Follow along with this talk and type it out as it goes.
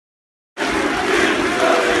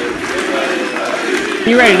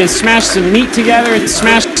You ready to smash some meat together?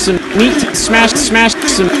 Smash some meat. Smash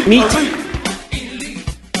some meat.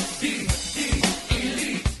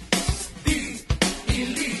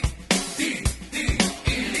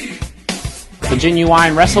 The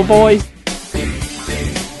Genuine Wrestle Boys.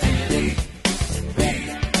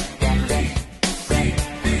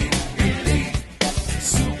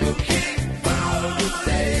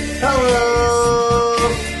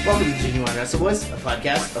 Boys, a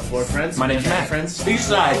podcast of four friends. My name's Matt. Friends.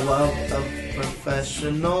 Eastside. Love of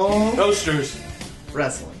professional Toasters.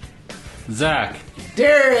 wrestling. Zach.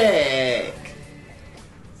 Derek.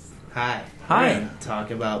 Hi. Hi. We're gonna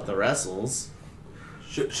talk about the wrestles.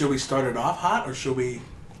 Should we start it off hot or should we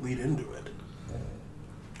lead into it?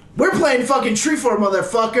 We're playing fucking Tree Fort,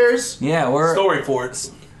 motherfuckers. Yeah, Story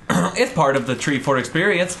forts. it's part of the Tree Fort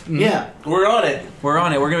experience. Yeah. We're on it. We're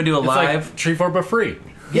on it. We're gonna do a It's live like Tree Fort but free.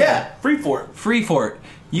 Yeah. Free fort. Free Fort.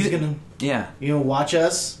 You gonna watch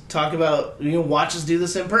us talk about? You gonna watch us do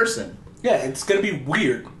this in person? Yeah, it's gonna be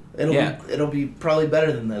weird. It'll be probably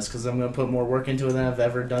better than this because I'm gonna put more work into it than I've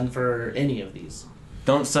ever done for any of these.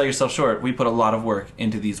 Don't sell yourself short. We put a lot of work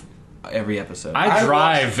into these every episode. I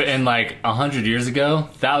drive in like 100 years ago.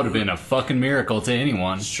 That would have been a fucking miracle to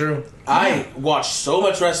anyone. It's true. I watched so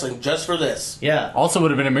much wrestling just for this. Yeah. Also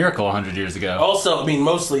would have been a miracle 100 years ago. Also, I mean,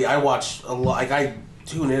 mostly I watch a lot. Like I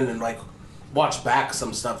tune in and like watch back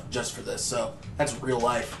some stuff just for this. So that's real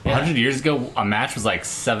life. 100 years ago, a match was like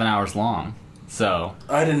 7 hours long. So,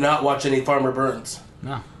 I did not watch any Farmer Burns.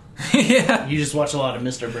 no. yeah. You just watch a lot of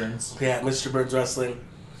Mr. Burns. Yeah, Mr. Burns wrestling.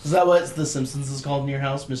 Is that what The Simpsons is called in your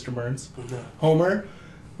house, Mr. Burns? No, Homer?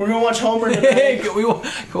 We're gonna watch Homer Hey, tonight. can we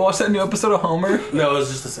watch that new episode of Homer? no, it was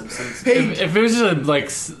just The Simpsons. Hey, If it was just a like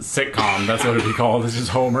sitcom, that's what it'd be called. It's just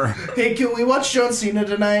Homer. hey, can we watch John Cena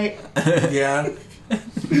tonight? Yeah.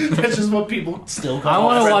 That's just what people still I call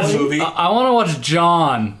want to friend's watch. movie. I want to watch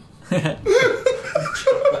John.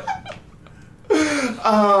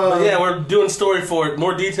 But yeah, we're doing story fort.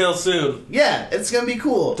 More details soon. Yeah, it's gonna be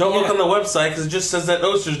cool. Don't look on the website because it just says that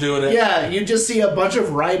Oster's doing it. Yeah, you just see a bunch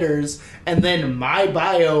of writers and then my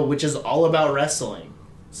bio, which is all about wrestling.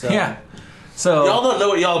 So Yeah. So Y'all don't know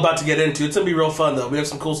what y'all about to get into. It's gonna be real fun though. We have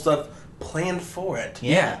some cool stuff planned for it.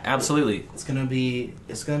 yeah, absolutely. it's gonna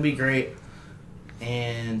be great.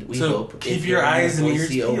 And we So hope keep if your you're in the eyes and ears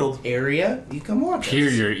Boise peeled. area, you come watch Peer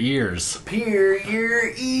us. your ears. Peer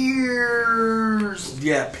your ears.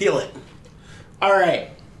 Yeah, peel it. All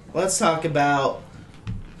right, let's talk about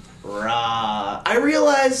Raw. I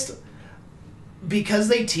realized because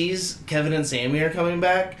they tease Kevin and Sammy are coming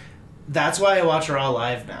back, that's why I watch Raw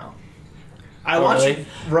live now. I watch really?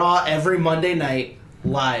 Raw every Monday night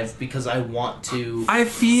live because I want to. I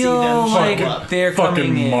see feel them show like up. they're coming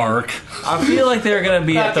Fucking in. Mark. I feel like they're gonna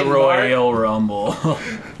be at the Fucking Royal Rumble.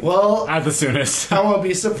 Well, At the soonest. I won't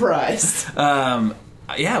be surprised.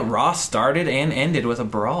 Yeah, Raw started and ended with a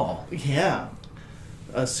brawl. Yeah,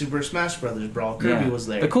 a Super Smash Brothers brawl. Kirby Yeah. was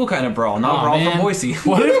there. The cool kind of brawl, not Aw, brawl man. from Boise.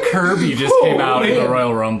 What if Kirby just came out in the man.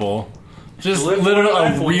 Royal Rumble? Just Live literally for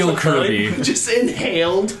life, a real what's up, Kirby. Just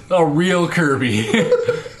inhaled. A real Kirby.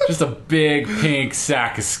 Just a big pink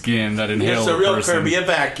sack of skin that inhaled It's a real person. Kirby, a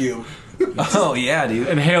vacuum. Oh yeah, dude.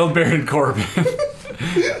 Inhaled Baron Corbin.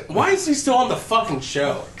 Why is he still on the fucking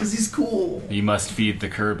show? Because he's cool. You must feed the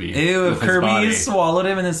Kirby. Ew, if with his body. Kirby swallowed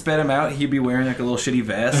him and then spat him out, he'd be wearing like a little shitty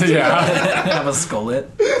vest. Yeah. Have a skullet.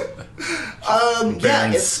 Yeah,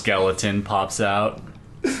 Baron's it's skeleton pops out.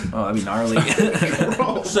 Oh, that'd be gnarly.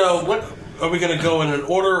 So, what are we gonna go in an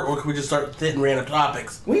order, or can we just start hitting random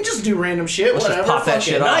topics? we can just do random shit. Let's just whatever. pop that fuck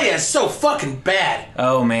shit it. off. Naya is so fucking bad.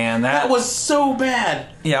 Oh man, That was so bad.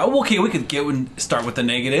 yeah. Okay, we could start with the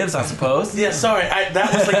negatives, I suppose. Yeah, sorry.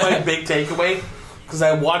 That was like my big takeaway because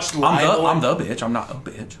I watched live. I'm the bitch. I'm not a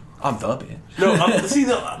bitch. I'm the bitch. No, see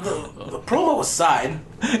the promo aside,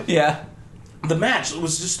 Yeah. the match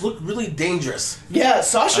was just looked really dangerous. Yeah,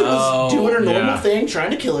 Sasha was Oh, doing her normal yeah. thing,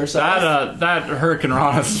 trying to kill herself. That Hurricane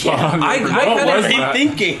Rana song. I what kinda- was What that?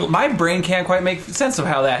 Thinking. My brain can't quite make sense of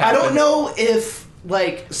how that I happened. don't know if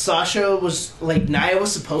like Sasha was like Nia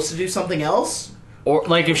was supposed to do something else. Or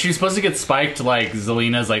like if she's supposed to get spiked like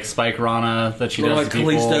Zelina's like spike Rana that she Or does like to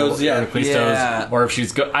people, Kalisto's, yeah. or Kalisto's, Yeah. or if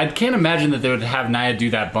she's I can't imagine that they would have Nia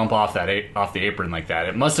do that bump off off the apron like that.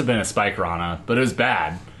 It must have been a spike Rana, but it was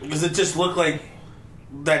bad. Because it just looked like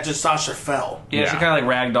that just Sasha fell. Yeah, she Yeah. kind of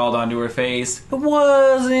like ragdolled onto her face. It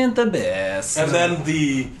wasn't the best. And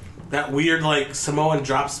then that weird like Samoan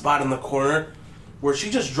drop spot in the corner where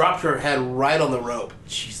she just dropped her head right on the rope.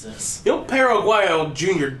 Jesus. You know, Perro Aguayo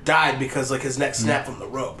Jr. died because like his neck snapped from the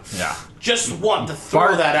rope. Yeah. just want to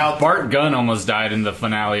throw that out there. Bart Gunn almost died in the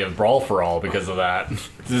finale of Brawl for All because of that.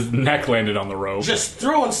 His neck landed on the rope. Just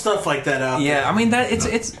throwing stuff like that out there. Yeah, I mean that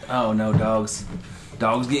it's. Oh no, dogs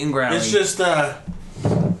getting growly.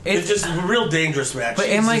 It's just real dangerous match. But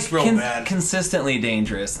It's and like just real bad. consistently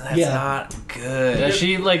dangerous. That's Yeah. not good.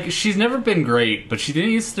 Yeah, she's never been great, but she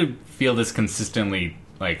didn't used to feel this consistently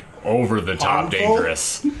like over the top Harmful?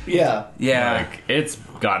 dangerous. Yeah. Yeah, Like it's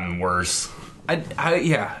gotten worse. I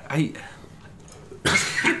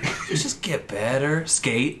just get better.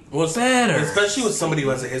 Skate Well, it's- better. especially with somebody who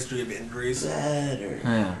has a history of injuries Better.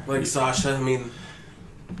 Yeah, like Sasha. I mean,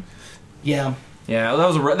 Yeah. yeah.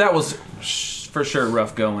 That was for sure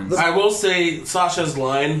rough going. I will say Sasha's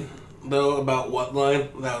line though about what line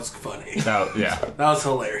that was funny. That was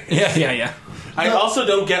hilarious. Yeah. I also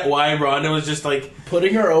don't get why Ronda was just like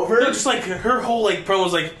Putting her over? just like her whole like promo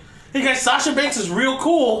was like, "Hey guys, Sasha Banks is real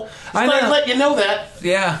cool. Just I thought I'd know. let you know that."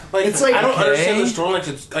 Yeah. Like, It's like, I don't okay. understand the story. Like,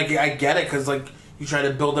 it's, like I get it because like you try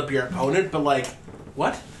to build up your opponent, but like,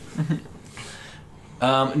 what?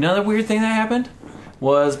 Another weird thing that happened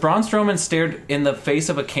was Braun Strowman stared in the face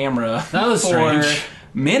of a camera That was for strange.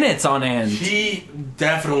 minutes on end. He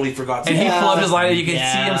definitely forgot. And he Yeah. flubbed his line. You can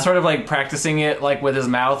Yeah. see him sort of like practicing it, like with his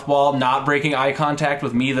mouth, while not breaking eye contact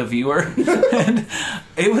with me, the viewer. And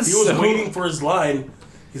it was He was so waiting for his line.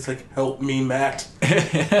 He's like, "Help me, Matt.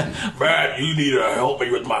 Matt, you need to help me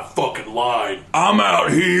with my fucking line. I'm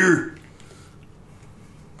out here.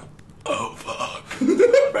 Oh fuck,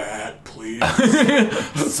 Matt, please."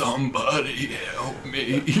 Somebody help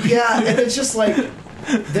me. Yeah, and it's just like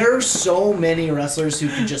there are so many wrestlers who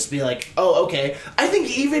could just be like, "Oh, okay." I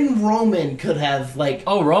think even Roman could have like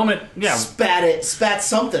Oh, Roman, yeah, spat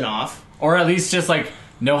something off. or at least just like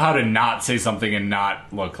know how to not say something and not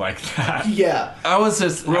look like that. Yeah, I was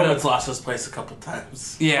just Roman's lost his place a couple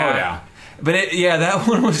times. yeah. Oh yeah, But that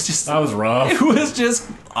one was just that was rough. it was just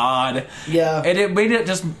odd. yeah. And it made it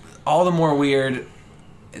just all the more weird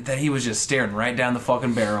that he was just staring right down the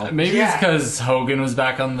fucking barrel. Maybe Yeah. it's because Hogan was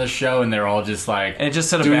back on the show and they're all just like And it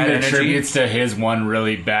just said a doing bad their energy. tributes to his one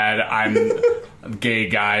really bad "I'm a gay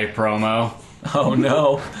guy" promo. Oh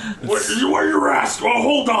no. Where your ass? Well,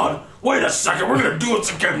 hold on. Wait a second. We're gonna do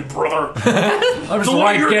this again, brother. I'm just So a what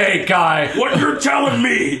white you're- gay guy. What you're telling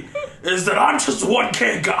me is that I'm just one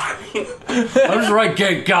gay guy I'm just a white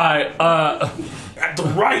gay guy. at the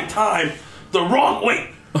right time, the wrong. Wait.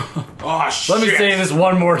 Oh shit. Let me say this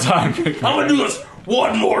one more time. I'm gonna do this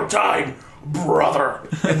one more time, brother.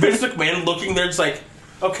 And Vince McMahon looking there, just like,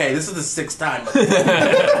 okay, this is the sixth time.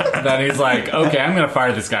 Then he's like, okay, I'm gonna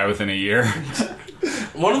fire this guy within a year.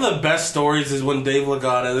 One of the best stories is when Dave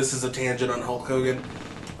Lagana, this is a tangent on Hulk Hogan,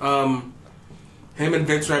 him and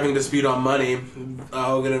Vince were having a dispute on money.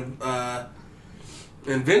 Hogan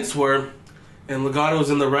and Vince were, and Lagana was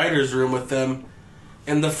in the writer's room with them,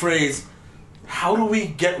 and the phrase, "How do we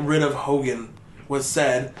get rid of Hogan?" was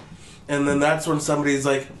said, and then that's when somebody's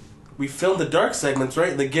like, "We filmed the dark segments,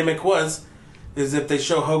 right?" And the gimmick is if they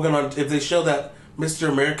show Hogan if they show that Mr.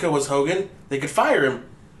 America was Hogan, they could fire him.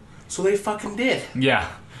 So they fucking did. Yeah,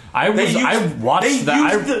 I They watched used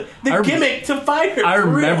that. the gimmick to fire him. I for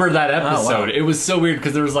real. remember that wow. episode. It was so weird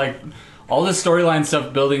because there was like all this storyline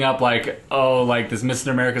stuff building up, like this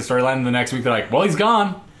Mr. America storyline. And the next week they're like, well, he's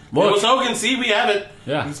gone. It was Look, Hogan. See, we have it.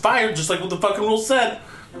 Yeah. He's fired, just like what the fucking rules said.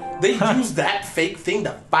 They used that fake thing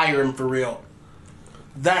to fire him for real.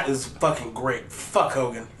 That is fucking great. Fuck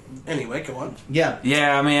Hogan. Anyway, go on. Yeah.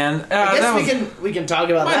 Yeah, man. I that guess was, we can talk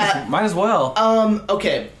about that. might as well.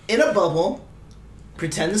 Okay, in a bubble,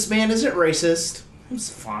 pretend this man isn't racist. It's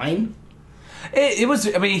fine. It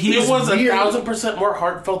was. I mean, he It was weird. 1,000% more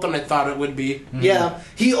heartfelt than I thought it would be. Yeah,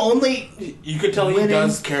 he only. You could tell he Winning.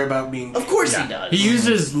 does care about being. Of course he does. he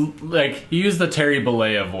used the Terry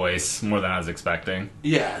Bollea voice more than I was expecting.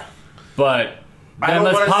 Yeah. But I then don't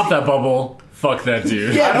let's wanna pop see- that bubble. Fuck that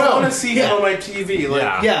dude. Yeah. I don't no, want to see yeah. him on my TV. Like,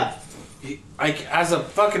 Yeah. Yeah, like, as a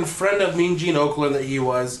fucking friend of Mean Gene Okerlund that he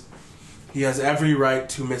was, he has every right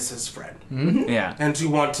to miss his friend. yeah. And to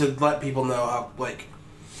want to let people know how, like,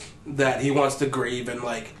 that he wants to grieve and,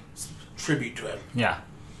 like, tribute to him. Yeah.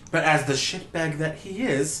 But as the shitbag that he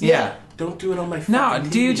is, Yeah. don't do it on my No, fucking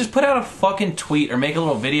TV. dude, just put out a fucking tweet or make a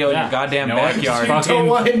little video in Yeah. your goddamn You know what? backyard. Fuck- don't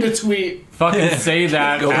want him to tweet. Fucking say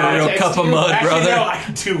that. Go for a at- real text cup of you. mud, Actually, brother. no,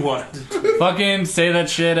 I do want to. fucking say that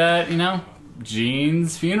shit at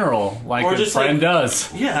Gene's funeral, like Or his just, friend like-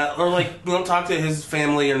 does. Yeah, or, like, talk to his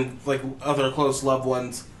family and, like, other close loved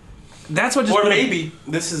ones. That's what just Or put a- maybe,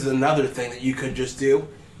 this is another thing that you could just do.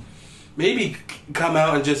 Maybe come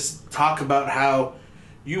out and just talk about how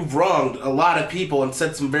you've wronged a lot of people and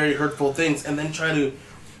said some very hurtful things, and then try to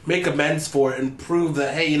make amends for it and prove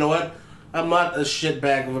that, hey, you know what? I'm not a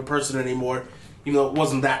shitbag of a person anymore, even though it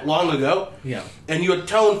wasn't that long ago. Yeah. And you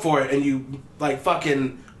atone for it, and you, like,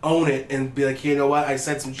 fucking own it, and be like, you know what, I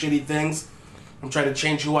said some shitty things, I'm trying to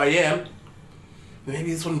change who I am.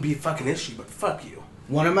 Maybe this wouldn't be a fucking issue, but fuck you.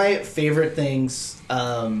 One of my favorite things,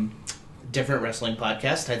 different wrestling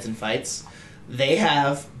podcasts, Heads and Fights, they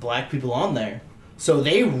have black people on there. So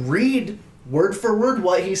they read word for word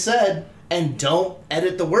what he said and don't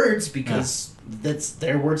edit the words because that's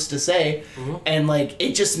their words to say. Mm-hmm. And, like,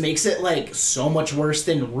 it just makes it, like, so much worse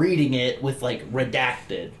than reading it with, like,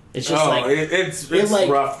 redacted. It's just it's like,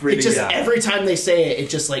 rough reading. it just, yeah. every time they say it, it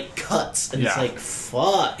just, like, cuts. And it's Yeah. like,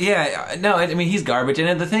 fuck. Yeah, no, I mean, he's garbage.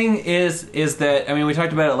 And the thing is that, I mean, we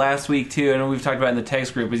talked about it last week, too, and we've talked about it in the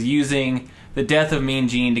text group, is using the death of Mean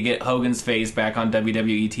Gene to get Hogan's face back on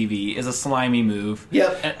WWE TV is a slimy move.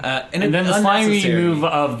 Yep. And And then the slimy unnecessary. move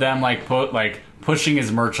of them pushing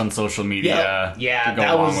his merch on social media Yeah, to go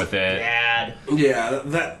that along was with it. bad. Yeah,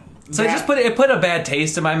 that... So it put a bad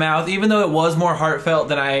taste in my mouth, even though it was more heartfelt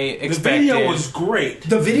than I The expected. video was great.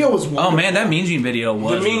 The video was wonderful. Oh man, that Mean Gene video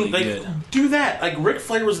was really like, good. do that. Like, Ric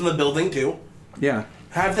Flair was in the building, too. Yeah.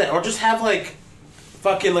 Have that. Or just have, like,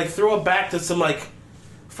 fucking, like, throw it back to some, like,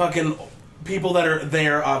 fucking people that are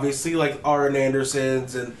there, obviously, like Arn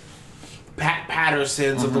Andersons and Pat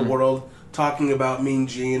Pattersons of the world talking about Mean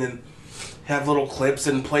Gene, and have little clips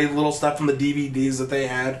and play little stuff from the DVDs that they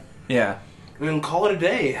had. Yeah. And then call it a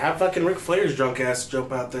day. Have fucking Ric Flair's drunk ass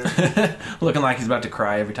jump out there. Looking like he's about to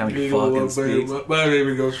cry every time he fucking speaks. My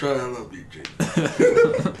baby goes try. I love you, Gene.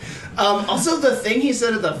 Also, the thing he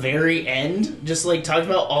said at the very end, just, like, talking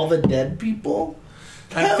about all the dead people.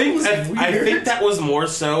 I That think was I weird. think that was more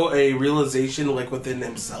so a realization, like, within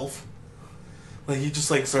himself. Like, he just,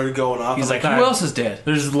 like, started going off. He's I'm like, who else is dead?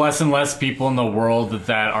 There's less and less people in the world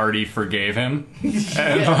that already forgave him,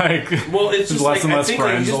 and like, well, it's there's just less like and I less think like,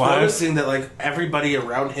 friends he's just alive. noticing that, like, everybody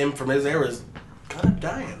around him from his era is kind of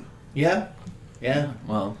dying. Yeah. Yeah.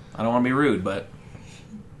 Well, I don't want to be rude, but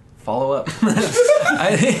follow up.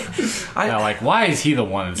 Yeah, like, why is he the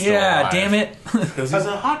one that's still Yeah, alive? damn it. Because he's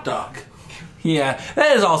a hot dog. Yeah,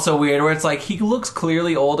 that is also weird. Where it's like he looks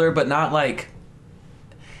clearly older, but not like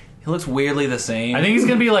he looks weirdly the same. I think he's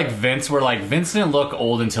gonna be like Vince, where like Vince didn't look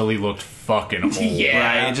old until he looked fucking old.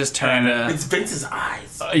 Yeah. right. It just turned to It's Vince's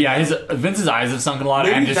eyes. Yeah, Vince's eyes have sunken a lot,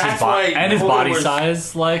 Maybe and just that's his why and his Hogan body wears-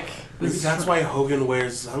 size. Like, Maybe that's why Hogan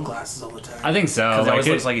wears sunglasses all the time. I think so. because it Like, always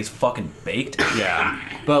looks like he's fucking baked. yeah,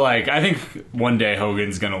 but like, I think one day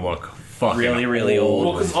Hogan's gonna look fucking Really, really old.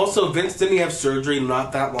 well, because also Vince didn't have surgery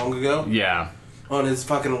not that long ago Yeah, on his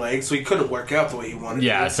fucking leg, so he couldn't work out the way he wanted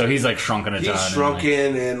yeah. to. So he's like shrunken a ton. He's and,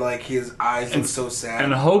 shrunken and like his eyes look so sad.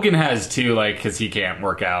 And Hogan has too, like, because he can't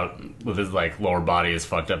work out with his like lower body as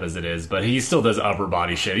fucked up as it is, but he still does upper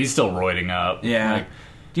body shit. He's still roiding up. Yeah. Like,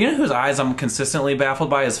 Do you know whose eyes I'm consistently baffled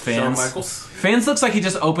by is Shawn Finn's? Michaels. Finn's looks like he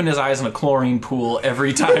just opened his eyes in a chlorine pool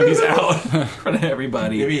every time he's out in front of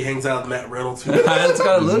everybody. Maybe he hangs out with Matt Reynolds. That's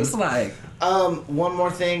what it looks like. One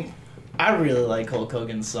more thing. I really like Hulk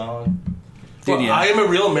Hogan's song. Dude, Well, yeah. I Am a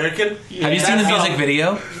Real American. Have you seen the That music song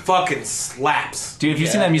video? Fucking slaps. Dude, if you've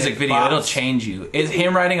seen Yeah, that music it video, bops. it'll change you. It's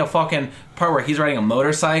him riding a fucking part where he's riding a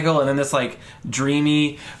motorcycle, and then this like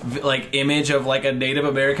dreamy like image of like a Native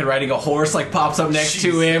American riding a horse like pops up next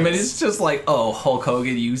to him, and it's just like, oh, Hulk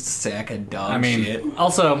Hogan, you sack of dog I mean, shit.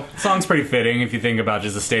 also, song's pretty fitting if you think about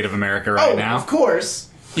just the state of America right Oh, now. of course.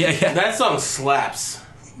 Yeah, yeah. That song slaps.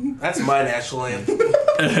 That's my national anthem.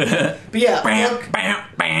 But yeah, Bam, fuck bam,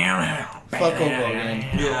 bam, Hulk Hogan.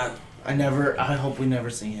 Yeah. I hope we never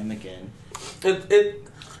see him again.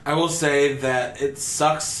 I will say that it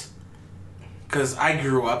sucks because I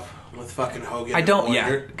grew up with fucking Hogan. I don't.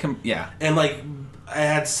 Warrior. Yeah, yeah. And like, I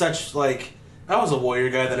had such like, I was a Warrior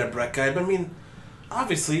guy than a Brett guy. But I mean,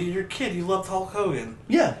 obviously, you're a kid. You loved Hulk Hogan,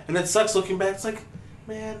 Yeah. and it sucks looking back. It's like,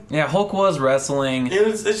 man, Yeah, Hulk was wrestling. and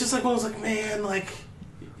it's just like, well, it's like, man, like,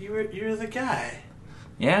 you're the guy.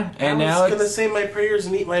 Yeah, and I now was gonna it's say my prayers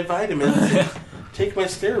and eat my vitamins, and take my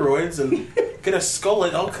steroids, and get a skull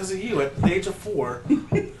all because of you at the age of 4.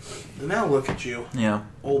 And now look at you, yeah,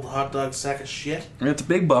 old hot dog sack of shit. it's a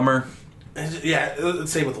big bummer. And yeah,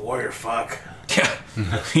 same with Warrior. Fuck. Yeah,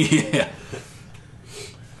 yeah,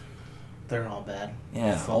 They're all bad.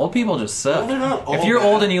 yeah. Old people just suck. No, they're not all If you're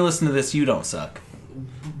bad. old and you listen to this, you don't suck.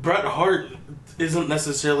 Bret Hart isn't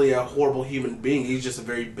necessarily a horrible human being. He's just a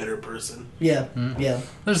very bitter person. Yeah. Yeah.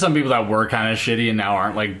 There's some people that were kind of shitty and now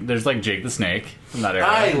aren't. Like, there's like Jake the Snake from that era.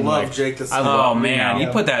 I And, love like, Jake the I Snake. love- Oh man, Yeah.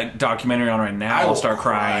 you put that documentary on right now, I I'll will start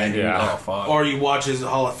crying. cry. Dude. Yeah. Oh fuck. Or you watch his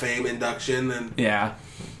Hall of Fame induction, and Yeah.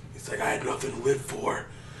 he's like, I had nothing to live for.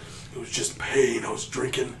 It was just pain. I was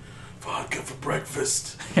drinking vodka for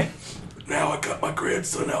breakfast. Now I got my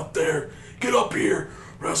grandson out there. Get up here.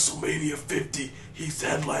 WrestleMania 50. He's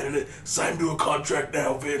headlining it. Sign him to a contract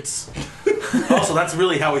now, Vince. Also, that's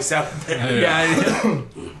really how he sounded there. Yeah.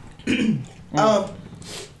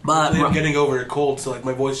 But I'm getting over a cold, so like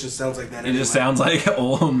my voice just sounds like that. it just sounds like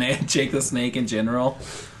old man Jake the Snake in general.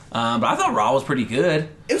 But I thought Raw was pretty good.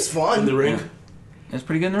 It was fun. in the ring. It was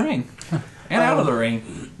pretty good in the ring. And out of the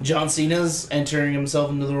ring. John Cena's entering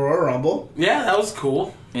himself into the Royal Rumble. Yeah, that was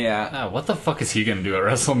cool. Yeah. What the fuck is he gonna do at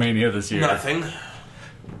WrestleMania this year? Nothing.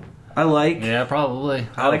 I like Yeah, probably.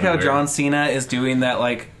 I like how Weird. John Cena is doing that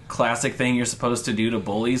like classic thing you're supposed to do to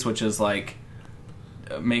bullies, which is like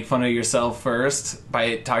make fun of yourself first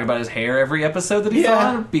by talking about his hair every episode that he's Yeah.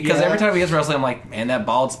 on. Because Yeah. every time he gets wrestling, I'm like, man, that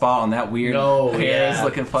bald spot on that weird hair is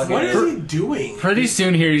looking fucking. What is he doing? Pretty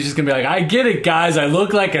soon here, he's just gonna be like, I get it, guys. I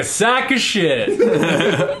look like a sack of shit.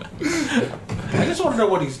 I just want to know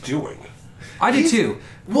what he's doing. I do too.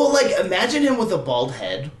 Well, like, imagine him with a bald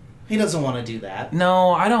head. He doesn't want to do that.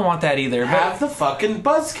 No, I don't want that either. Have the fucking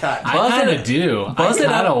buzz cut. I Buzz kind it- of do. I buzz it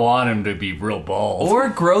kind up. of want him to be real bald. Or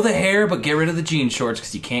grow the hair, but get rid of the jean shorts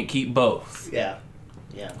because you can't keep both. Yeah.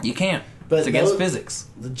 Yeah. You can't. But It's against those- physics.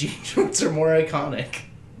 The jean shorts are more iconic.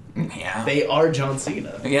 Yeah. They are John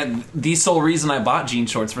Cena. Yeah, the sole reason I bought jean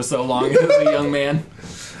shorts for so long as a young man.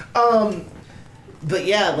 But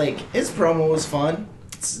yeah, like, his promo was fun.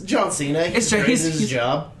 It's John Cena. He's It's- great he's- at his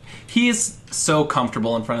job. He's so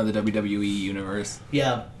comfortable in front of the WWE universe.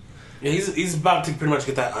 Yeah. Yeah, he's about to pretty much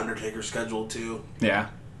get that Undertaker schedule too. Yeah.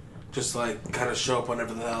 Just like kind of show up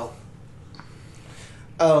whenever the hell.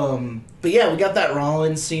 But yeah, we got that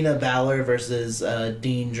Rollins, Cena, Balor versus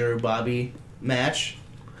Dean, Drew, Bobby match.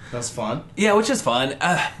 That's fun. Yeah, which is fun.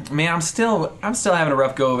 Man, I'm still having a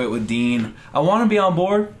rough go of it with Dean. I want to be on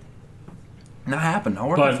board. Not happened. Not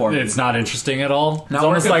working for but me. it's not interesting at all. Not It's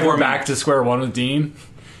almost working like for we're me. back to square one with Dean.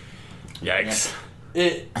 Yikes.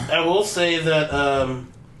 I will say that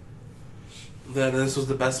that this was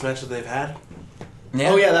the best match that they've had.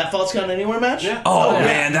 Yeah. Oh yeah, that Falls Count Anywhere match? Yeah. Oh, yeah.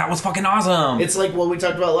 man, that was fucking awesome. It's like what we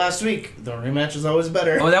talked about last week. The rematch is always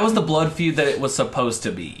better. Oh, that was the blood feud that it was supposed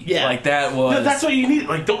to be. Yeah. Like that was. No, that's what you need.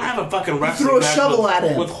 Like, don't have a fucking wrestling Throw a match shovel with, at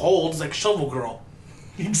him. with holds like Shovel Girl.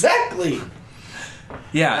 Exactly. That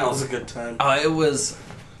Yeah. was a good time. It was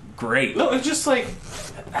great. No, it's just like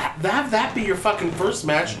have that be your fucking first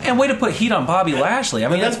match, And way to put heat on Bobby Lashley. I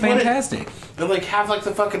mean, And that's then put it- fantastic. and like have like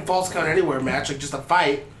the fucking Falls Count Anywhere match, like just a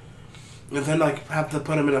fight, and then like have to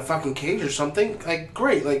put him in a fucking cage or something. Like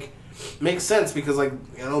great, like makes sense because like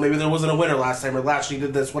you know maybe there wasn't a winner last time or Lashley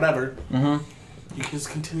did this, whatever. Mm-hmm. You can just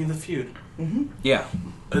continue the feud. Yeah.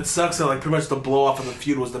 It sucks that like pretty much the blow off of the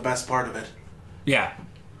feud was the best part of it. Yeah.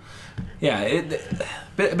 Yeah.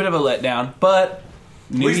 Bit of a letdown, but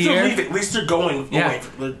At New least Year. they're leaving. At least they're going Yeah.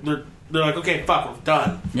 away. They're like, okay, fuck, we're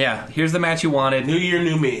done. Yeah. Here's the match you wanted. New year,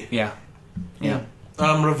 new me. Yeah. Yeah.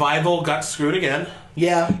 Revival got screwed again.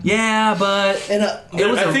 Yeah. Yeah, but And It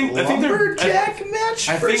was I think they're. lumberjack match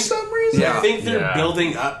I for think- some reason. Yeah. I think they're Yeah.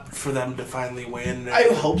 building up for them to finally win. I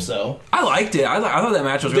hope so. I liked it. I thought that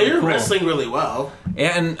match was really They're cool. wrestling really well.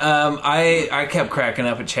 And I kept cracking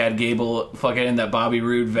up at Chad Gable fucking in that Bobby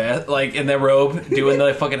Roode vest, like in that robe, doing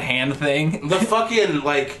the fucking hand thing. The fucking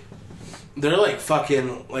like, they're like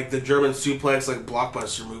fucking like the German suplex like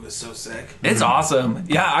blockbuster move is so sick. It's awesome.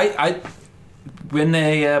 Yeah, I when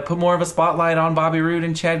they put more of a spotlight on Bobby Roode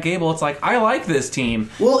and Chad Gable, it's like I like this team.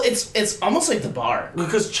 Well, it's almost like the bar.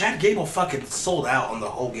 Because Chad Gable fucking sold out on the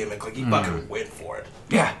whole gimmick. Like he fucking went for it.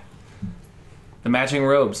 Yeah. The matching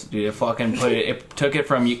robes, dude. It fucking put it. It took it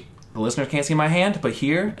from you. The listeners can't see my hand, but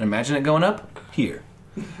here, and imagine it going up here.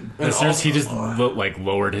 Listeners, he just also-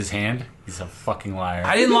 lowered his hand. He's a fucking liar.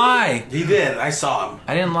 I didn't lie. He did. I saw him.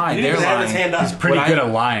 I didn't lie. He They're didn't have his lying. hand up. Pretty Would good I-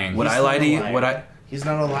 at lying. Would I He's lie not to a you? liar. Would He's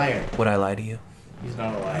not a liar. I lie to you? He's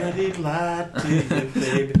not a liar. When he lied to you,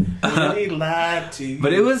 baby. When he lied to you.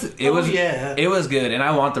 But it was yeah. it was good, and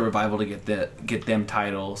I want the Revival to get them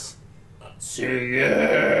titles.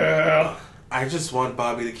 Yeah. I just want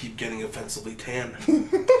Bobby to keep getting offensively tan.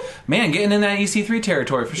 Man, getting in that EC3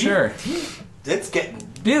 territory for sure. It's getting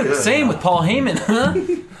Dude, good same now. with Paul Heyman, huh?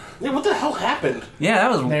 Yeah, what the hell happened? Yeah,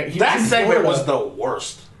 that was There- he That in segment Florida. was the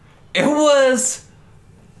worst. it was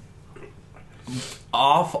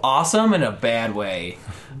awesome in a bad way.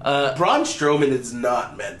 Braun Strowman is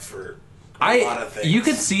not meant for a lot of things. You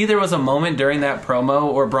could see there was a moment during that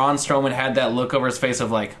promo where Braun Strowman had that look over his face of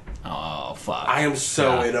like, oh fuck. I am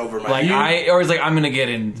so in over my like head. or he's like, I'm gonna get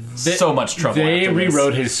in so much trouble. They after this.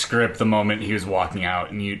 rewrote his script the moment he was walking out,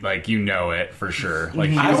 and you know it for sure. Like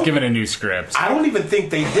he I was don't- given a new script. I don't even think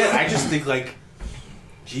they did. I just think like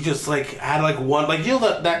he just like had like one like you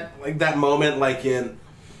know that moment like in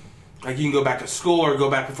like you can go back to school or go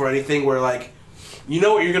back before anything. Where like, you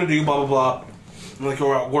know what you're gonna do, blah blah blah. And, like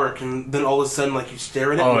you're at work, and then all of a sudden, like you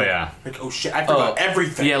stare at it. Oh, and you're yeah. Like oh shit, I forgot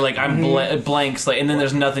everything. Yeah, like I'm blanks, like, and then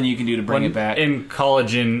there's nothing you can do to bring it back. In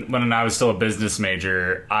college, when I was still a business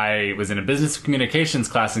major, I was in a business communications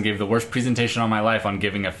class and gave the worst presentation of my life on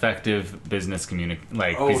giving effective business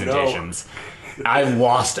presentations. I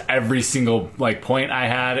lost every single like point I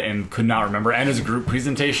had and could not remember. And it was a group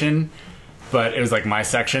presentation, but it was like my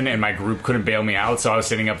section, and my group couldn't bail me out, so I was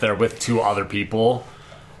sitting up there with 2 other people.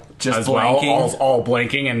 Just As blanking. well, all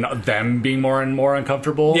blanking, and them being more and more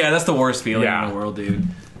uncomfortable. Yeah, that's the worst feeling Yeah. in the world, dude.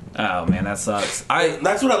 Oh man, that sucks.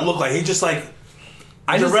 That's what it looked like. He just like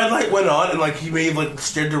the red light went on, and like he may have like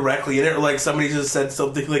stared directly in it, or like somebody just said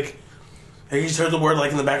something like. And he just heard the word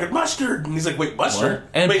like in the background, mustard, and he's like, "Wait, mustard?" What?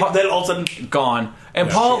 And wait, Paul- then all of a sudden, gone. And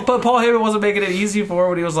shit. Paul Heyman wasn't making it easy for her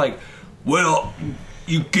when he was like, "Well,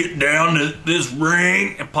 you get down to this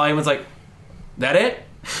ring," and Paul Heyman's like, "That it?"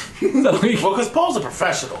 So he- well, because Paul's a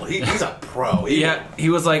professional. He's a pro. yeah, he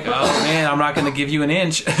was like, "Oh man, I'm not going to give you an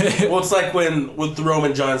inch." Well, it's like with the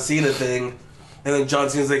Roman John Cena thing, and then John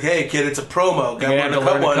Cena's like, "Hey, kid, it's a promo. Got You to have learn to to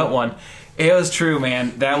learn to cut cut one." one. It was true,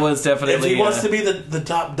 man. That was definitely. If he wants to be the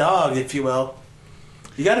top dog, if you will,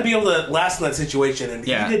 you got to be able to last in that situation. And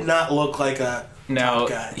Yeah. he did not look like a No, top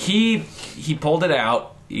guy. he pulled it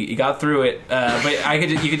out. He got through it, but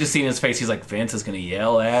you could just see in his face. He's like, Vince is going to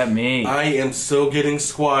yell at me. I am so getting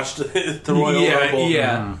squashed at the Royal yeah, Rumble.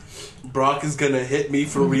 yeah. Brock is gonna hit me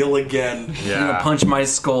for real again. I'm gonna punch my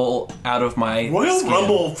skull out of my Royal skin.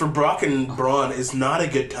 Rumble for Brock and Braun is not a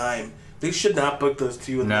good time. They should not book those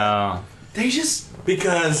two in that. No. They just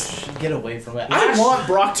Because get away from it. I want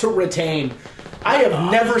Brock to retain. I have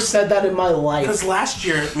never said that in my life. last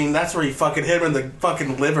year, I mean, that's where he fucking hit him in the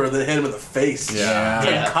fucking liver, then hit him in the face. Yeah.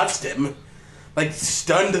 Yeah. Concussed him. Like,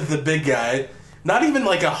 stunned the big guy. Not even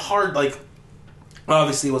like a hard, like,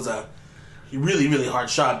 obviously it was a really, really hard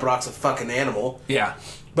shot. Brock's a fucking animal. Yeah,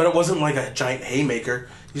 But it wasn't like a giant haymaker.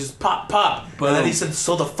 He just pop, pop. And then he said,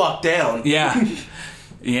 slow the fuck down. yeah,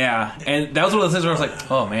 yeah. And that was one of those things where I was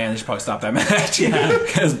like, "Oh man, they should probably stop that match." Yeah,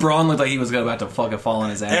 because Braun looked like he was about to fucking fall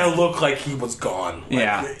on his ass. And it looked like he was gone. Like,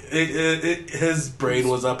 Yeah. His brain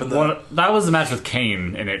was up in the... Well, that was the match with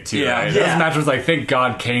Kane in it too. Yeah. Right? Yeah. That match was like, thank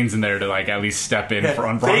God Kane's in there to like at least step in for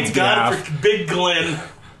on Braun's Thank God behalf. for Big Glenn.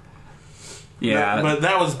 Yeah, But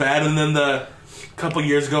that was bad. And then the couple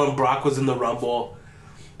years ago, when Brock was in the Rumble,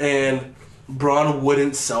 and Braun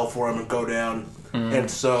wouldn't sell for him and go down.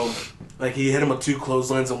 And so, like, he hit him with 2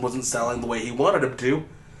 clotheslines and wasn't selling the way he wanted him to.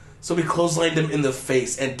 So he clotheslined him in the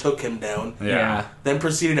face and took him down. yeah. Then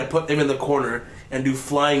proceeded to put him in the corner and do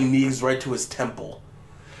flying knees right to his temple.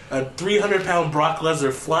 A 300-pound Brock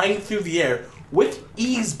Lesnar flying through the air, with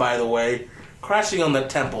ease, by the way, crashing on the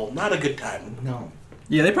temple. Not a good time. No.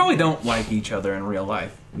 Yeah, they probably don't like each other in real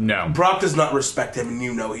life. No. Brock does not respect him, and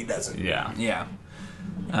you know he doesn't. Yeah. Yeah.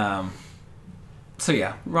 So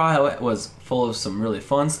yeah, Raw was full of some really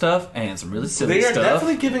fun stuff and some really silly They are stuff.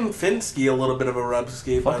 definitely giving Finsky a little bit of a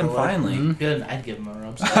rubski, by the Fucking way. finally. Good. I'd give him a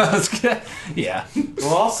rub. Yeah.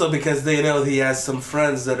 Well, also because they know he has some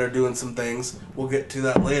friends that are doing some things. We'll get to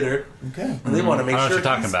that later. Okay. And they want to I make know what sure you're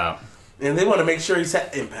talking he's- about. And they want to make sure he's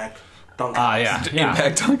at Impact. Don't Yeah. Yeah.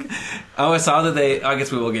 Impact Dunk. Oh, I saw that I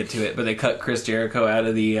guess we will get to it, but they cut Chris Jericho out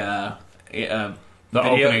of the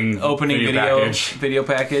opening video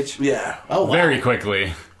package. Yeah. Oh, wow. Very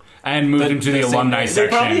quickly. And moved him to the the same alumni day. They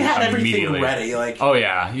section probably had everything immediately. ready, like Oh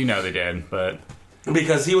yeah, you know they did, but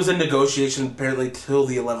because he was in negotiation apparently till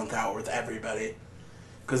the 11th hour with everybody.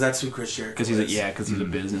 Because that's who Chris Jericho Because he's a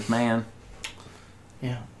businessman.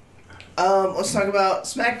 Yeah. Let's talk about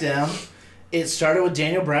SmackDown. It started with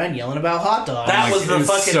Daniel Bryan yelling about hot dogs. That was it the was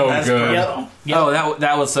fucking so best good. promo. Yep. Oh,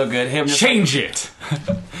 that was so good. Him just change it.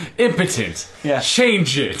 Impotent. Yeah.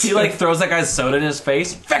 Change it. he like throws that guy's soda in his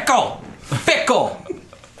face. Fickle.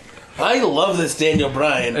 I love this Daniel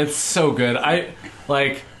Bryan. It's so good.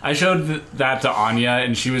 I showed that to Anya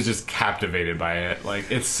and she was just captivated by it. Like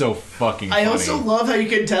it's so fucking funny. I also love how you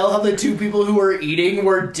can tell how the 2 people who were eating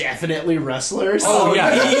were definitely wrestlers. Oh yeah.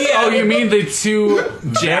 Oh, you mean the 2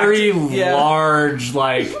 very Yeah. large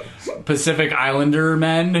like Pacific Islander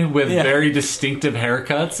men with Yeah. very distinctive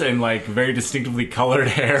haircuts and like very distinctively colored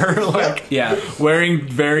hair, like Yeah. wearing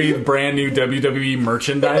very brand new WWE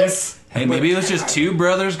merchandise. Hey, maybe it was just 2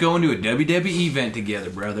 brothers going to a WWE event together,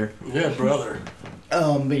 brother. Yeah, brother.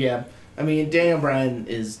 But yeah. I mean, Daniel Bryan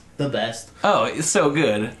is the best. Oh, it's so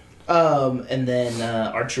good. And then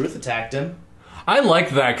R-Truth attacked him. I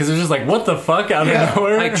liked that because it was just like, what the fuck out of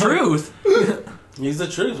nowhere? Like truth. He's the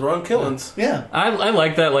truth. Ron Killens. Yeah. I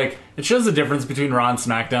like that. Like it shows the difference between Raw and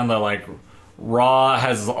SmackDown. That like Raw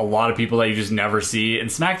has a lot of people that you just never see, and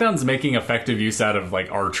SmackDown's making effective use out of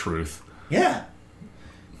like R-Truth. Yeah.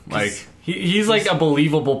 Like he's like a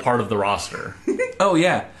believable part of the roster. Oh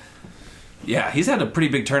yeah, yeah. He's had a pretty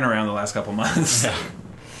big turnaround the last couple months. Yeah.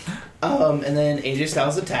 And then AJ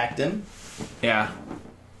Styles attacked him. Yeah.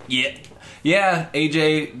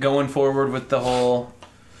 AJ going forward with the whole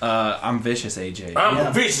I'm vicious AJ. I'm Yeah.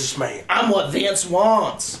 a vicious man. I'm what Vince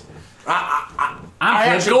wants. I'm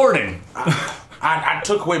Flash Gordon. I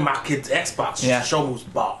took away my kid's Xbox Yeah. to show who's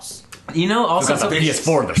boss. You know, also Got the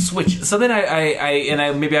PS4, they're switches. So then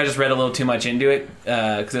I maybe I just read a little too much into it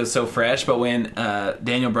because it was so fresh. But when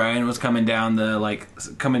Daniel Bryan was coming down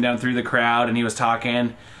through the crowd and he was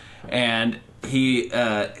talking, and he's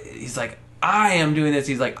like, I am doing this.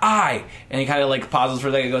 He's like, and he kind of like pauses for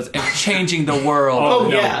a second and goes, and changing the world. Oh,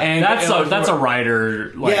 yeah. And That's a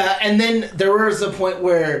writer. Like, Yeah, and then there was a point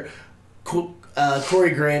where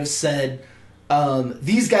Corey Graves said,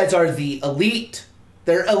 these guys are the elite.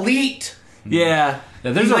 They're elite. yeah.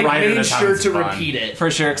 there's He a like writer made that's sure having to some fun. repeat it. For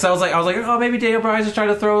sure, because I was like, oh, maybe Daniel Bryan's just trying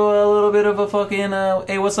to throw a little bit of a fucking,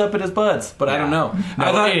 hey, what's up at his buds, but I don't know. No,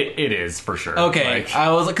 I thought, it is for sure. okay, Like,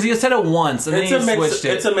 I was like, because he said it once and then It's he a mix. switched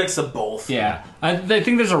it. It's a mix of both. Yeah, I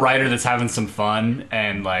think there's a writer that's having some fun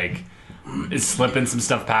and like is slipping some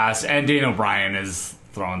stuff past, and Daniel Bryan is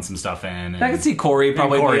throwing some stuff in. And, I can see Corey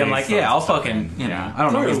probably Corey being like, throwing yeah, I'll some stuff fucking, in. Yeah. I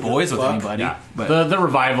don't know Corey's if he's boys good with fuck. anybody, Yeah, but the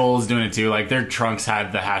Revival is doing it too. Like their trunks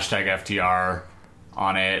had the hashtag FTR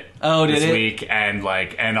on it. Oh, did this it? week, and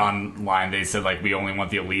online they said like we only want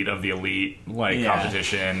the elite of the elite, like Yeah.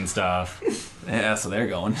 competition and stuff. yeah, so they're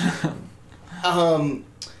going.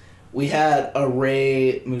 We had a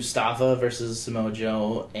Rey Mustafa versus Samoa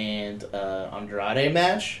Joe and Andrade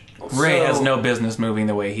match. Ray So, has no business moving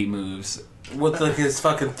the way he moves. with like his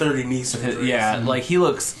fucking 30 knee surgeries. Yeah, like he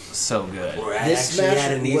looks so good. Where I This actually match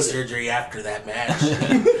had a knee would- surgery after that match.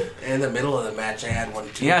 In the middle of the match, I had one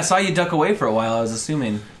too. Yeah, I saw you duck away for a while. I was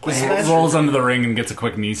assuming. This match Rolls under the ring and gets a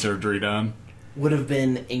quick knee surgery done. would have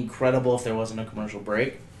been incredible if there wasn't a commercial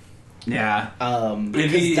break. Yeah, It'd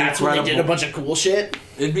Because be that's when they did a incredible. bunch of cool shit.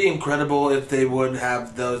 It'd be incredible if they would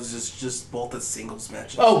have those just both as singles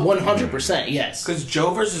matches. Oh, 100%, yes. Because Joe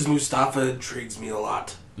versus Mustafa intrigues me a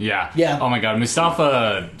lot. Yeah. Yeah. Oh my god,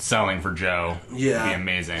 Mustafa selling for Joe. Yeah. Would be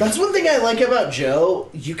amazing. That's one thing I like about Joe.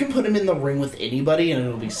 You can put him in the ring with anybody and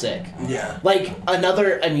it'll be sick. Yeah. Like,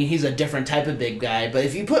 he's a different type of big guy, but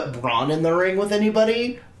if you put Braun in the ring with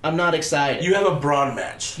anybody, I'm not excited. You have a Braun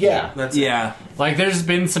match. Yeah. That's it. yeah. Like, there's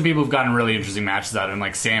been some people who've gotten really interesting matches out of him,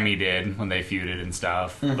 like Sammy did when they feuded and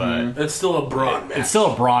stuff. But It's still a Braun match. it's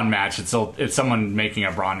still a Braun match. It's someone making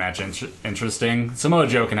a Braun match interesting. Samoa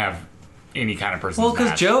Joe can have any kind of person. Well,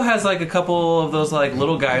 because Joe has like a couple of those like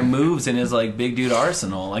little guy moves in his like big dude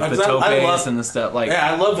arsenal, like the Exactly. I topes love- and the stuff. Like,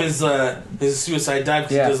 Yeah, I love his suicide dive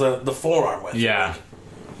because Yeah. he does the forearm with. Yeah.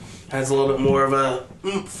 Like, has a little bit more of a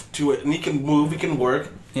oomph to it, and he can move, he can work.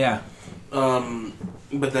 yeah.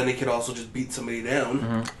 But then he could also just beat somebody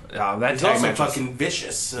down. Oh, that He's tag also match was, fucking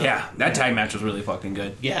vicious. So. yeah, that tag match was really fucking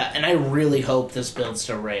good. Yeah, and I really hope this builds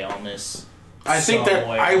to Ray on this. I think that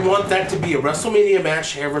somewhere. I want that to be a WrestleMania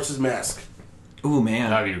match, hair versus mask, Ooh man,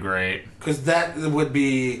 That'd be great. because that would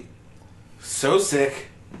be so sick.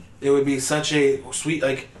 It would be such a sweet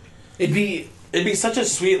It'd be such a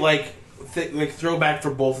sweet like throwback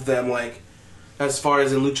for both of them. Like as far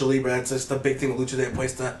as in Lucha Libre, it's just a big thing with Lucha de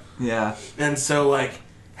Apuesta. yeah. And so, like,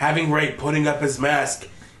 having Ray putting up his mask,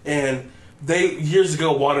 and they years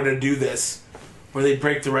ago wanted to do this, where they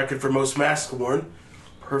break the record for most masks worn.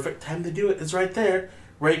 Perfect time to do it is right there.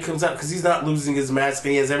 Ray comes out because he's not losing his mask,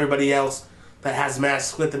 and he has everybody else that has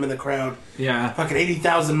masks with him in the crowd. Yeah. Fucking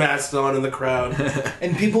 80,000 masks on in the crowd.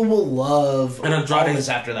 and people will love And all Andrade- this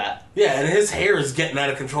after that. Yeah, and his hair is getting out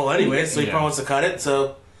of control anyway, so he Yeah. probably wants to cut it.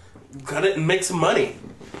 So cut it and make some money.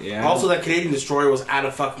 Yeah. Also, that Canadian Destroyer was out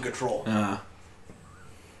of fucking control.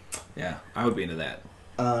 yeah, I would be into that.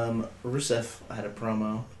 Rusev had a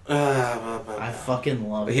promo. I I fucking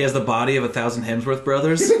love He it. has the body of 1,000 Hemsworth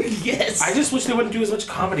brothers. Yes. just wish they wouldn't do as much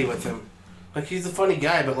comedy with him. Like, he's a funny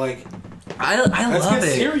guy, but, like, I let's love get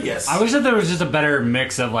it. serious. I wish that there was just a better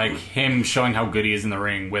mix of like him showing how good he is in the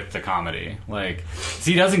ring with the comedy. Like, 'cause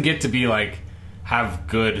he doesn't get to be like have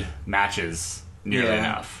good matches nearly Yeah.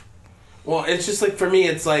 enough. Well, it's just, like, for me,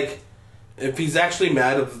 it's, like, if he's actually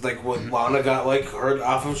mad of, like, what Lana got, like, hurt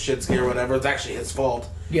off of Shinsuke or whatever, it's actually his fault.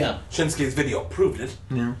 yeah. Shinsuke's video proved it.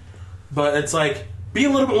 Yeah. But it's, like, be a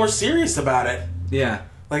little bit more serious about it. Yeah.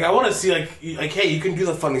 Like, I want to see, like, hey, you can do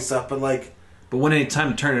the funny stuff, but, like, But when it's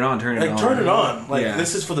time to turn it on, turn it on. turn it on. Like, Yeah.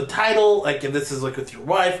 this is for the title. Like, if this is, like, with your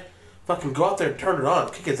wife, fucking go out there and turn it on.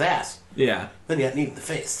 Kick his ass. Yeah. Then you got knee in the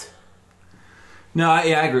face. No, I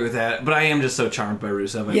agree with that. But I am just so charmed by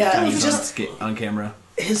Rusev. every Yeah, time he's he's on camera.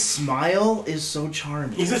 His smile is so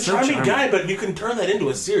charming. He's a So charming charming. guy, but you can turn that into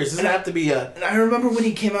a series. It doesn't have to be a... And I remember when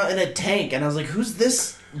he came out in a tank, and I was like, who's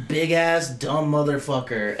this big-ass, dumb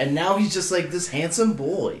motherfucker? And now he's just like this handsome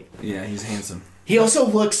boy. Yeah, he's handsome. He also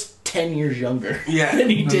looks 10 years younger Yeah. than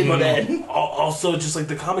he did then. Also, just like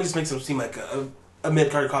the comedy just makes him seem like a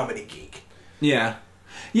mid-card comedy geek. Yeah.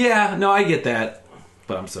 Yeah, no, I get that.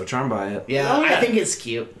 But I'm so charmed by it. Yeah, Oh, yeah. I think it's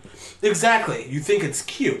cute. Exactly. You think it's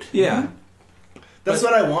cute. Yeah. That's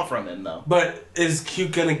what I want from him, though. But is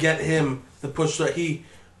cute gonna get him the push that he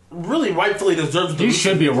really rightfully deserves? He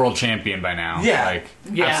should be a world champion by now. Yeah. Like,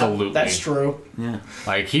 Yeah, absolutely. that's true. Yeah.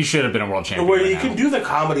 Like, he should have been a world champion Where by you now. can do the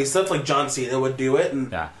comedy stuff like John Cena would do it,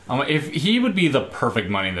 and Yeah. If he would be the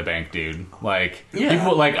perfect Money in the Bank dude. Like, Yeah.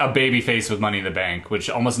 people like a baby face with Money in the Bank,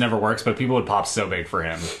 which almost never works, but people would pop so big for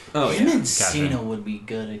him. Oh, Him yeah. and Cena would be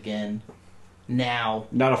good again. Now.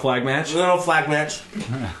 Not a flag match? no flag match.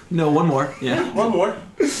 No, one more. Yeah. One more.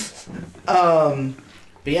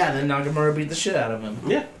 But yeah, then Nakamura beat the shit out of him.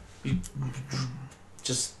 Yeah.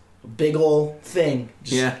 Just a big ol' thing.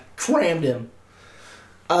 Just Yeah. crammed him.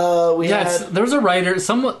 We Yes, had... there was a writer.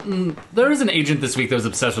 There was an agent this week that was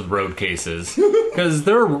obsessed with road cases because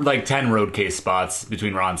there were like 10 road case spots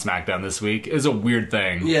between Raw and SmackDown this week. It was a weird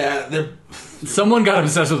thing. Yeah. Someone got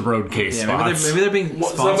obsessed with road case Yeah, spots. maybe they're being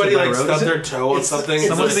sponsored Somebody by like Rhodes. stubbed their toe on It's something. the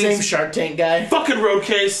Someone same thinks- Shark Tank guy. fucking road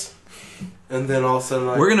case. And then all of a sudden,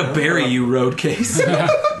 like, We're gonna bury you, Roadcase.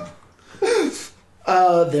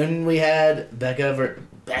 Then we had Becca.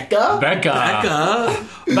 Becca. Becca.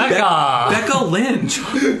 Becca. Becca Lynch.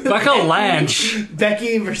 Becca Lynch.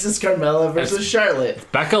 Becky versus Carmella versus Charlotte.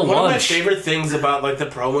 Becca one of my Lunch. favorite things about like the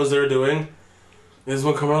promos they're doing is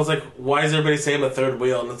when Carmella's like, "Why is everybody saying I'm a third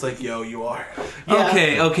wheel?" And it's like, "Yo, you are."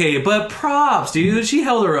 Yeah. Okay, but props, dude. She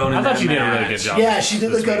held her own. I in thought that she did a really match. good job. Yeah, she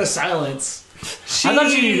did the this go to week. silence. I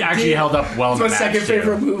thought she actually did- held up well in It's the my match. second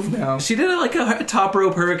favorite too. move now. She did it like a top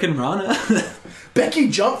rope Hurricane Rana. Becky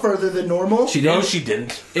jumped further than normal. She No, did. she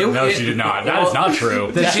didn't. No, she did not. That is not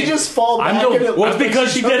true. Did she just fall back? I'm the- and it Well, looked it's because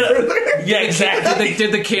like she jumped did it. further? Yeah, exactly.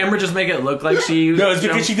 Did the camera just make it look like she? No, it's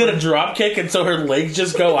because jumped- she did a drop kick, and so her legs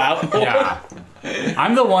just go out. Yeah.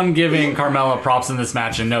 I'm the one giving Carmella props in this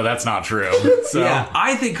match, and no, that's not true. So Yeah,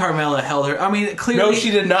 I think Carmella held her. I mean, clearly, No, she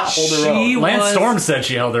did not hold her she own. Lance was- Storm said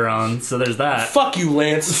she held her own, so there's that. Fuck you,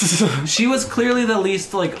 Lance. She was clearly the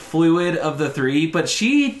least like fluid of the three, but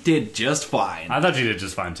she did just fine. I thought she did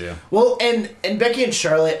just fine too. Well, and Becky and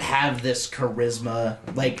Charlotte have this charisma,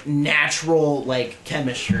 like natural, like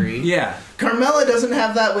chemistry. Yeah. Carmella doesn't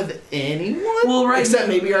have that with anyone. Well, right- except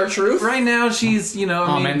maybe R-Truth. Right now, she's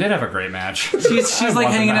Oh man, they'd have a great match. she's I like want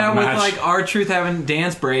them hanging to have out a with match. like R-Truth having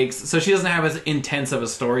dance breaks, so she doesn't have as intense of a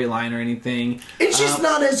storyline or anything. And she's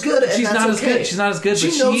not as good. And she's that's not as okay. good. She's not as good. She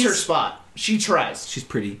but knows she's, her spot. She tries. She's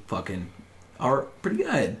pretty fucking, pretty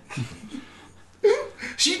good.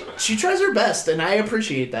 She tries her best, and I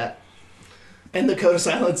appreciate that. And the code of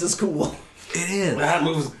silence is cool. It is. That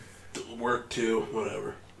move's work too.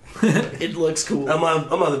 Whatever. It looks cool. I'm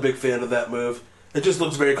not a big fan of that move. It just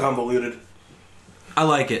looks very convoluted. I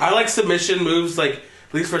like it. I like submission moves, like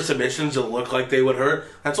at least for submissions, to look like they would hurt.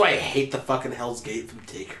 That's why I hate the fucking Hell's Gate from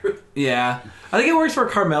Taker. Yeah, I think it works for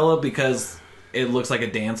Carmella because it looks like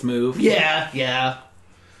a dance move. Yeah.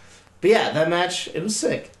 But yeah, that match, it was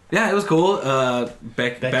sick. Yeah, it was cool.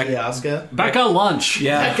 Becky Asuka. Becca Lunch.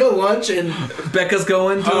 Yeah, Becca Lunch and Becca's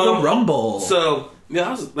going to the Rumble. So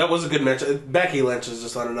yeah, that was a good match. Becky Lynch is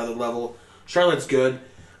just on another level. Charlotte's good.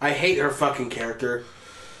 I hate her fucking character.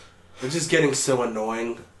 It's just getting so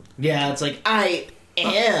annoying. yeah, it's like I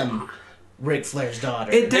am Ric Flair's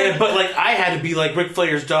daughter. It did. Yeah, but like I had to be like Ric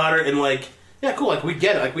Flair's daughter, and like yeah, cool, like we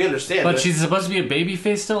get it, like we understand. But she's supposed to be a baby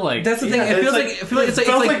face still? Like, That's the thing. Yeah, It feels like it it's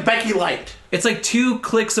feels like like Becky Light. it's like 2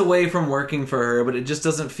 clicks away from working for her, but it just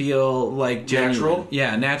doesn't feel like genuine. Natural?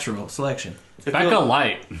 Yeah, natural selection. It Becca feels-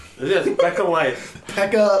 Light. It is Becca Light.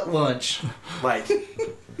 Becca Lunch. Light.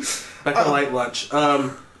 Becca Light lunch.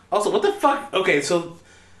 Also, what the fuck? Okay, so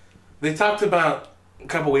they talked about a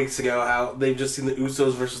couple weeks ago how they've just seen the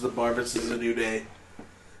Usos versus the Bar versus the New Day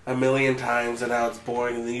a million times and how it's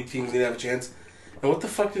boring and the new teams need to have a chance. And what the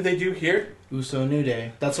fuck did they do here? Uso New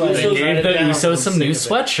Day. That's why Usos They they gave wrote the it down. Usos I'm some sick new of it.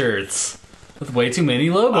 sweatshirts with way too many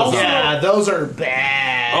logos Also- on. Yeah, those are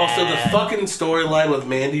bad. Also, the fucking storyline with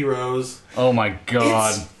Mandy Rose. Oh my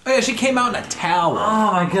god. It's- Oh yeah, she came out in a towel.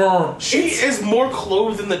 Oh my god. She is more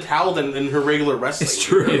clothed in the towel than in her regular wrestling. It's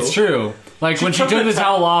true. It's true. Like when she took took the the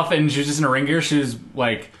towel off and she was just in a ring gear, she was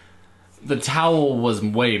like, the towel was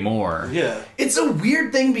way more. Yeah. It's a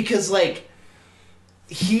weird thing because, like,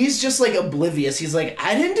 he's just like oblivious. He's like,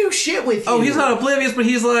 I didn't do shit with you. Oh, he's not oblivious, but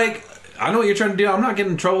he's like, I know what you're trying to do. I'm not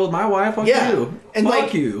getting in trouble with my wife. Fuck you. And Fuck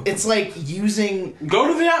like, you. it's like using. Go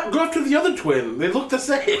after the other twin. They look the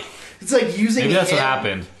same. It's like using. Maybe that's what him-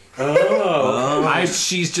 happened. Oh.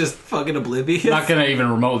 She's just fucking oblivious. Not gonna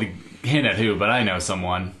even remotely hint at who, but I know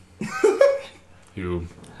someone who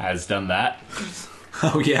has done that.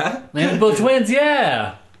 Oh, yeah? Man, both twins,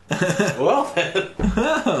 yeah. Well, then.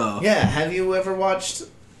 Yeah. Have you ever watched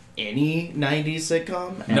any '90s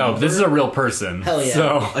sitcom? No, this is a real person. Hell yeah.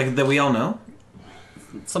 So Like, that we all know?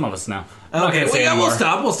 some of us know. I'm not Okay, gonna well, say yeah, anymore.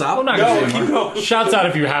 we'll stop. I'm not No, gonna say keep anymore. going. Shouts out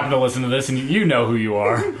if you happen to listen to this and you know who you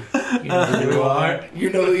are. You know who you are. You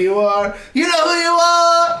know who you are. You know who you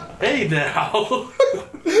are. Hey now.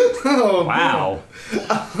 Oh, Wow.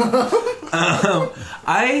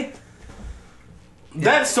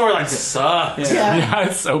 That storyline sucks. Yeah. Yeah,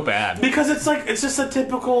 it's so bad. Because it's just a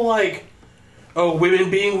typical like, oh, women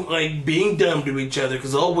being dumb to each other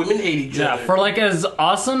because all women hate each Yeah, other. for like as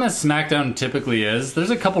awesome as SmackDown typically is, there's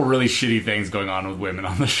a couple really shitty things going on with women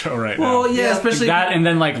on the show right now. Well, yeah, Yeah. especially... That and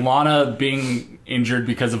then like Lana being injured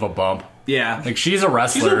because of a bump. Yeah. Like she's a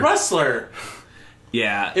wrestler. She's a wrestler.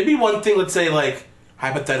 Yeah. It'd be one thing, let's say, like,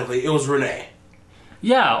 hypothetically, it was Renee.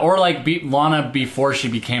 Yeah, or like beat Lana before she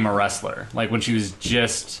became a wrestler. Like when she was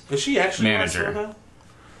just Is she actually Manager. a wrestler now?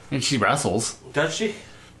 and she wrestles Does she?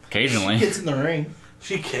 occasionally. Gets in the ring.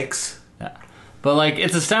 She kicks. Yeah. But like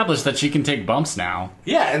it's established that she can take bumps now.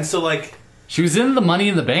 Yeah, and so, like, She was in the Money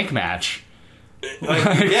in the Bank match.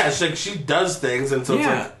 yeah, she does things, and so it's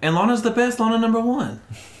Yeah. like, And Lana's the best. Lana #1.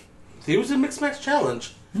 he was in Mixed Match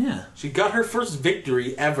Challenge. Yeah. She got her first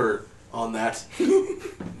victory ever on that.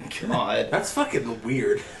 God. That's fucking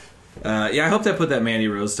weird. Yeah, I hope they put that Mandy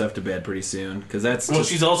Rose stuff to bed pretty soon, because that's Well, just...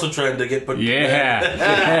 she's also trying to get put to Yeah.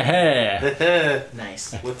 bed.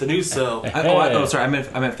 Nice. With the new so. sorry, I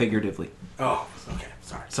meant figuratively. Oh, okay,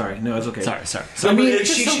 sorry. Sorry, no, it's okay. Sorry. I mean,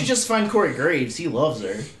 It's she just should just find Corey Graves. He loves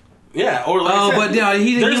her. Yeah, or like I Oh, said, but no,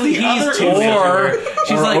 there's the he's other too... Or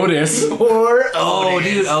She's or like... Otis. Or Oh,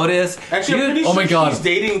 dude, Otis. Actually, I'm Dude, pretty oh sure my God. she's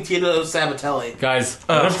dating Tina Sabatelli. Guys,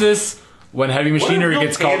 what if this when Heavy Machinery real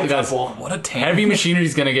gets called tan guys, couple. what a tan... Heavy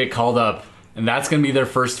Machinery's gonna get called up and that's gonna be their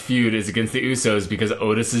first feud is against the Usos because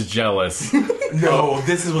Otis is jealous. No,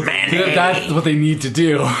 this is what That's what they need to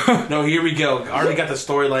do. No, here we go. I already got the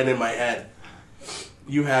storyline in my head.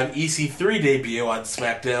 You have EC3 debut on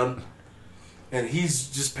SmackDown, and he's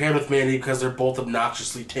just paired with Mandy because they're both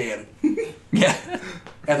obnoxiously tan. Yeah.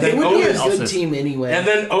 And they then would be a Otis, good also- team anyway. and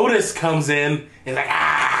then Otis comes in and like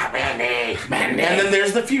Mandy, and then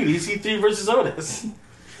there's the feud: EC3 versus Otis.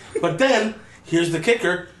 But then here's the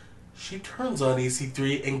kicker: she turns on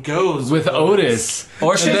EC3 and goes With Otis.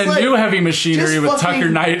 Or And she's then like- new Heavy Machinery just with fucking- Tucker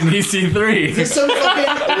Knight and EC3. Is some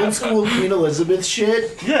fucking old school Queen Elizabeth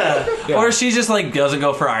shit? Yeah. Or she just like doesn't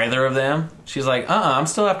go for either of them. She's like, I'm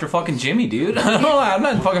still after fucking Jimmy, dude. I'm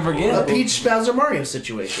not fucking A forgetting. Peach Bowser Mario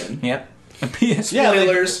situation. Yep. Yeah,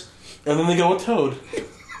 Spoilers. And then they go with Toad.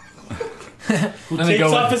 Who And they takes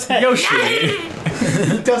go off with his head. Yoshi.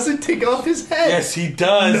 He doesn't take off his head. Yes, he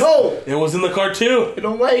does. No. It was in the cartoon. I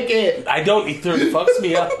don't like it. I don't either. It fucks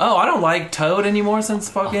me up. Oh, I don't like Toad anymore since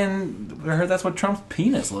fucking... I heard that's what Trump's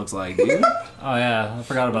penis looks like, dude. Oh yeah, I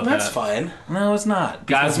forgot about That's that. fine. No, it's not.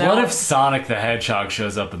 Guys, Because now- what if Sonic the Hedgehog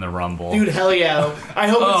shows up in the Rumble? Dude, hell yeah. I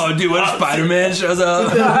hope Oh, dude, what if Spider-Man shows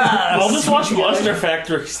up? I'll just watch Monster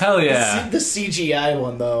Factory. Hell yeah. the CGI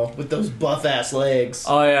one, though, with those buff-ass legs.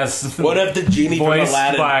 Oh yes. What if the genie from Voiced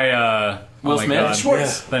Aladdin? by Will oh my Smith? God.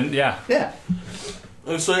 Schwartz. Then yeah. Yeah.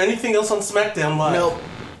 So anything else on SmackDown Live? Nope.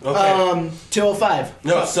 Okay. 205.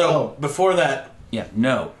 No, so Oh. before that, Yeah,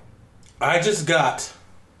 no. I just got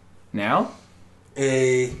Now?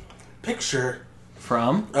 a picture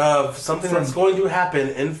From? of something that's going to happen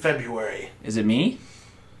in February. Is it me?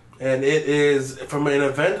 And it is from an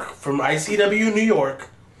event from ICW New York.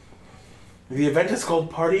 The event is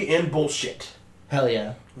called Party and Bullshit. Hell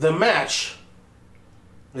yeah. The match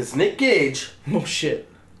is Nick Gage Oh, shit.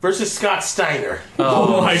 versus Scott Steiner.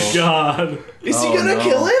 Oh my God. Is he Oh, gonna no.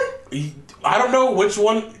 kill him? I don't know which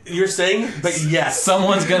one you're saying, but yes.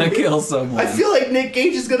 Someone's gonna kill someone. I feel like Nick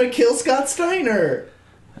Gage is gonna kill Scott Steiner.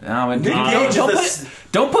 No, Nick Gage don't, is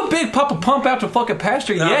don't put Big Papa Pump out to fucking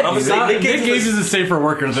pasture yet. I'm dude. saying Nick Nick Gage Gage was- is a safer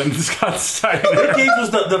worker than Scott Steiner. Nick Gage was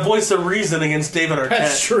the voice of reason against David Arquette.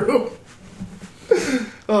 That's true.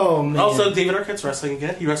 Oh, man. Also, David Arquette's wrestling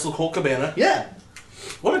again. He wrestled Colt Cabana. yeah.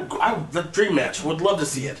 What the dream match. Would love to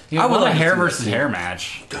see it. I would was a like to hair see versus hair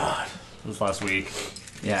match God. this last week.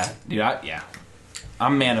 Yeah, dude. I'm Oh,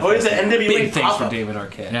 manifesting it's an NWA big things for pop-up. David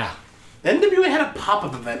Arquette. Yeah. NWA had a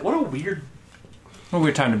pop-up event. What a weird... What a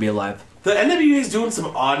weird time to be alive. The NWA is doing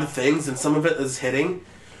some odd things, and some of it is hitting.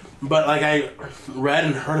 But like I read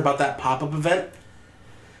and heard about that pop up event,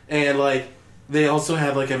 and like they also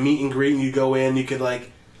have like a meet and greet, and you go in, you could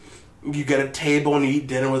like you get a table and you eat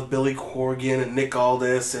dinner with Billy Corgan and Nick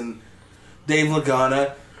Aldis and Dave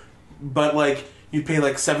Lagana, but like you pay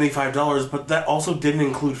like $75, but that also didn't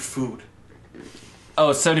include food. Oh,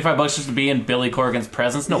 it's $75 just to be in Billy Corgan's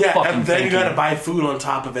presence? No Yeah, fucking and then thank you gotta buy food on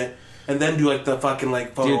top of it, and then do like the fucking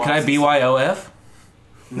like photo. Dude, can I ops and BYOF?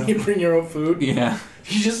 You bring your own food. Yeah.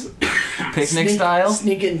 You just Picnic style?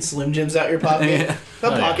 sneaking Slim Jims out your pocket. Yeah. A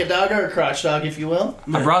pocket dog or a crotch dog, if you will.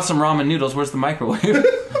 I brought some ramen noodles. Where's the microwave?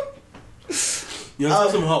 stuff. You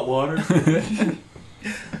want some hot water?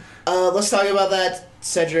 Let's talk about that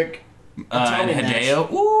Cedric. And Tommy match.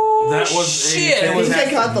 Hideo. Ooh, That was shit. I it was think I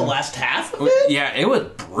actually- got the last half of it. Yeah, it was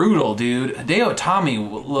brutal, dude. Hideo Tommy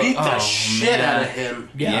look, Beat the oh, shit man. out of him.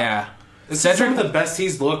 Yeah. It's Cedric- some of the best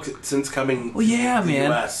he's looked since coming. Well, yeah, to the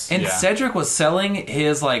man. US. And Yeah. Cedric was selling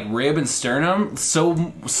his like rib and sternum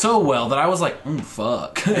so well that I was like,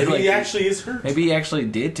 fuck. Maybe Like, he actually is hurt. maybe he actually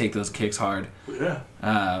did take those kicks hard. Yeah.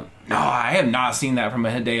 No, I have not seen that from a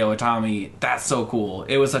Hideo Itami. That's so cool.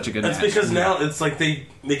 It was such a good That's match. because now it's like they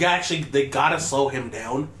gotta slow him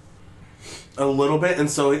down a little bit, and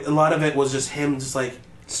so a lot of it was just him just like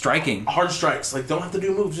Striking. hard strikes. Like don't have to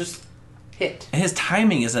do moves, just hit. His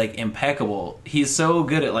timing is like impeccable. He's so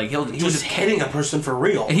good at like he would Just hitting a person for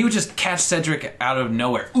real. he would just catch Cedric out of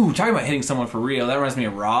nowhere. Ooh, talking about hitting someone for real. That reminds me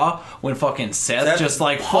of Raw when fucking Seth That just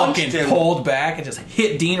like punched fucking him. pulled back and just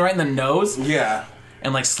hit Dean right in the nose. Yeah.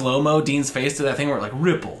 And like slow mo Dean's face to that thing where it like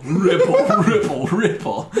ripple, ripple, ripple,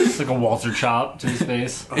 ripple. It's like a Walter chop to his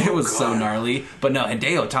face. It was so God. gnarly. But no,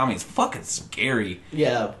 Hideo Tommy's fucking scary.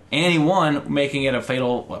 Yeah. And he won, making it a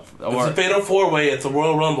fatal It's or a fatal 4-way. It's a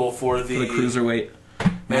Royal Rumble for the cruiserweight.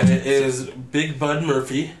 and it is Big Bud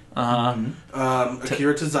Murphy,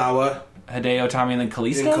 Akira Tozawa, Hideo Tommy and then and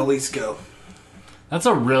Kalisto. Kalisto. That's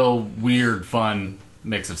a real weird, fun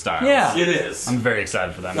mix of styles. Yeah. It is. I'm very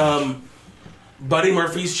excited for that match. Buddy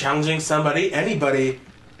Murphy's challenging somebody, anybody.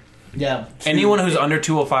 Yeah. Anyone who's under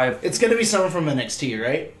 205, It's gonna be someone from NXT,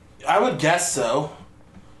 right? I would guess so.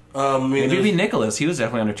 I mean, maybe it'd be there's- Nicholas. He was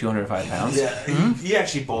definitely under 205 pounds. Yeah, he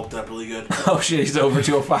actually bulked up really good. Oh shit, he's over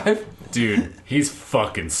 205. Dude, he's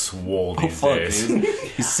fucking swole Oh these fuck, days. dude.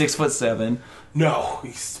 He's 6'7". No,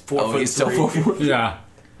 he's 4 Oh, foot he's still 3. 4'4". Yeah.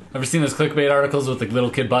 Ever seen those clickbait articles with the little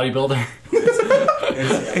kid bodybuilder?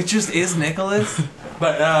 It just is Nicholas.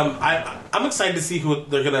 But I'm excited to see who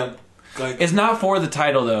they're gonna like. It's not for the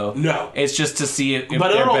title though. No. It's just to see if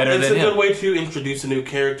But they're better it's than a him. good way to introduce a new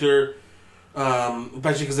character,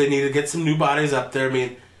 especially because they need to get some new bodies up there. I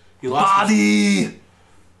mean, you lost Body,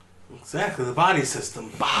 exactly the body system,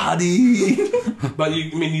 body. but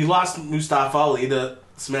you lost Mustafa Ali to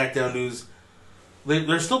SmackDown News.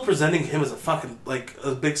 They're still presenting him as a fucking like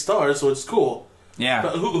a big star, so it's cool. Yeah,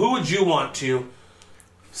 But who would you want to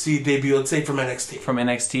see debut? Let's say from NXT. from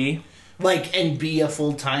NXT. Like, and be a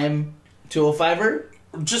full time 205er?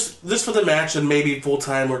 Just this for the match and maybe full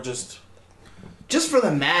time or just. Just for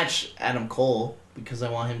the match, Adam Cole, because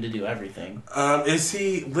I want him to do everything. Is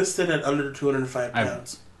he listed at under 205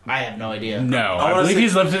 pounds? I have no idea. No, I wanna believe say-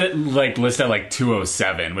 he's listed at like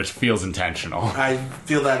 207, which feels intentional. I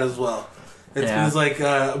feel that as well. It Yeah. feels like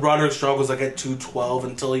Roderick Strong was like at 212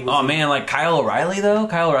 until he was. Oh man, like Kyle O'Reilly though.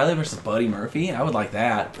 Kyle O'Reilly versus Buddy Murphy. I would like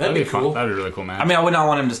that. That'd be fun. cool. That'd be a really cool match. I mean, I would not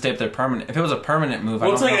want him to stay up there permanent. If it was a permanent move,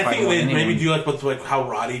 Well, it's I don't like know I if think I'd they want maybe anyone. do like with like how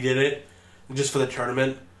Roddy did it, just for the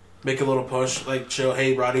tournament. Make a little push, like show,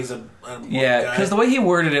 hey, Roddy's a Yeah, guy. because the way he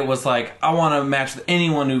worded it was like, I want to match with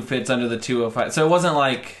anyone who fits under the 205. So it wasn't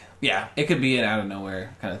like, yeah, it could be an out of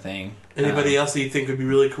nowhere kind of thing. Anybody else that you think would be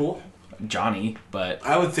really cool? Johnny, but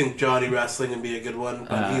I would think Johnny Wrestling would be a good one,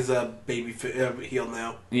 but he's a baby heel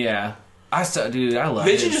now. yeah, dude, I love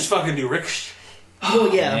They it. should just fucking do Ricochet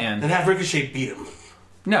Oh, yeah. and Man, have Ricochet beat him.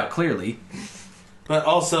 no, clearly, But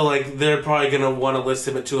also, like, they're probably gonna want to list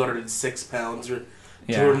him at 206 pounds or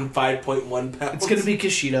yeah. 205.1 pounds. It's gonna be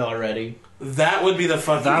Kushida already. That would be the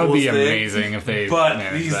fucking that would be coolest thing. amazing if they But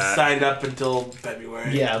managed he's that. signed up until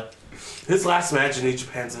February. Yeah. His last match in New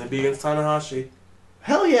Japan's gonna be against Tanahashi.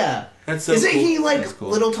 Hell yeah. That's so Isn't cool. he like That's cool.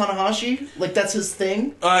 little Tanahashi? Like, that's his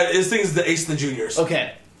thing? His thing is the Ace of the Juniors.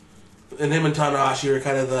 Okay. And him and Tanahashi are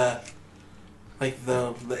kind of the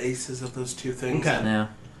aces of those two things. Okay. Yeah.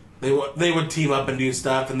 They would team up and do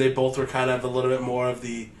stuff, and they both were kind of a little bit more of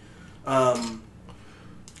the.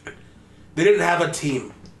 They didn't have a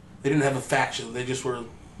team. They didn't have a faction. They just were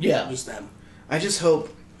Yeah. just them. I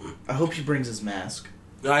hope he brings his mask.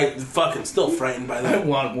 I fucking still frightened by I that.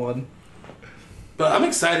 want one. But I'm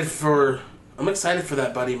excited for I'm excited for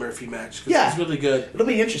that Buddy Murphy match. 'Cause Yeah. he's really good. It'll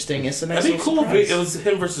be interesting. It's a nice That'd be little cool if surprise. it was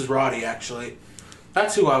him versus Roddy, actually.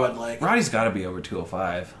 That's who I would like. Roddy's got to be over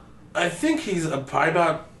 205. I think he's probably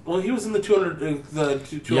about... Well, he was in the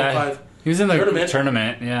 205. He was in the Tournament.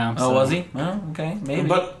 tournament, yeah. Oh, was he? Oh, okay, maybe.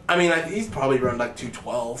 But, I mean, he's probably around like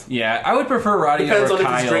 212. yeah, I would prefer Roddy Depends over on if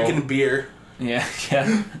Kyle. he's drinking beer. Yeah, yeah.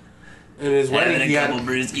 And his wedding, Having he a had... couple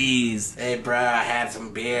brewskis. Hey, bro, I had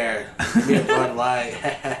some beer. Give me a Bud Light.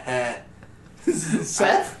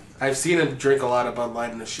 Seth? I've seen him drink a lot of Bud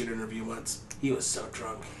Light in a shoot interview once. He was so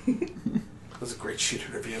drunk. It was a great shoot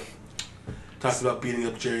interview. Talked about beating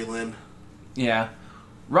up Jerry Lynn. Yeah.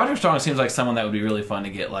 Roger Strong seems like someone that would be really fun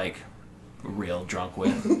to get, like, real drunk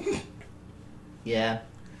with. Yeah.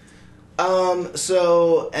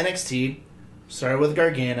 So NXT started with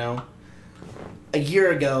Gargano. A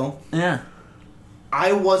year ago, Yeah.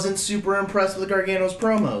 I wasn't super impressed with Gargano's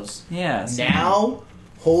promos. Yeah. Now,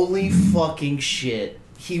 holy fucking shit.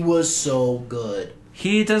 He was so good.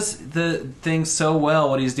 He does the thing so well,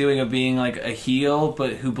 what he's doing of being, like, a heel,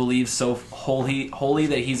 but who believes so wholly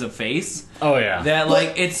that he's a face. Oh, yeah. That,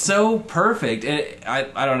 like, it's so perfect.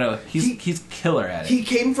 I don't know. He's killer at it. He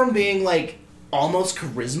came from being, like, almost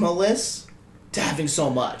charisma-less to having so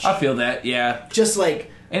much. I feel that, yeah. Just, like...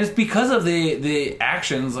 And it's because of the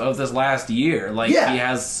actions of this last year. Like, Yeah. he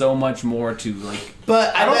has so much more to, like...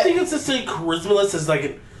 But I don't bet- think it's necessarily charismaless as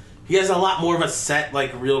like he has a lot more of a set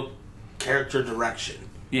like real character direction.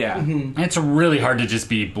 Yeah. And it's really hard to just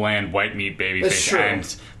be bland white meat That's babyface true. and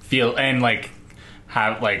feel and like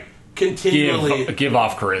have like Continually. give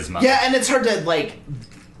off charisma. Yeah, and it's hard to, like,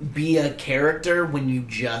 be a character when you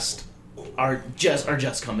just are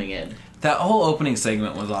just coming in. That whole opening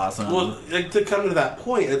segment was awesome. Well, like, to come to that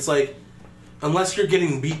point, it's like unless you're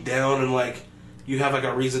getting beat down and like you have like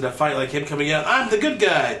a reason to fight, like him coming out, I'm the good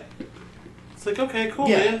guy. It's like, okay, cool,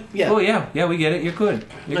 Yeah, man. yeah. Oh, yeah, we get it. You're good.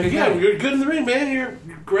 You're Like, good yeah, guy. you're good in the ring, man. You're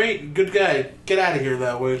great, good guy. Get out of here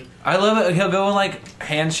that way. I love it. He'll go and, like,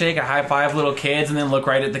 handshake, a high five little kids, and then look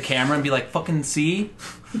right at the camera and be like, fucking see?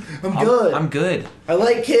 I'm good. I'm good. I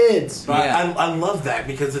like kids. But Yeah. I love that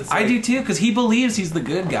because it's. I like, do too, because he believes he's the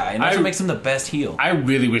good guy, and that's what makes him the best heel. I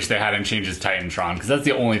really wish they hadn't changed his Titantron because that's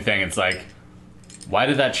the only thing. It's like, why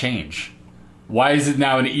did that change? Why is it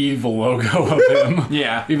now an evil logo of him?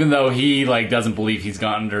 Yeah. Even though he like doesn't believe he's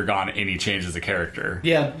undergone any change as a character.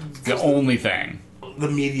 Yeah. The only thing. The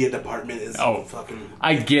media department is fucking.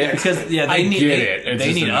 I get Because, yeah, I they need, get it. It's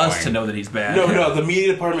they just need us annoying. to know that he's bad. No, the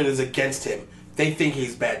media department is against him. They think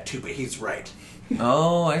he's bad too, but he's right.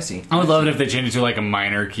 Oh, I see. I would love it if they changed it to like a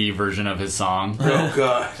minor key version of his song. Oh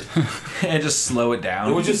god, And just slow it down.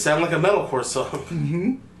 it would just sound like a metalcore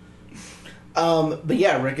song. But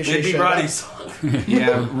yeah, Ricochet It'd be showed Roddy's up. song.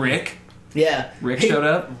 Yeah, Rick. Yeah. Rick Hey, showed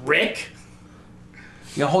up. Rick.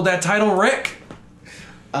 You hold that title, Rick.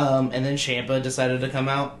 And then Ciampa decided to come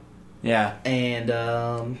out, Yeah. and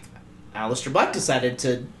Aleister Black decided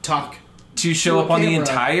to talk. To show To a up on the camera.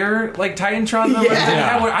 entire, like, Titantron number.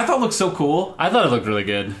 Yeah. I thought it looked so cool. I thought it looked really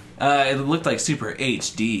good. It looked like super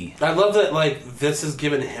HD. I love that. Like this has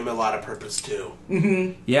given him a lot of purpose too.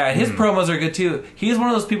 Yeah, and his promos are good too. He's one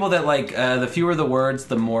of those people that, like, the fewer the words,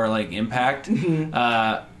 the more, like, impact.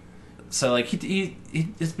 So, like, he's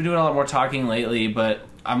been doing a lot more talking lately, but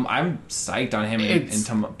I'm psyched on him. It's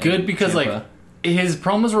good because like his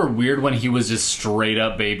promos were weird when he was just straight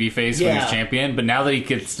up babyface when he Yeah. was champion, but now that he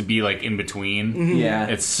gets to be like in between, Yeah.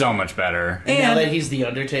 it's so much better. And, now And- that he's the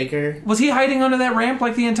Undertaker. Was he hiding under that ramp,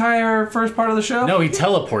 like, the entire first part of the show? No, he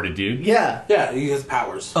teleported, dude. Yeah. Yeah, he has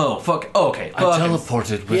powers. Oh, fuck. Oh, okay. I Fucking-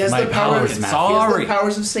 teleported He with has my the powers. powers, Fucking man. saw- He has Sorry. the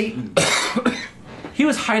powers of Satan. He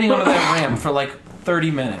was hiding under that ramp for, like, 30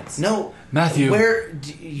 minutes. No. Matthew. Where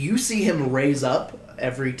you see him raise up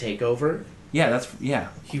every takeover? Yeah,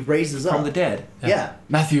 He raises up. from the dead. Yeah.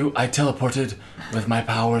 Matthew, I teleported with my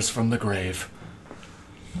powers from the grave.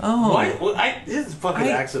 Oh. Why? Well, his fucking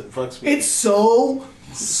accent fucks me. It's so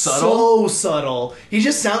Subtle? So subtle. He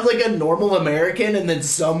just sounds like a normal American, and then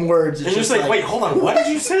some words. It's and you're just just like, wait, hold on. What did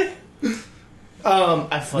you say?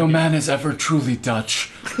 I fucking. No man is ever truly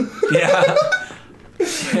Dutch. Yeah.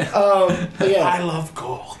 But yeah. I love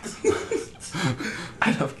gold.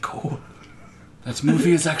 I love gold. That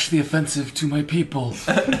movie is actually offensive to my people.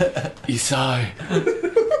 Isai.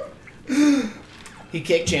 He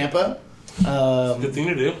kicked Ciampa. Good thing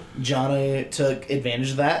to do. Johnny took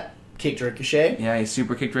advantage of that. Kicked Ricochet. Yeah, he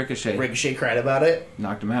super kicked Ricochet. Ricochet cried about it.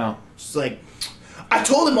 Knocked him out. It's like, I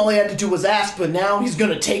told him all he had to do was ask, but now he's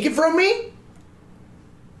gonna take it from me.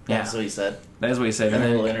 Yeah. That's what he said That is what he said. in And a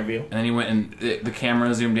little then, interview. and then he went and the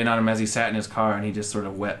camera zoomed in on him as he sat in his car and he just sort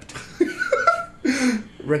of wept.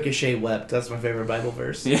 Ricochet wept. That's my favorite Bible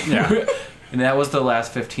verse. Yeah. And that was the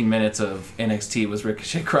last 15 minutes of NXT was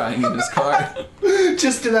Ricochet crying in his car.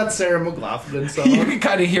 Just to that Sarah McLaughlin You song. can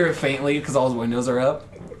kind of hear it faintly because all his windows are up.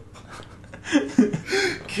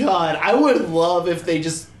 God, I would love if they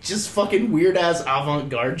just fucking weird ass avant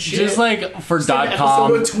garde shit. Just like for Just an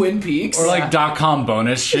 .com episode of Twin Peaks. or like .com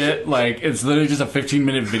bonus shit. Like it's literally just a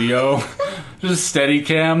 15-minute video, just steady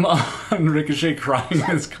cam on Ricochet crying in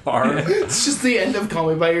his car. It's just the end of Call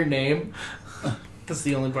Me by Your Name. That's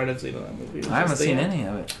the only part I've seen of that movie. I haven't seen any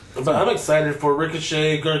of it. But I'm excited for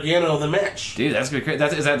Ricochet Gargano the match. Dude, that's gonna be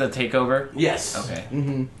crazy. Is that the takeover? Yes.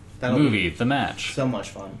 Okay. That'll be Movie, the match. so much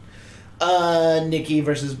fun. Nikki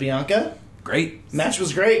versus Bianca. Great. Match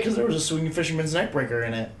was great because there was a swinging fisherman's neckbreaker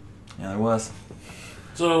in it. Yeah, there was.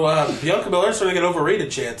 So Bianca Belair's starting to get overrated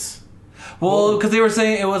chance. Well, because they were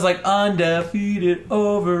saying it was like undefeated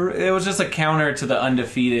over. It was just a counter to the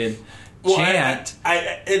undefeated chant.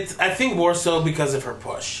 I think more so because of her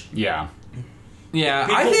push. Yeah. Yeah, I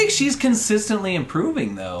People- think she's consistently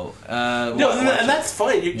improving though. No, and that's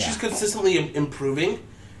fine. She's consistently improving.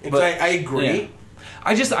 And But- I agree. yeah.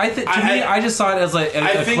 I just saw it as like I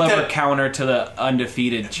a think clever that- counter to the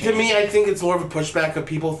undefeated chant. To me, I think it's more of a pushback of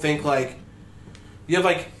people think like you have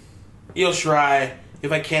like Io Shirai, you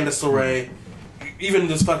have like Candice LeRae, even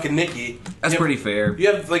this fucking Nikki. That's You have- pretty fair.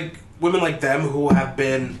 You have like women like them who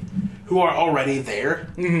are already there,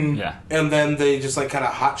 Yeah. and then they just like kind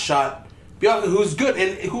of hot shot Bianca, who's good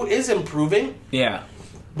and who is improving. Yeah.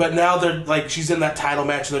 But now they're like she's in that title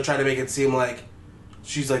match, and they're trying to make it seem like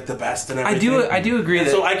she's like the best and everything. I do agree And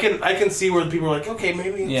that. so I can see where people are like, okay,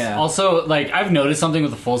 maybe. Yeah. Also, like, I've noticed something with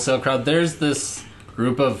the Full Sail crowd. There's this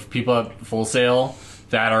group of people at Full Sail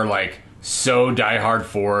that are, like, so diehard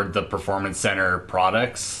for the Performance Center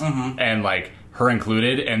products, and, like, her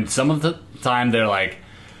included. And some of the time they're, like,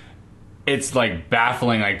 it's, like,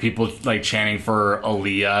 baffling, like, people, like, chanting for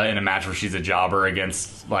Aaliyah in a match where she's a jobber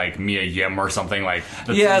against, like, Mia Yim or something. Like,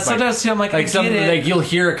 that's- Yeah, it's, like- sometimes I'm like, I some, get it. like you'll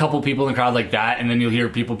hear a couple people in the crowd like that, and then you'll hear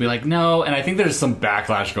people be like, "No," and I think there's some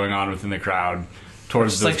backlash going on within the crowd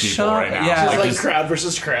towards Just those like, people shut- right now. yeah. It's like just- crowd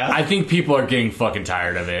versus crowd. I think people are getting fucking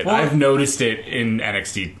tired of it. Well- I've noticed it in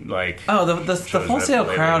NXT. Like, Oh, the Shows Full that Sail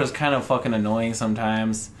lately. crowd is kind of fucking annoying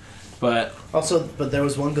sometimes. But Also, but there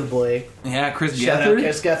was one good boy. yeah, Chris Shout out Gethard,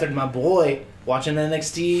 Chris Gethard, my boy, watching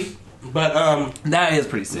NXT. But that is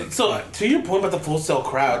pretty sick. so to your point about the Full Sail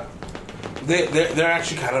crowd, they're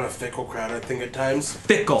actually kind of a fickle crowd, I think, at times.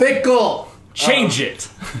 Fickle. Fickle. change it.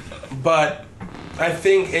 But I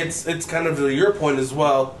think it's kind of to your point as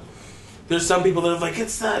well. There's some people that are like,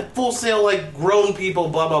 it's that Full Sail, like, grown people,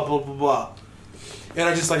 blah, blah, blah, blah, blah. And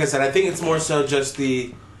I just, like I said, I think it's more so just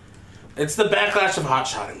it's the backlash of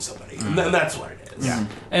hot-shotting somebody. And that's what it is. Yeah,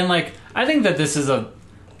 and like I think that this is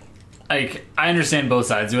I understand both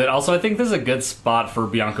sides of it. Also, I think this is a good spot for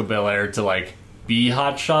Bianca Belair to like be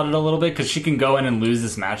hot shotted a little bit because she can go in and lose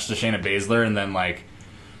this match to Shayna Baszler and then like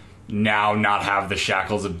now not have the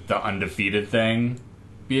shackles of the undefeated thing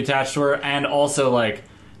be attached to her. And also like,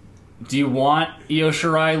 do you want Io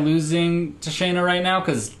Shirai losing to Shayna right now?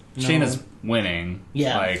 Because Shayna's winning.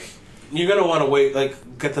 Yeah. Like, You're going to want to wait, like,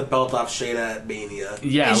 get the belt off Shayna at Mania.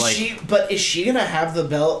 yeah, Is like she gonna have the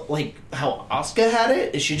belt like how Asuka had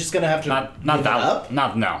it? Is she just gonna have to not give that it up?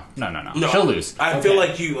 no. No, She'll lose. I Okay. feel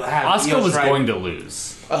like you have Asuka Io was Shirai- going to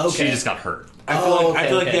lose. Oh, okay. She just got hurt. I feel like okay,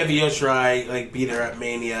 you okay. have Io Shirai like beat her at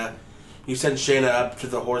Mania. You send Shayna up to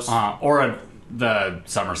the horse. Or the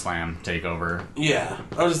SummerSlam takeover. Yeah,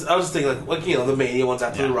 I was just thinking like you know the Mania ones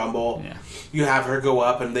after the Yeah. Rumble. Yeah. You have her go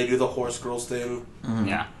up and they do the horse girls thing.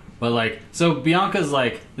 Yeah. But like, so Bianca's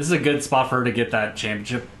like, this is a good spot for her to get that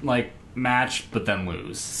championship like match, but then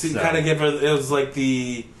lose. See, So- kind of give her. It was like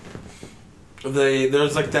there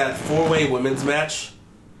was like that 4-way women's match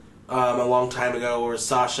a long time ago where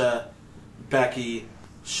Sasha, Becky,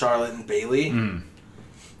 Charlotte, and Bailey. And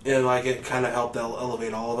like it kind of helped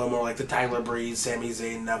elevate all of them, or like the Tyler Breeze, Sami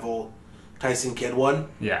Zayn, Neville, Tyson Kidd one.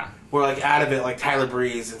 Yeah. Where like out of it, like Tyler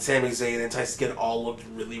Breeze and Sami Zayn and Tyson Kidd all looked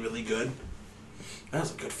really, really good. That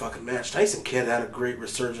was a good fucking match. Tyson Kidd had a great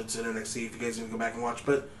resurgence in NXT. If you guys need to go back and watch,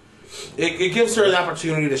 but it gives her an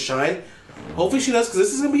opportunity to shine. Hopefully she does, because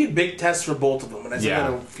this is going to be a big test for both of them. And I said Yeah.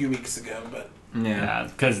 that a few weeks ago, but Yeah.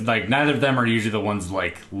 Because like neither of them are usually the ones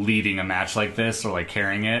like leading a match like this or like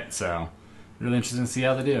carrying it. So really interesting to see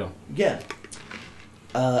how they do. Yeah.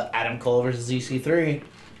 Adam Cole versus EC3.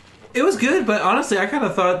 It was good, but honestly, I kind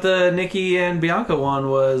of thought the Nikki and Bianca one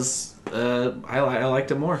was. I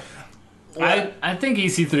liked it more. I think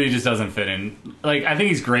EC3 just doesn't fit in. Like, I think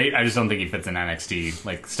he's great. I just don't think he fits in NXT.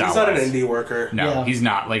 Like, style. he's not an indie worker. No, Yeah. he's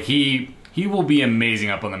not. Like, he he will be amazing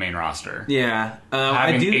up on the main roster. Yeah,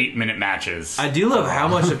 Having I do. 8-minute matches. I do love how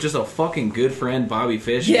much of just a fucking good friend Bobby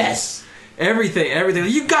Fish. Yes. Is. Everything.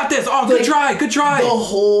 You got this. Oh, good Like, try. The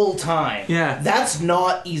whole time. Yeah. That's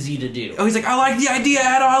not easy to do. Oh, he's like, I like the idea,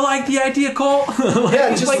 Adam. I like the idea, Cole.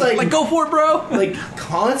 Yeah, just like go for it, bro. like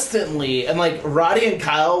constantly, and like Roddy and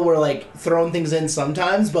Kyle were like throwing things in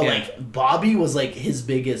sometimes, but Yeah. like Bobby was like his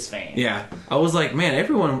biggest fan. Yeah, I was like, man,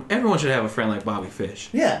 everyone should have a friend like Bobby Fish.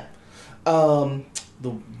 Yeah.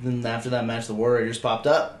 Then after that match, the Warriors popped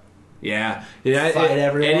up. Yeah, Fight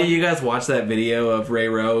everyone. Any of you guys watch that video of Ray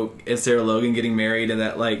Rowe and Sarah Logan getting married and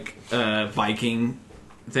that like Viking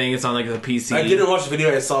thing? It's on like the PC. I didn't watch the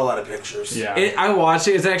video. I saw a lot of pictures. yeah. I watched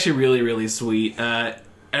it. It's actually really, really sweet. And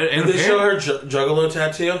Did they show her Juggalo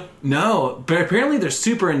tattoo? No, but apparently they're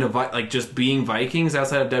super into like just being Vikings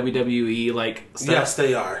outside of WWE like stuff. Yes,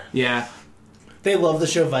 they are. Yeah, They love the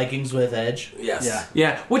show Vikings with Edge. Yes. Yeah.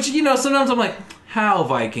 yeah. Which sometimes I'm like, how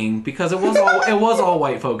Viking? Because it was all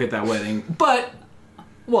white folk at that wedding. But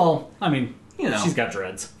Well, I mean, she's got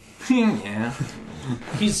dreads. yeah,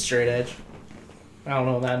 He's straight edge. I don't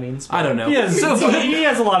know what that means. I don't know. He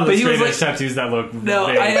has a lot of but the he was straight edge like- tattoos that look No,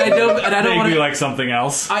 I don't. And I don't want vaguely to. like something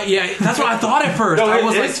else. Yeah, that's what I thought at first. No, I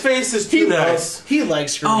was his like, face is He too nice. He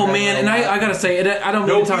likes screwing oh around man, a and lot. I gotta say, I don't mean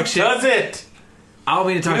No, to talk he shit. does it. I don't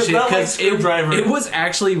mean to talk does shit not like because Screwdriver. it was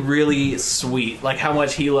actually really sweet. Like how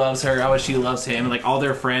much he loves her, how much she loves him, and like all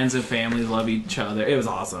their friends and families love each other. It was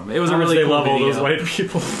awesome. It was a really they cool love all video. those white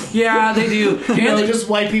people. Yeah, they do. You know, And just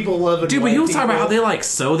white people love it. dude, but he was talking about how they like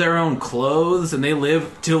sew their own clothes and they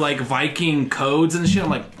live to like Viking codes and shit. I'm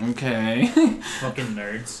like, okay, Fucking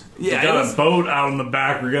nerds. yeah. We it got was- a boat out in the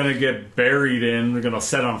back. We're gonna get buried in. We're gonna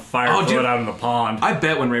set on fire. Oh, Throw dude. it out in the pond. I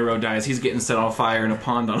bet when Ray Rowe dies, he's getting set on fire in a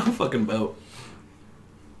pond on a fucking boat.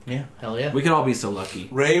 Yeah, hell yeah. We could all be so lucky.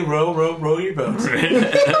 Ray, row your boat.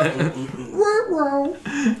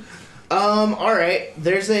 All right.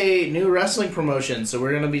 There's a new wrestling promotion, so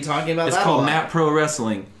we're gonna be talking about It's that. called a lot. Nat Pro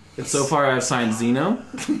Wrestling. So far, I've signed Zeno,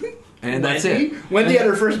 and that's it. Wendy had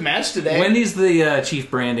her first match today, Wendy's the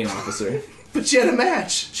chief branding officer. but she had a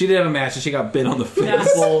match. She did have a match, and she got bit on the face. Yeah,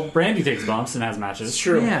 well, Brandy takes bumps and has matches. It's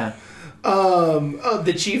true. Yeah.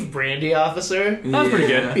 The chief brandy officer. That was pretty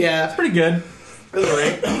good. Yeah. Pretty good.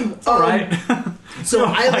 It's All right. So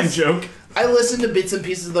Fine joke. I listened to bits and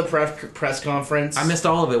pieces of the press conference. I missed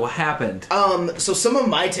all of it. What happened? So some of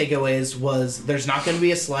my takeaways was there's not going to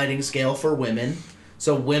be a sliding scale for women.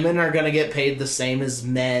 So women are going to get paid the same as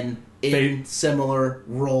men in similar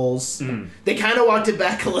roles. They kind of walked it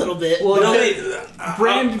back a little bit. Well, but-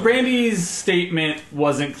 Brandy's statement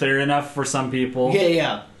wasn't clear enough for some people.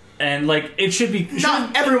 yeah. And like it should be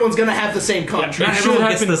Not everyone's going to have the same It contract. Not should everyone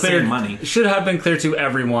have gets been the clear. same money. Should have been clear to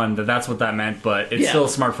everyone that that's what that meant. But it's Yeah. still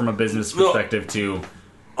smart from a business Well, perspective to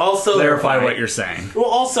Also, clarify what you're saying. Well,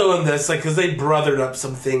 also in this, like, because they brothered up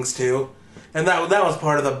some things too, and that was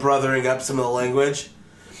part of the brothering up some of the language,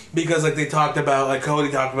 because like they talked about, like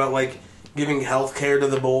Cody talked about, like giving health care to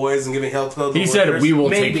the boys and giving health care to the He said workers. we will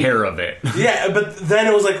Maybe. take care of it. Yeah, but then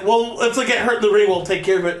it was like, well, let's like get hurt in the ring, we'll take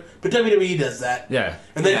care of it. But WWE does that. Yeah.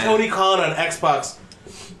 And then Yeah. Tony Khan on Xbox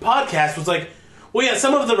podcast was like, well, yeah,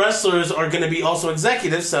 some of the wrestlers are going to be also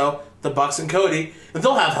executives, so the Bucks and Cody, and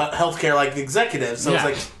they'll have health care like executives. So Yeah.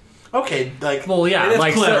 it's like, okay, like, Well, yeah, It is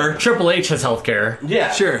like clever. Triple H has healthcare.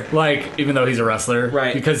 yeah, Sure. Like, even though he's a wrestler,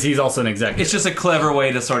 Right. Because he's also an executive. It's just a clever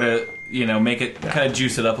way to sort of, make it kind of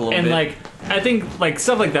juice it up a little And bit. like, I think like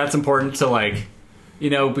stuff like that's important to like,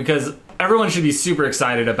 because everyone should be super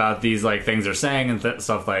excited about these like things they're saying and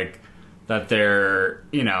stuff like that. They're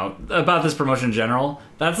about this promotion in general.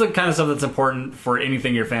 That's the kind of stuff that's important for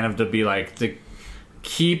anything you're a fan of to be like to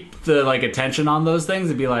keep the like attention on those things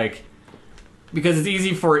and be like, because it's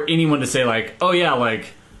easy for anyone to say like, oh yeah, like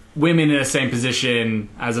women in the same position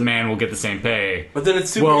as a man will get the same pay. But then it's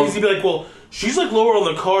super Well- easy to be like, well, she's like lower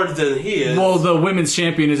on the card than he is. Well, the women's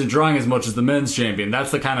champion isn't drawing as much as the men's champion.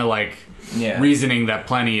 That's the kind of like Yeah. reasoning that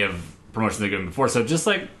plenty of promotions have given before. So just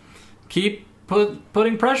like keep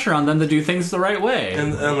putting pressure on them to do things the right way.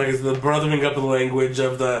 and like it's the brothering up of the language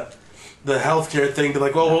of the healthcare thing to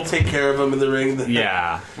like, well, we'll take care of them in the ring.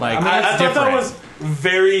 Yeah, like I that's thought that different. was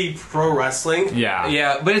very pro wrestling. Yeah,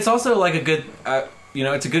 Yeah, but it's also like a good,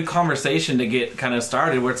 it's a good conversation to get kind of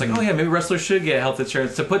started where it's like, oh yeah, maybe wrestlers should get health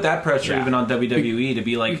insurance. To put that pressure Yeah. even on WWE to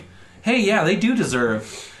be like, hey, yeah, they do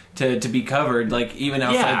deserve to be covered, like even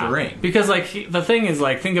outside the ring. Because like the thing is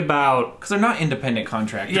like think about Because they're not independent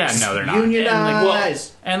contractors. yeah no they're not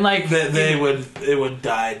Unionize. and like It would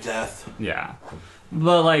die death. yeah,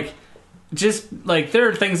 but like just like there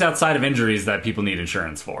are things outside of injuries that people need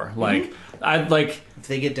insurance for. Like I'd like, if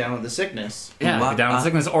they get down with the sickness. yeah, down with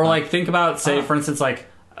sickness. Or like, think about, say, for instance, like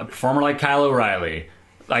a performer like Kyle O'Reilly.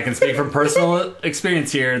 I can speak from personal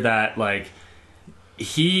experience here that like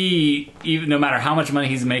he, even no matter how much money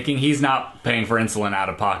he's making, he's not paying for insulin out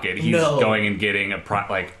of pocket. He's going and getting a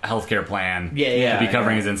healthcare plan to be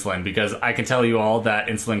covering his insulin, because I can tell you all that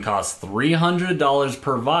insulin costs $300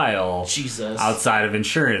 per vial. Jesus. Outside of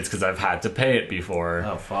insurance, because I've had to pay it before.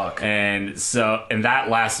 Oh fuck. And that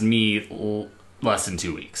lasts me less than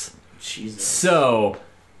 2 weeks. Jesus. So,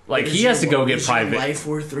 like, he has to go get private. Is your life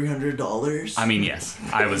worth $300? I mean, yes.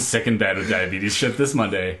 I was sick in bed with diabetes shit this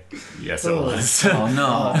Monday. Yes, it was. Oh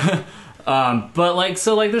no. But like,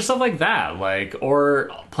 so like, there's stuff like that, like, or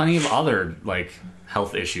plenty of other like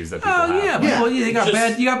health issues that people have. Yeah. Well, you got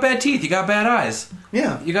bad teeth. You got bad eyes.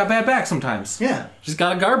 Yeah. You got bad back sometimes. Yeah. Just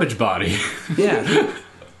got a garbage body. Yeah.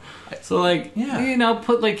 So like, you know,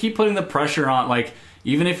 keep putting the pressure on, like,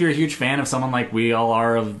 even if you're a huge fan of someone like we all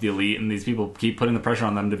are of the elite, and these people, keep putting the pressure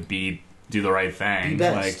on them to do the right thing. Be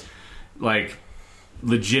best. Like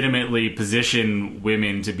legitimately position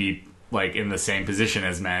women to be like in the same position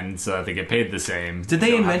as men, so that they get paid the same. Did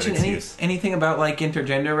they mention anything about like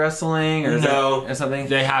intergender wrestling or or something?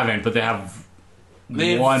 They haven't, but they have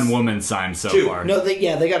one woman signed so far. No, they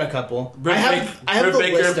got a couple. I have the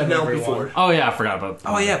Baker, list of Penelope everyone. Ford. Oh yeah, I forgot about.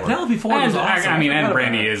 Penelope Ford And was awesome. I mean, and forgot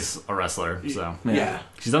Brandy about her. is a wrestler, so Yeah.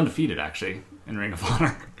 she's undefeated actually in Ring of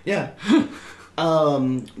Honor. Yeah.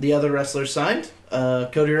 The other wrestlers signed: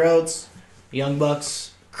 Cody Rhodes, Young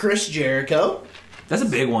Bucks, Chris Jericho, That's a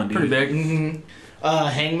big one, dude. Pretty big.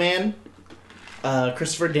 Hangman,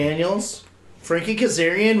 Christopher Daniels, Frankie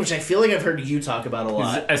Kazarian, which I feel like I've heard you talk about a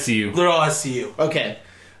lot. SCU. They're all SCU. Okay.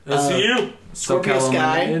 SCU. Scorpio SoCal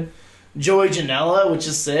Sky, Eliminated. Joey Janela, which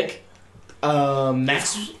is sick.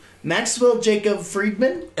 Maxwell Jacob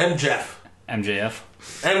Friedman, And Jeff. MJF.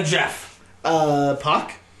 And Jeff.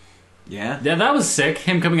 Pac. Yeah. Yeah, that was sick.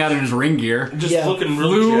 Him coming out in his ring gear. Just Yeah. looking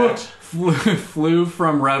really jacked. Flew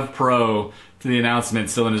from Rev Pro to the announcement,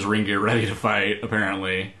 still in his ring gear, ready to fight.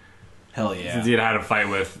 Apparently, Hell yeah. since he had a fight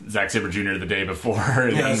with Zack Sabre Jr. the day before.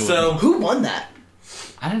 In Yeah, England. so Who won that?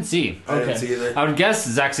 I didn't see. I didn't Okay. see either. I would guess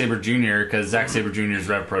Zack Sabre Jr. because Zack Sabre Jr. is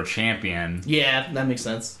Rev Pro champion, Yeah, that makes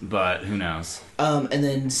sense. but who knows? And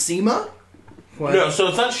then SEMA. What? No, so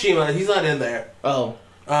it's not Shima. He's not in there. Oh,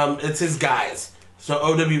 It's his guys. So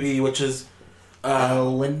OWE, which is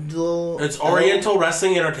Lindell. it's Oriental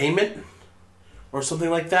Wrestling Entertainment, or something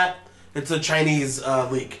like that. It's a Chinese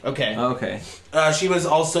league. Okay. Okay. She was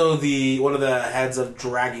also one of the heads of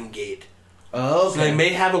Dragon Gate. Oh, So they okay. may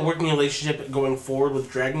have a working relationship going forward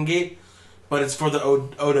with Dragon Gate, but it's for the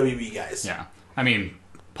OWE guys. Yeah, I mean,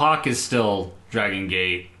 Pac is still Dragon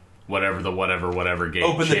Gate, whatever gate.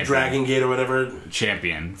 Open the champion. Dragon Gate or whatever.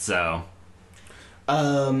 champion. So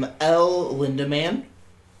L. Lindemann.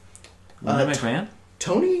 Linda McMahon?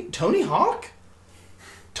 Tony Hawk.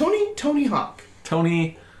 Tony Hawk.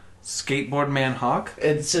 Tony Skateboard Man Hawk?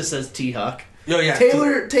 It just says T Hawk. Oh yeah,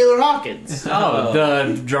 Taylor Hawkins. oh,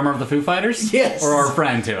 the drummer of the Foo Fighters. Yes. Or our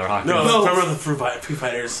friend Taylor Hawkins. No, No. remember the Foo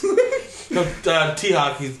Fighters. No,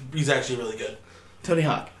 T-Hawk, he's actually really good. Tony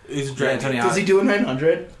Hawk. He's a Dragon Tony Gate. Hawk. Does he do a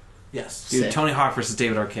 900? Yes. Dude, Sick. Tony Hawk versus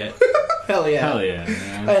David Arquette. Hell yeah. Hell yeah.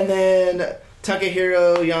 Man. And then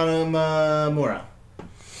Takahiro Yanamura.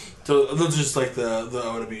 So those are just like the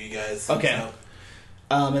OWE guys. Okay. So,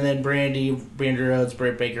 And then Brandy Rhodes,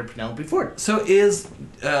 Britt Baker, Penelope Ford. So is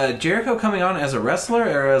Jericho coming on as a wrestler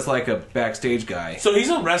or as like a backstage guy? so he's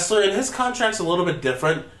a wrestler, and his contract's a little bit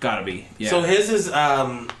different. Gotta be. Yeah. So his is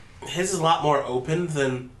a lot more open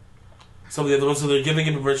than some of the other ones. So they're giving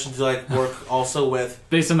him permission to like work also with.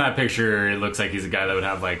 Based on that picture, it looks like he's a guy that would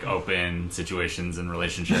have like open situations and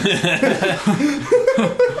relationships.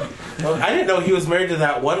 Well, I didn't know he was married to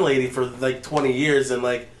that one lady for like 20 years, and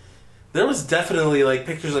like there was definitely like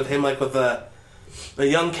pictures of him like with a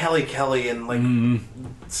young Kelly and like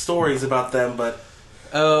stories about them, but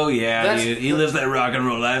oh yeah, That's- dude. He lives that rock and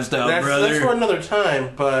roll lifestyle, that's brother. for another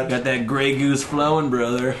time. But Got that Grey Goose flowing,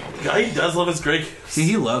 brother. yeah, he does love his Grey Goose. See,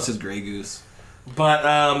 he loves his Grey Goose. But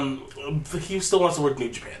he still wants to work New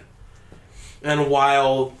Japan. And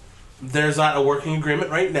while there's not a working agreement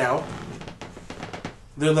right now,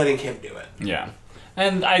 they're letting him do it. Yeah.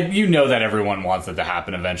 And that everyone wants it to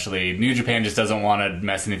happen eventually. New Japan just doesn't want to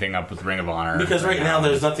mess anything up with Ring of Honor. Because right now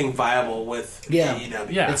there's nothing viable with Yeah.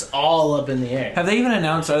 AEW. Yeah. It's all up in the air. Have they even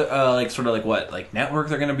announced like sort of like what like network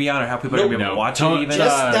they're going to be on or how people are going to be able to Nope. watch No. it even?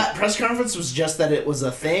 Just that press conference was just that it was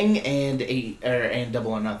a thing and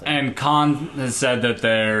Double or Nothing. And Khan has said that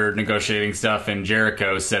they're negotiating stuff, and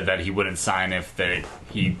Jericho said that he wouldn't sign if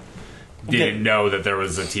he didn't know that there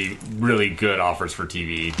was really good offers for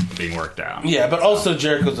TV being worked out. Yeah, but also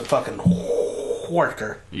Jericho's a fucking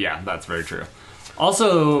worker. Yeah, that's very true.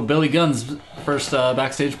 Also, Billy Gunn's first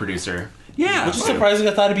backstage producer. Yeah. Which is surprising.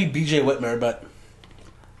 I thought it'd be BJ Whitmer, but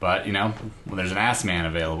When there's an ass man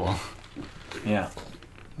available. Yeah.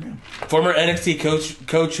 former NXT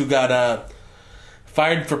coach who got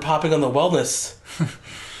fired for popping on the wellness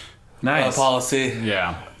Nice. policy.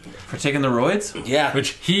 Yeah. For taking the roids? Yeah,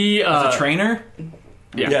 Which he... As a trainer?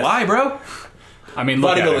 yeah. Yes. Why, bro? I mean,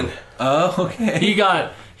 look at him. bodybuilding. Oh, okay.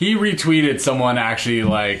 He retweeted someone actually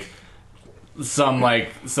like some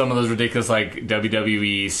of those ridiculous like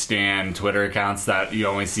WWE stan Twitter accounts that you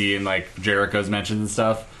only see in like Jericho's mentions and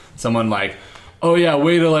stuff. Someone like, oh yeah,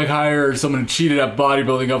 way to like hire someone who cheated at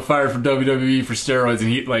bodybuilding, got fired from WWE for steroids, and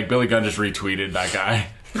he like Billy Gunn just retweeted that guy,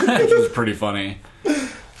 which was pretty funny.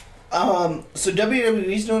 So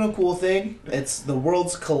WWE's doing a cool thing. It's the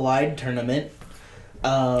Worlds Collide tournament.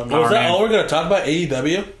 Was that all we're going to talk about?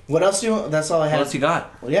 AEW? What else do you want? That's all I What have. else you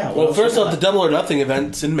got? Well, yeah. Well, first off, the Double or Nothing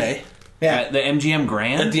event's in May yeah. The MGM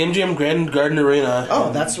Grand? at the MGM Grand Garden Arena.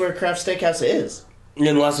 Oh, that's where Kraft Steakhouse is.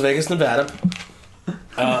 In Las Vegas, Nevada.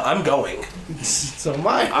 I'm going. So am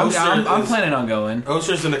I. I'm planning on going.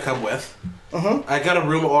 Oster's gonna come with. Uh-huh. I got a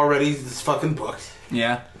room already. It's fucking booked.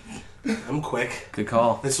 Yeah. I'm quick. Good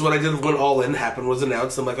call. This is what I did when All In happened. Was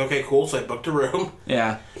announced. I'm like, okay, cool. So I booked a room.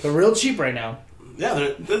 Yeah. They're real cheap right now.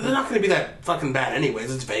 Yeah, they're not going to be that fucking bad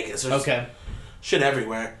anyways. It's Vegas. There's Okay. shit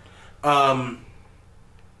everywhere.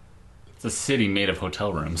 It's a city made of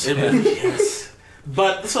hotel rooms. It really is.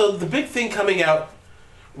 But so the big thing coming out.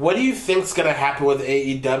 What do you think's going to happen with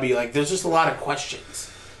AEW? Like, there's just a lot of questions.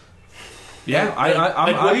 Yeah.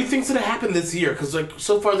 What do you think's going to happen this year? Because like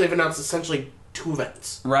so far they've announced essentially 2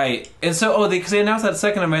 events. Right. And so, because they announced that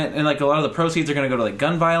second event, and like a lot of the proceeds are going to go to like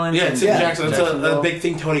gun violence. Yeah, and, Tim Jackson. That's a Jacksonville. big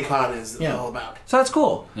thing Tony Khan is Yeah. all about. So that's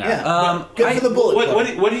cool. Yeah. Good for the Bullet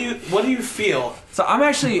Club. What do you feel? So I'm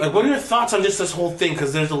actually, Like, what are your thoughts on just this whole thing?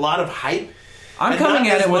 Because there's a lot of hype. I'm and coming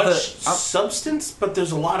not at as it with much a. substance, but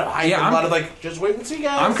there's a lot of hype. Yeah, and a I'm- lot of like, just wait and see,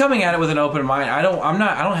 guys. I'm coming at it with an open mind. I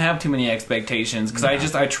don't have too many expectations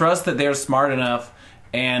because I trust that they're smart enough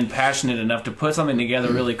and passionate enough to put something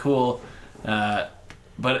together really cool.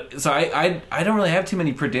 But so I don't really have too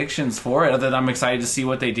many predictions for it other than I'm excited to see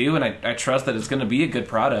what they do, and I trust that it's going to be a good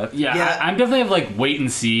product. Yeah, Yeah. I'm definitely have like wait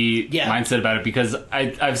and see Yeah. mindset about it because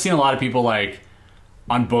I've seen a lot of people like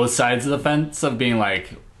on both sides of the fence of being like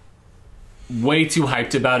way too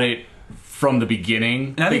hyped about it from the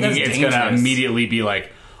beginning, And I think thinking that's it's gonna dangerous. immediately be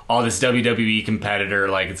like, oh, this WWE competitor,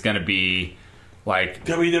 like it's gonna be like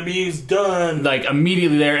WWE's done. like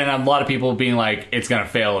immediately there, and a lot of people being like it's gonna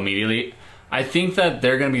fail immediately. I think that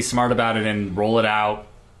they're gonna be smart about it and roll it out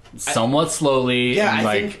somewhat slowly. Yeah,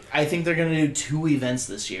 and I think they're gonna do 2 events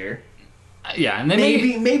this year. yeah, and then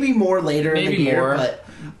Maybe more later in maybe the year, more. but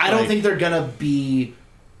I don't Like- think they're gonna be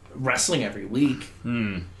wrestling every week.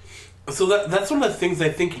 So that's one of the things I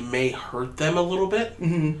think may hurt them a little bit.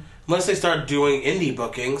 Mm-hmm. Unless they start doing indie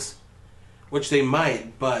bookings, which they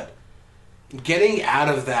might, but getting out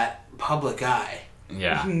of that public eye.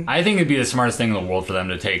 Yeah, I think it'd be the smartest thing in the world for them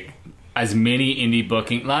to take as many indie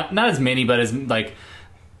booking, not as many, but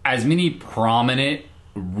as many prominent,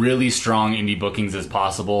 really strong indie bookings as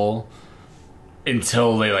possible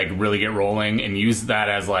until they like really get rolling, and use that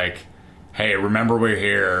as like, hey, remember we're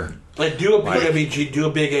here. Like, do a PWG, do a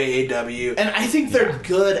big AAW. And I think they're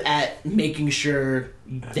good at making sure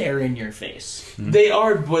they're in your face. They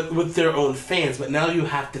are with their own fans, but now you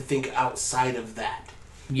have to think outside of that.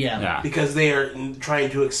 Yeah. Yeah, Because they are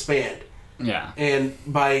trying to expand. yeah, And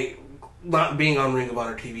by not being on Ring of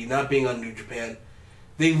Honor TV, not being on New Japan,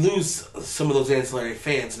 they lose some of those ancillary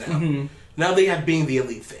fans now. Now they have being the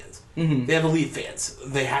elite fans. They have elite fans.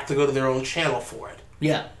 They have to go to their own channel for it.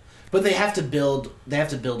 Yeah. But they have to build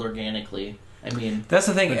organically. I mean, That's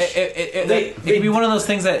the thing. It could be one of those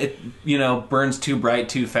things that it burns too bright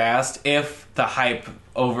too fast if the hype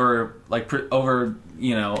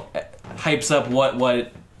hypes up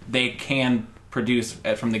what they can produce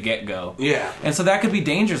from the get go. Yeah. And so that could be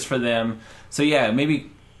dangerous for them. So yeah, maybe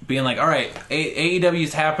being like, all right, AEW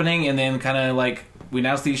is happening, and then kind of like we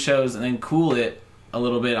announce these shows and then cool it a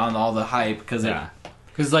little bit on all the hype because yeah.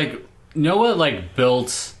 Because like Noah like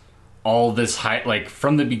built all this hype like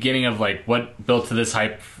from the beginning of like what built to this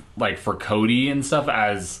hype like for Cody and stuff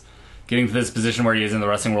as getting to this position where he is in the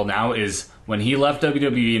wrestling world now is when he left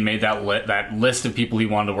WWE and made that list of people he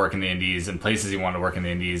wanted to work in the indies and places he wanted to work in the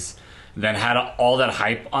indies, then had all that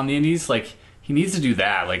hype on the indies. Like he needs to do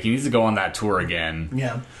that. Like he needs to go on that tour again.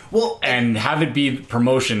 yeah. Well, And have it be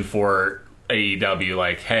promotion for AEW.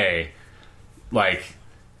 Like, hey, like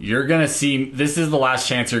you're gonna see. This is the last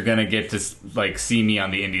chance you're gonna get to like see me on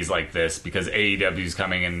the indies like this because AEW's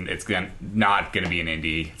coming and it's not gonna be an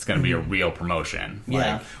indie. It's gonna be a real promotion.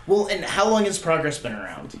 Yeah. Like, Well, and how long has Progress been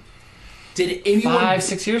around? Did anyone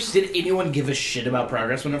 5-6 years. Did anyone give a shit about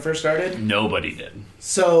Progress when it first started? Nobody did.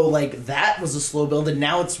 So like that was a slow build, and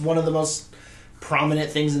now it's one of the most prominent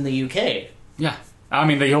things in the UK. Yeah. I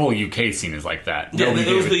mean, the whole UK scene is like that. Yeah, Nobody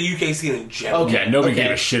it was gave the UK scene in general. Okay. Yeah, nobody Okay.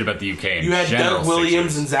 gave a shit about the UK in You had general. Doug 6 Williams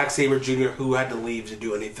years. and Zack Sabre Jr. who had to leave to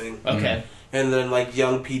do anything. Okay. And then like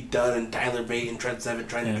young Pete Dunne and Tyler Bate and Trent Seven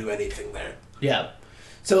trying to do anything there. Yeah.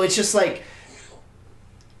 So it's just like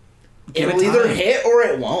Give it'll it either time. hit or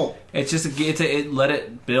it won't. It's just let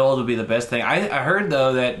it build would be the best thing. I heard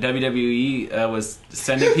though that WWE was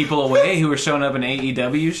sending people away who were showing up in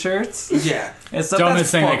AEW shirts Yeah. and stuff.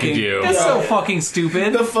 Dumbest That's thing they fucking- could do. That's so Yeah. fucking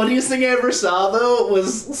stupid. The funniest thing I ever saw though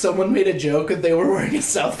was someone made a joke that they were wearing a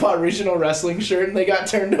Southpaw Regional Wrestling shirt and they got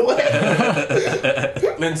turned away.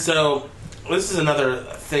 And so this is another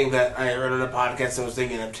thing that I heard on a podcast and was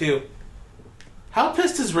thinking of too. How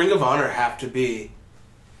pissed does Ring of Honor have to be?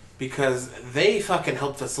 Because they fucking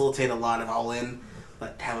help facilitate a lot of All In,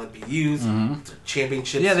 let talent be used,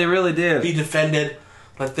 championships Yeah, they really be did. defended,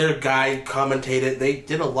 let their guy commentate it. They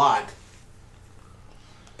did a lot.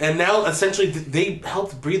 And now, essentially, they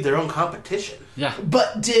helped breed their own competition. Yeah.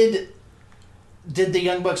 But did the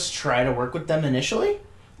Young Bucks try to work with them initially?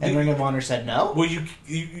 And Ring of Honor said no? Well,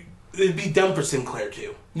 it'd be dumb for Sinclair,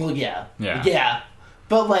 too. Well, yeah. Yeah. Yeah.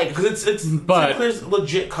 But like Because it's But- Sinclair's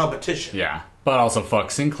legit competition. Yeah. But also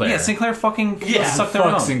fuck Sinclair. Yeah, Sinclair fucking Yeah, sucked their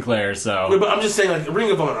Fuck own. Sinclair, No, so. but I'm just saying, like,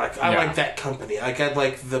 Ring of Honor, like, I Yeah. like that company. Like, I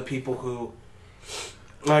like the people who...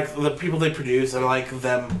 Like, the people they produce, and I like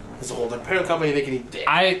them as a whole. Their parent company, they can eat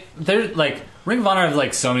dick. They're like, Ring of Honor I have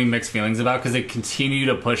like so many mixed feelings about because they continue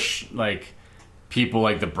to push like people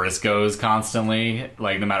like the Briscoes constantly,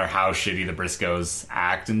 like no matter how shitty the Briscoes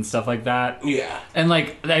act and stuff like that. Yeah. And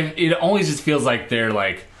like, it always just feels like they're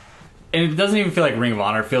like, and it doesn't even feel like Ring of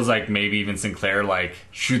Honor. It feels like maybe even Sinclair like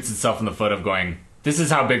shoots itself in the foot of going, this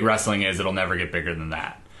is how big wrestling is. It'll never get bigger than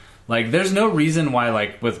that. Like, there's no reason why,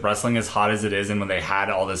 like, with wrestling as hot as it is, and when they had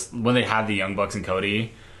when they had the Young Bucks and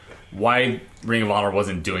Cody, why Ring of Honor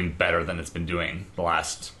wasn't doing better than it's been doing the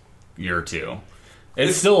last year or two.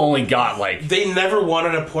 It's still only got like, They never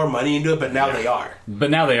wanted to pour money into it, but now they are. but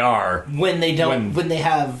now they are when they don't when they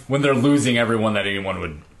have when they're losing everyone that anyone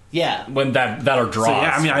would yeah. when that are draws. So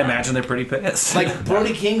yeah, I mean, I imagine they're pretty pissed. Like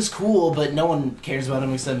Brody King's cool, but no one cares about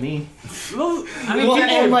him except me. Well, I mean, Well,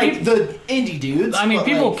 people, and like the indie dudes. I mean, but,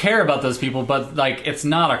 people like, care about those people, but like, it's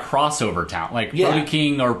not a crossover talent. Like Yeah. Brody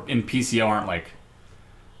King or in PCO aren't like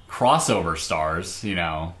crossover stars, you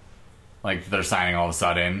know. Like they're signing all of a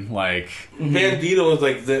sudden, like Bandito is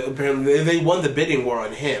like apparently they won the bidding war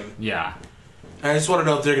on him. yeah, I just want to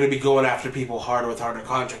know if they're going to be going after people harder with harder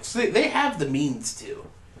contracts. They have the means to,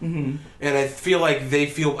 and I feel like they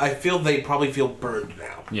probably feel burned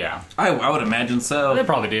now. yeah, I would imagine they so.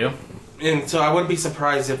 probably do. And so I wouldn't be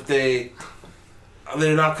surprised if they're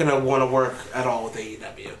not going to want to work at all with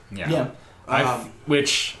AEW. Yeah.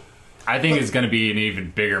 Which I think is going to be an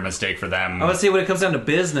even bigger mistake for them. I would say when it comes down to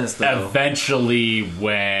business, though. Eventually,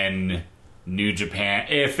 when New Japan,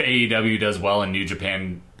 if AEW does well and New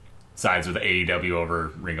Japan sides with AEW over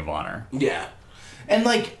Ring of Honor. Yeah. And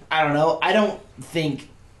like I don't know, I don't think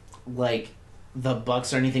like the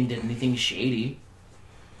Bucks or anything did anything shady.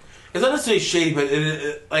 It's not necessarily shady,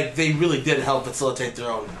 but like they really did help facilitate their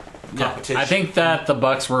own competition. I think that the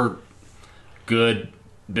Bucks were good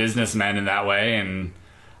businessmen in that way, and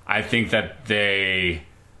I think that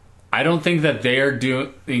I don't think that they're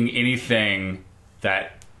doing anything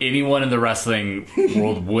that anyone in the wrestling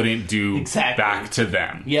world wouldn't do Exactly. back to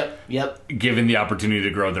them, Yep. given the opportunity to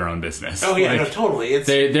grow their own business. Oh yeah, Like, no, totally. It's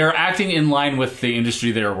they're acting in line with the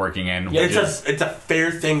industry they're working in. which is- it's a fair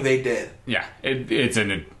thing they did. yeah, it's a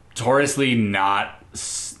notoriously not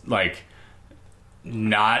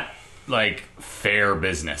fair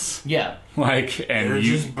business. Yeah. Like, They're and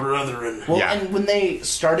you, just brethren. Well, Yeah. and when they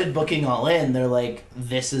started booking All In, they're like,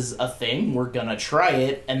 "This is a thing. We're gonna try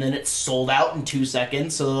it," and then it sold out in 2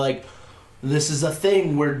 seconds. So they're like, "This is a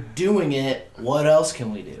thing. We're doing it. What else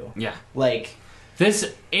can we do?" yeah, Like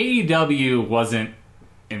this AEW wasn't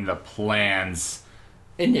in the plans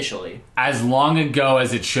initially. as long ago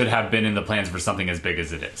as it should have been in the plans for something as big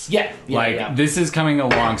as it is. Yeah. Like, this is coming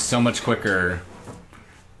along so much quicker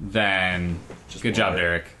than. Good job,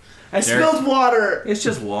 Derek. I spilled water. It's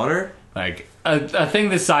just water. Like, a thing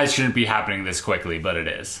this size shouldn't be happening this quickly, but it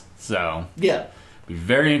is. So, Yeah. be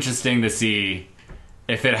very interesting to see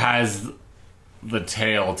if it has the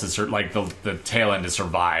tail to the tail end to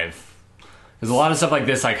survive. There's a lot of stuff like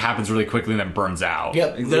this like happens really quickly and then burns out.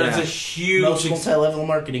 Yep. There's Yeah. a huge. Most multi-level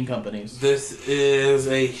marketing companies. There's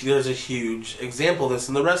a huge example of this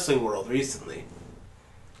in the wrestling world recently.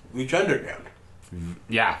 Lucha Underground.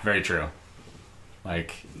 Yeah, very true.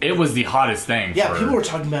 Like it was the hottest thing. Yeah, for, people were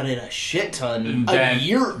talking about it a shit ton a Then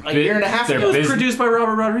year and a half their ago. It was bus- produced by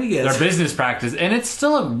Robert Rodriguez. their business practice, and it's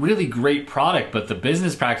still a really great product, but the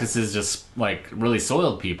business practices just like really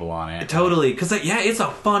soiled people on it. Totally, because it's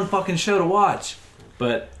a fun fucking show to watch.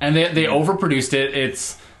 But And they overproduced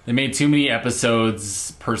it. They made too many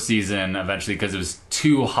episodes per season eventually because it was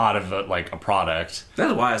too hot of a product.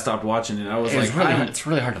 that's why I stopped watching it. I was like, It's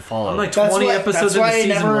really hard to follow. I'm like That's 20 why- episodes that's why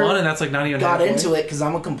into I season never 1, and that's like not even got halfway. into it because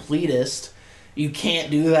I'm a completist. You can't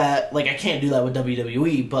do that. Like I can't do that with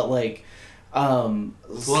WWE, but like,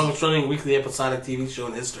 It's the longest running weekly episodic TV show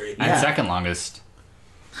in history. and yeah. second longest.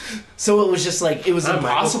 so it was just like it was I'm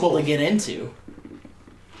impossible Michael to get into.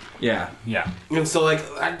 Yeah. Yeah. And so,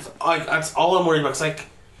 that's all I'm worried about. 'Cause, like,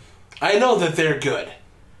 I know that they're good.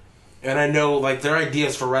 And I know, like, their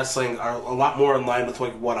ideas for wrestling are a lot more in line with,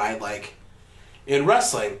 like, what I like in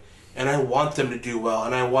wrestling. And I want them to do well.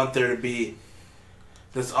 And I want there to be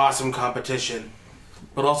this awesome competition.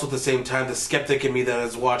 But also at the same time, the skeptic in me that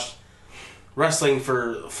has watched wrestling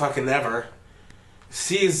for fucking ever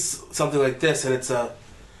sees something like this, and it's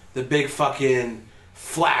the big fucking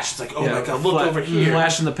flash. It's like, oh my god, look over here.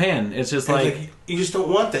 Flash in the pan. It's just And like, it's like, you just don't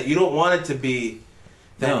want that. You don't want it to be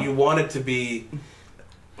that. No. You want it to be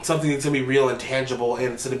something that's going to be real and tangible,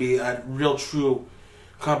 and it's going to be a real, true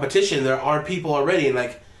competition. There are people already, and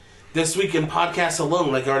like this week in podcasts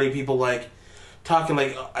alone, like already people like talking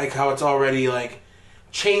like how it's already like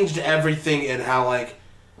changed everything, and how like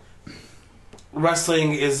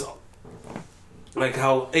wrestling is like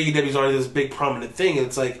how AEW is already this big prominent thing, and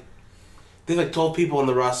it's like they've like told people on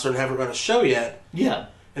the roster and haven't run a show yet. Yeah.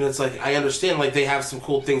 And it's like, I understand, like, they have some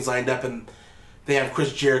cool things lined up, and they have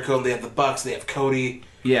Chris Jericho, and they have the Bucks, and they have Cody,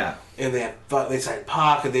 yeah. and they signed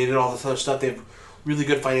Pac, and they did all this other stuff. They have really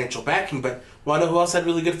good financial backing, but wanna know who else had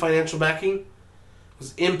really good financial backing? It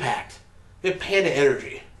was Impact. They have Panda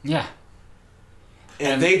Energy. Yeah.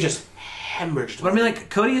 And they just hemorrhaged. But I mean, like,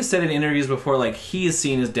 Cody has said in interviews before, like, he has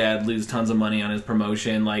seen his dad lose tons of money on his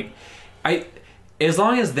promotion. Like, as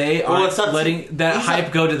long as they Well, aren't it's not- letting that he's hype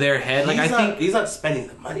not- go to their head, like, I think... he's not spending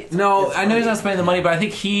the money. It's No, his I know he's money. not spending the money, but I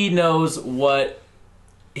think he knows what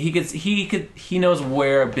he knows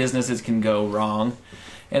where businesses can go wrong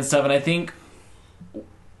and stuff, and I think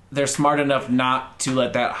they're smart enough not to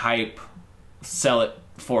let that hype sell it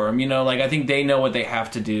for them. You know, like I think they know what they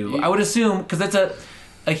have to do. I would assume because that's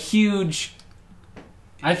a huge.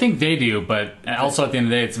 I think they do, but also at the end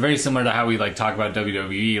of the day, it's very similar to how we like talk about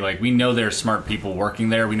WWE. Like we know there's smart people working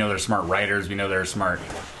there. We know there's smart writers. We know there's smart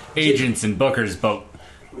agents and bookers. But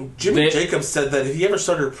Jimmy Jacobs said that if he ever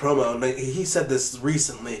started a promo, and he said this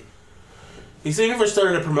recently, he said if he ever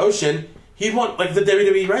started a promotion, he'd want like the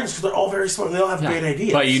WWE writers because they're all very smart and they all have great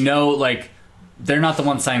ideas. But you know, like they're not the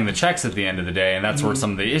ones signing the checks at the end of the day, and that's where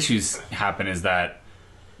some of the issues happen. Is that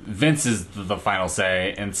Vince is the final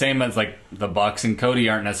say, and same as like the Bucks and Cody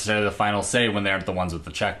aren't necessarily the final say when they aren't the ones with the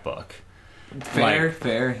checkbook.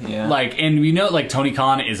 Fair, yeah. Like, and we know like Tony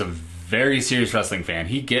Khan is a very serious wrestling fan.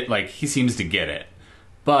 He seems to get it,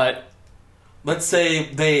 but let's say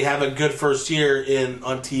they have a good first year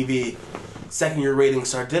on TV, second year ratings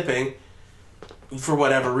start dipping for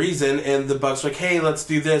whatever reason, and the Bucks are like, hey, let's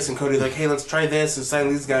do this, and Cody's like, hey, let's try this and sign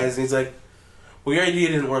these guys, and he's like, well, your idea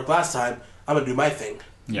didn't work last time. I'm gonna do my thing.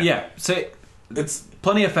 Yeah. So It's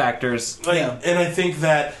plenty of factors. like, Yeah. and I think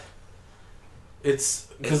that it's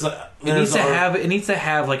because It needs to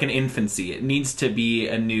have like an infancy. It needs to be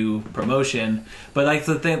a new promotion. But like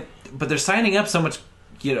but they're signing up so much.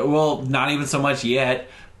 Well, not even so much yet.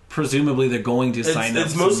 Presumably, they're going to sign up.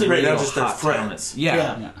 It's mostly some right now real just their hot friends. talents.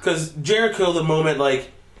 Yeah. Because Jericho, the moment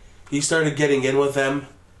like he started getting in with them,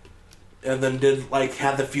 and then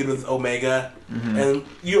had the feud with Omega, and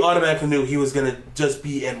you automatically knew he was gonna just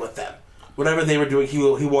be in with them. Whatever they were doing, he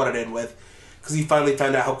wanted in with, because he finally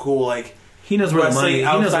found out how cool like He knows where the money. He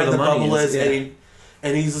knows outside where the the money bubble is, Yeah.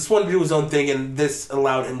 and he's just wanted to do his own thing, and this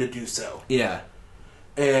allowed him to do so. Yeah.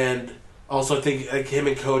 And also, I think like him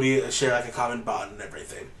and Cody share like a common bond and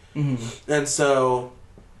everything. And so,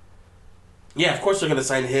 yeah, of course they're gonna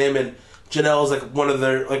sign him, and Janelle is like one of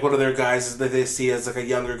their guys that they see as like a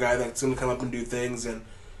younger guy that's gonna come up and do things, and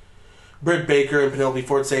Britt Baker and Penelope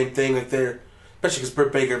Ford, same thing. Like they're, especially because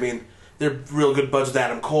Britt Baker, I mean, they're real good buds with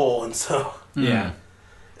Adam Cole, and so Yeah.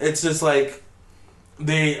 it's just like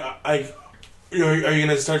they like, are you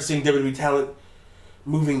gonna start seeing WWE talent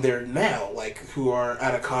moving there now, like who are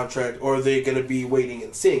out of contract, or are they gonna be waiting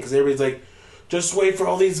and seeing? Because everybody's like, just wait for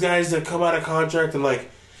all these guys to come out of contract, and like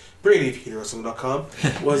Brady of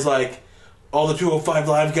HeatWrestling.com was like, all the 205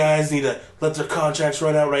 Live guys need to let their contracts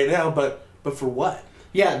run out right now, but for what?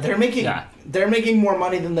 Yeah, they're making more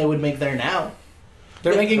money than they would make there now.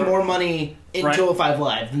 They're making more money in Right. 205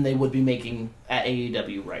 Live than they would be making at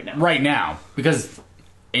AEW right now. Right now, because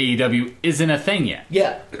AEW isn't a thing yet.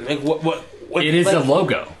 Yeah, Like what It is like- a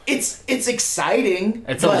logo. it's exciting.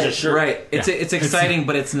 It's but, just shirt. Right. It's exciting,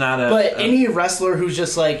 but it's not a. But any wrestler who's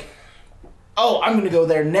just like, oh, I'm going to go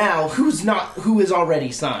there now, who is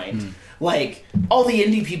already signed. Like, all the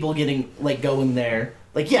indie people getting, like, going there,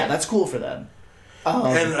 like, yeah, that's cool for them.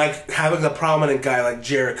 and like having a prominent guy like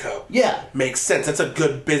Jericho Yeah. makes sense. That's a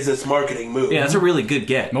good business marketing move. yeah, that's a really good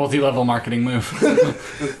get. Multi-level marketing move.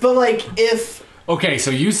 But, like, if... Okay,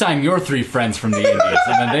 so you sign your 3 friends from the Indies,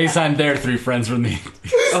 and then they sign their 3 friends from the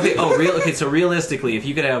Indies. Okay. Okay. So realistically, if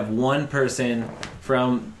you could have one person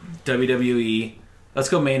from WWE, let's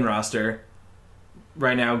go main roster.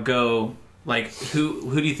 Right now, go like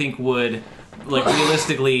who do you think would like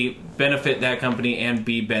realistically benefit that company and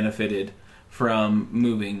be benefited from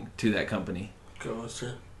moving to that company? Go,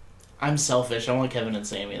 sir. I'm selfish. I want Kevin and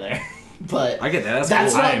Sammy there. But I get that.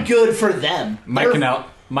 that's cool. not good for them. Mike They're-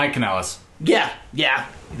 Kanellis. Yeah.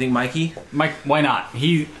 You think Mikey? Mike, why not?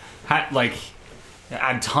 He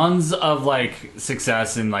had tons of like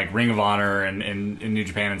success in like Ring of Honor and in New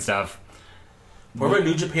Japan and stuff. What about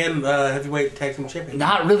New Japan Heavyweight Tag Team Champion?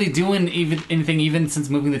 Not really doing anything since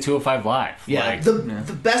moving to 205 Live. Yeah, Like,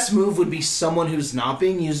 the best move would be someone who's not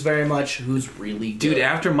being used very much, who's really good. Dude,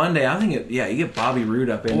 after Monday, I think you get Bobby Roode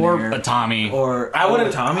up in or there. a Tommy. Or I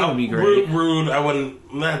wouldn't. Tommy would be great. Rude. I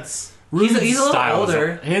wouldn't. That's He's a little style is-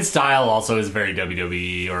 older. His style also is very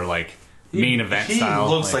WWE or like main event he style.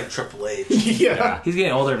 looks like Triple H. yeah. Yeah. He's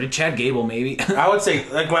getting older. Chad Gable, maybe. I would say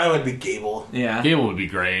like mine would be Gable. Yeah. Gable would be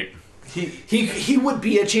great. He would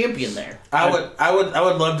be a champion there. I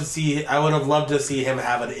would love to see. I would have loved to see him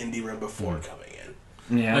have an indie run before coming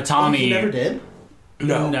in. Yeah. A Tommy. He never did?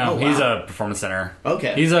 No, No, Oh, he's wow. a performance center.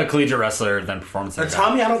 Okay. He's a collegiate wrestler, then performance center. guy.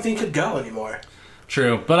 Tommy, I don't think could go anymore.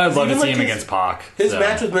 True, but I'd love to even see like him his- against Pac. His so.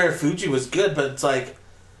 match with Marufuji was good, but it's like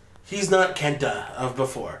he's not Kenta of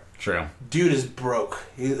before. True. Dude is broke.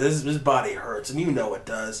 His body hurts, and you know it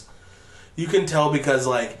does. You can tell because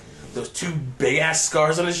like those 2 big ass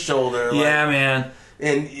scars on his shoulder. Like, Yeah, man.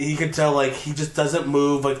 and he could tell like he just doesn't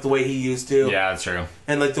move like the way he used to. Yeah, that's true.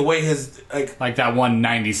 And like the way his like Like that one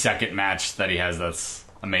 90-second match that he has that's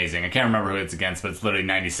amazing. I can't remember who it's against, but it's literally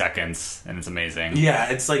 90 seconds, and it's amazing. yeah,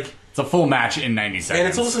 it's like. It's a full match in 90 seconds. And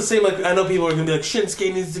it's also the same, like, I know people are going to be like,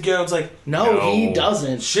 Shinsuke needs to go. It's like, No, No. he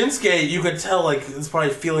doesn't. Shinsuke, you could tell, like, is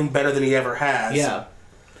probably feeling better than he ever has. Yeah.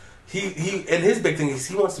 And his big thing is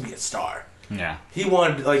he wants to be a star. Yeah. He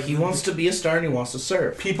wanted, like, He wants to be a star and he wants to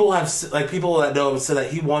serve. people that know him said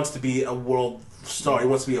that he wants to be a world star. He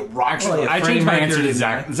wants to be a rock star. yeah. I Freddie changed my Mercury answer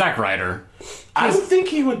to did Zack Ryder. I don't think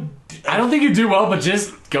he would I don't think you do well, but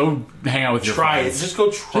just go hang out with your try it. friends. Just go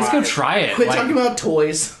try Just go it. try it. Quit like, talking about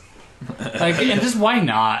toys. like, and just why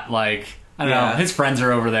not? Like, I don't Yeah. know. His friends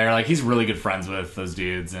are over there. Like, he's really good friends with those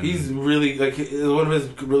dudes. And He's really, like, one of his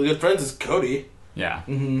really good friends is Cody. yeah.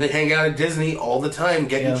 They hang out at Disney all the time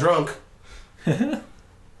getting Yeah. drunk.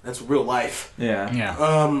 That's real life. Yeah. Yeah.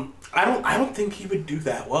 I don't think he would do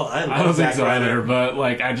that well. I don't think Zack so Ryder. either, but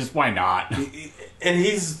like, why not? And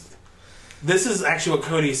this is actually what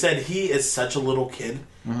Cody said. He is such a little kid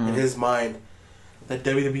in his mind that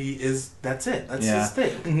WWE that's it. That's Yeah. his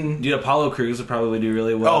thing. Dude, Apollo Crews would probably do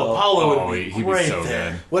really well. Oh, Apollo Oh, would be he'd be right so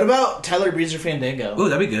there. good. What about Tyler Breeze or Fandango? Ooh,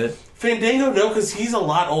 that'd be good. Fandango, no, because he's a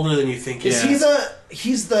lot older than you think. Is Yeah.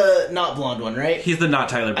 he's the not blonde one, right? He's the not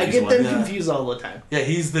Tyler I Breeze get one. them Yeah. confused all the time. Yeah,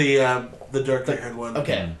 he's the dark haired one.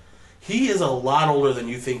 Okay. He is a lot older than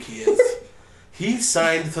you think he is. He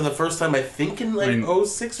signed for the first time, I think, in like I mean,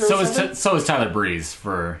 06 or So is Tyler Breeze.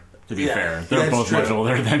 To be Yeah, fair, they're that's both true. much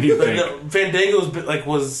older than you But think. no, Fandango's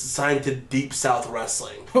was signed to Deep South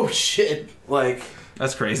Wrestling. Oh shit. Like,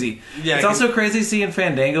 That's crazy. Yeah, it's also crazy seeing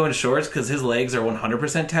Fandango in shorts because his legs are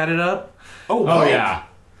 100% tatted up. oh Oh yeah.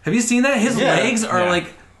 Have you seen that? His Yeah. legs are Yeah.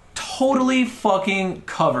 like totally fucking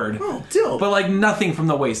covered. Oh, dope. But like nothing from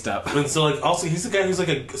the waist up. And so, like, also, he's the guy who's, like,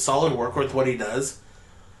 a solid worker with what he does,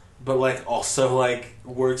 but, like, also, like,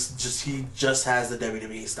 he just has the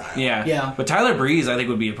WWE style. Yeah. Yeah. But Tyler Breeze, I think,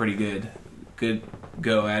 would be a pretty good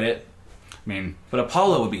go at it. I mean, But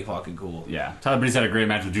Apollo would be fucking cool. yeah. Tyler Breeze had a great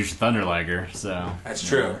match with Jushin Thunder Liger, so That's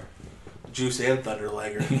true. Juice and Thunder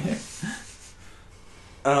Liger.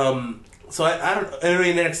 So, I don't know,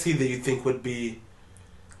 anybody in NXT that you think would be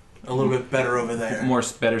a little bit better over there?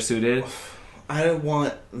 Better suited. I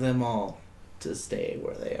want them all. to stay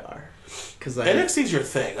where they are. Because NXT's your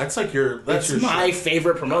thing. That's like that's your my shit.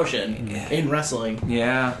 favorite promotion in wrestling.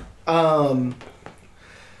 Yeah. I don't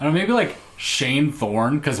know, maybe like Shane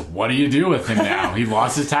Thorne, because what do you do with him now? He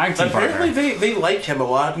lost his tag team Apparently partner. they like him a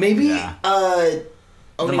lot. Maybe Yeah.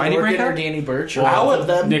 Only Mighty Morgan Breakout? or Danny Burch or Well, all of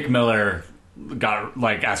them. Nick Miller got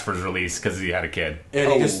asked for his release because he had a kid.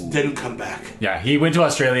 And he just didn't come back. Yeah, he went to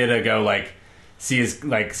Australia to go see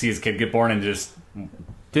his kid get born and just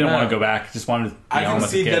didn't want to go back. Just wanted to be I home can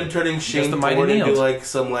with see the kid. them turning Shane the Mighty Thorne into Neils. like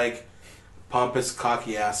some like pompous,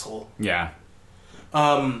 cocky asshole. Yeah.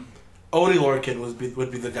 Oney Lorcan would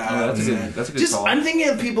be the guy. I would say. That's a good Just call. I'm thinking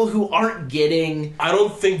of people who aren't getting I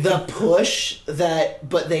don't think the push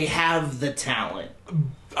but they have the talent.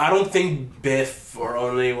 I don't think Biff or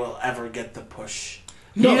Oney will ever get the push.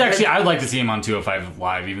 No, He's actually, I'd like to see him on 205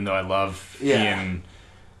 Live, even though I love he Yeah.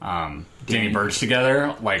 and Danny Burch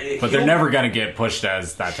together. But they're He'll- never going to get pushed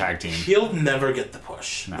as that tag team. He'll never get the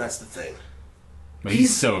push. That's the thing. But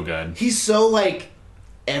he's so good. He's so like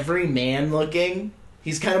every man looking.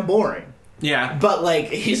 He's kind of boring, yeah. but like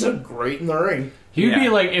he's a great in the ring. He would be Yeah.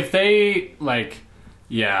 like, if they,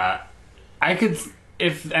 I could,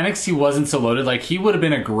 if NXT wasn't so loaded, he would have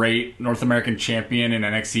been a great North American champion in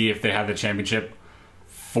NXT if they had the championship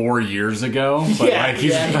 4 years ago. But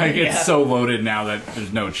it's so loaded now that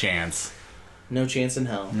there's no chance. No chance in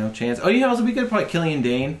hell. No chance. Oh, you know, it would be good for Killian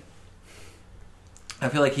Dane. I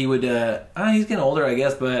feel like he would. He's getting older, I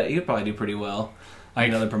guess, but he would probably do pretty well.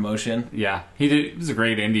 Another promotion. Yeah, he was a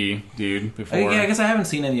great indie dude before. I guess I haven't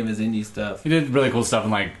seen any of his indie stuff. He did really cool stuff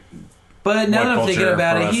in But now that I'm thinking Culture,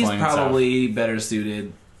 about Pro it, he's Wrestling and probably better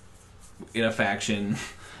suited in a faction.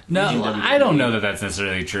 No, in I don't WWE. know that that's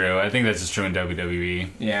necessarily true. I think that's just true in WWE.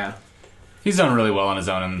 Yeah. He's done really well on his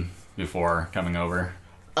own before coming over.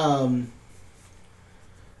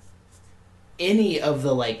 Any of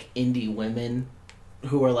the indie women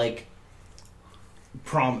who are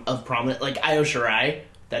prominent, like Io Shirai,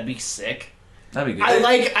 that'd be sick. That'd be good.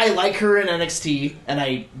 I like her in NXT,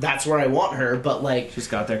 and that's where I want her. But Just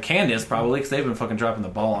got there. Candice probably, because they've been fucking dropping the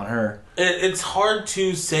ball on her. It's hard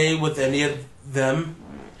to say with any of them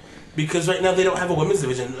because right now they don't have a women's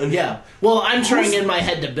division. And yeah, well, I'm trying in my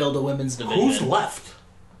head to build a women's division. who's left?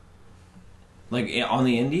 On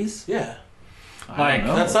the indies? Yeah. I don't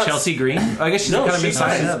know. that's not- Chelsea Green? I guess she's No, kind of been she's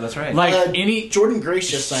signed not. up. That's right. Any Jordan Grace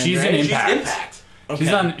just signed. she's right? an She's Impact. Impact.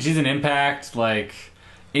 Okay. She's an Impact.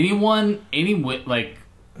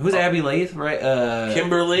 Who's Abby Lathe, right?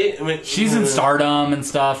 Kimberly. I mean, She's in Stardom and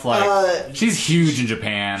stuff. She's huge in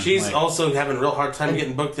Japan. She's also having a real hard time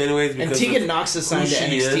getting booked anyways. And Because Tegan of Knox is signed who to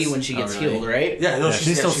she NXT is. when she gets really? healed, right? Yeah, no,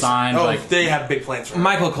 she's still signed, Oh, they have big plans for her.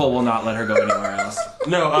 Michael Cole will not let her go anywhere else.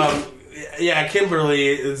 No, yeah, Kimberly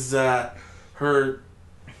is her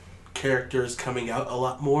character is coming out a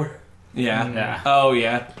lot more. Yeah. Yeah. Oh,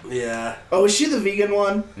 yeah. Yeah, Oh, is she the vegan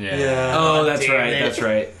one? yeah. Oh, that's damn right. it. That's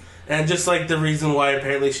right. and just the reason why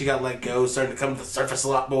apparently she got let go is starting to come to the surface a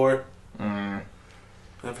lot more.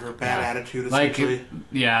 Of her bad attitude, essentially.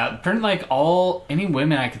 Yeah. Any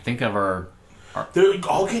women I could think of are They're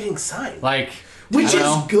all getting signed. Which I don't is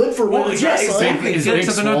know. good for women's yeah, wrestling. exactly. Is Yeah, Big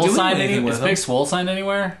except they're not Swole doing signed anything with Is them. Big Swole signed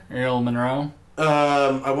anywhere? Ariel Monroe?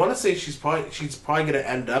 I want to say she's probably going to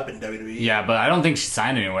end up in WWE. Yeah, but I don't think she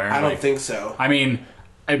signed anywhere. I don't think so. I mean,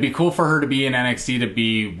 it'd be cool for her to be in NXT to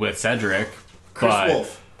be with Cedric. Chris but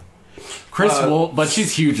Wolf. Chris Wolf, but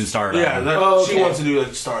she's huge in Stardom. Yeah, Oh, she okay. wants to do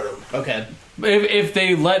Stardom. Okay. If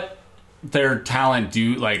they let their talent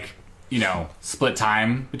do split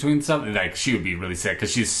time between stuff, she would be really sick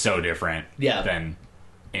because she's so different. Yeah. Than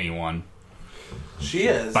anyone. She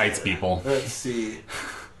is. Bites people. Let's see.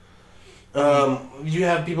 You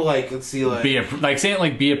have people let's see,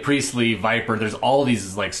 Bea Priestley, Viper. There's all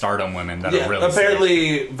these Stardom women that yeah. are really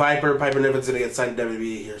Apparently, Piper Niven's gonna get signed to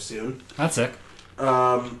WWE here soon. sick. That's sick.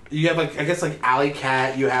 You have I guess Alley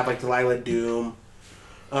Cat. You have Delilah Doom.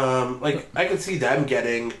 I could see them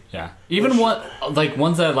getting. Yeah. Even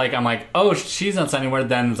ones that I'm oh, she's not signed anywhere.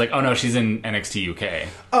 Then it's oh no, she's in NXT UK.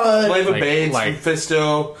 Leva Bates,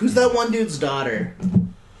 Fisto. Who's that one dude's daughter?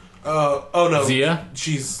 Oh no, Zia?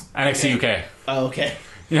 She's NXT UK. Oh, okay.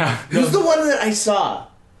 Yeah. Who's the one that I saw?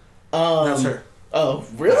 That's her. Oh,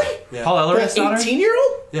 really? Yeah. Paul Ellering's The daughter?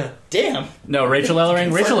 18-year-old? Yeah. Damn. No, Rachel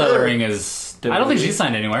Ellering. Rachel For her. Ellering is. I don't think she's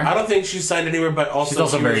signed anywhere. I don't think she's signed anywhere, but also She's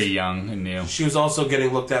also she very was- young and new. She was also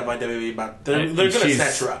getting looked at by WWE, but they're going to She's-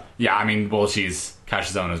 snatch her up. Yeah, I mean, she's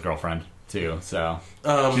Kashizona's girlfriend too, so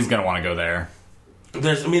Um, she's gonna want to go there. I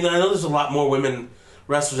know there's a lot more women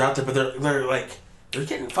wrestlers out there, but they're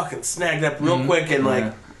getting fucking snagged up real quick.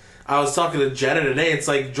 And I was talking to Jenna today. It's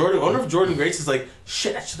I wonder if Jordan Grace is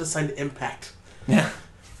shit. I should have signed Impact. Yeah.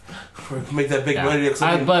 make that big money.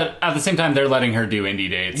 But at the same time, they're letting her do indie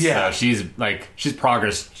dates. Yeah. So she's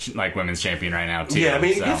progress like women's champion right now too. Yeah, I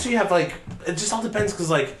mean, so. I guess you have like it just all depends because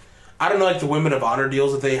like I don't know like the Women of Honor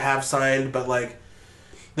deals that they have signed, but like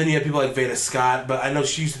then you have people like Veda Scott. But I know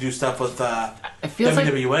she used to do stuff with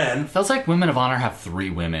WWN. It feels like Women of Honor have 3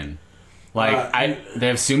 women. Like they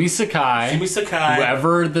have Sumi Sakai.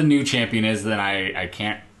 Whoever the new champion is, then I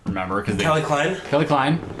can't remember because Kelly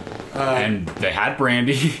Klein. And they had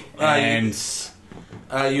Brandy and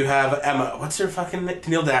you have Emma. What's her fucking name?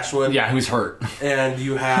 Tennille Dashwood. Yeah, who's hurt. And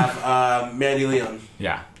you have Mandy Leon.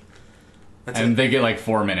 Yeah. And they get like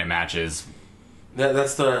 4-minute matches.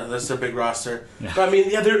 That's their big roster. Yeah. But I mean,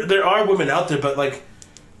 yeah, there are women out there, but like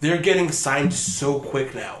they're getting signed so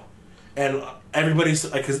quick now, and everybody's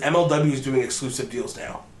like, because MLW is doing exclusive deals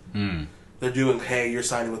now. They're doing, hey, you're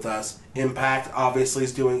signing with us. Impact obviously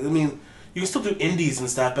is doing. I mean, you can still do indies and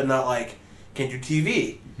stuff, but not like can't do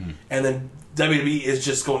TV. And then WWE is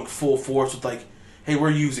just going full force with like, hey, we're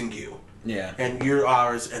using you. Yeah. And you're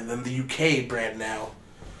ours, and then the UK brand now.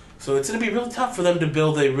 So it's going to be really tough for them to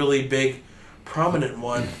build a really big, prominent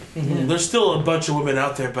one. There's still a bunch of women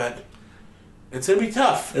out there, but it's going to be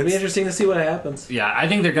tough. It'll be interesting to see what happens. Yeah, I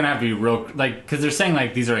think they're gonna have to be real, like, because they're saying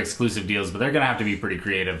like these are exclusive deals, but they're gonna have to be pretty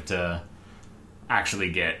creative to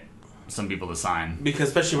actually get some people to sign. Because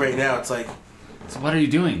especially right now, it's like, So what are you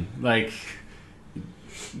doing? Like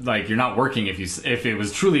you're not working if it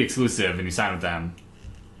was truly exclusive and you sign with them.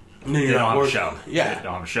 no, They you're don't not have a working. show. Yeah. They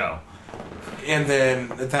don't have a show. And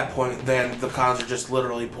then at that point, then the cons are just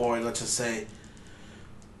literally pouring. Let's just say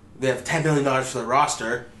they have $10 million for their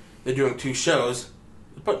roster. They're doing 2 shows.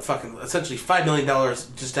 They put fucking essentially $5 million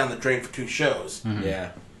just down the drain for 2 shows.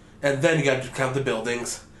 Yeah. And then you got to count the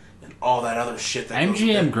buildings and all that other shit. That goes with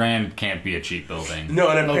MGM it. Grand can't be a cheap building. No,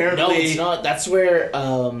 and No, apparently no, it's not. That's where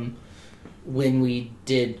when we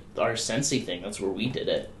did our Sensi thing, that's where we did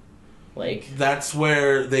it. Like that's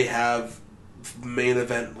where they have main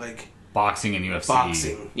event like Boxing and UFC.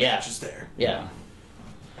 boxing. Yeah. matches there. yeah.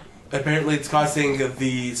 Apparently, it's costing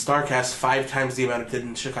the Starcast 5 times the amount it did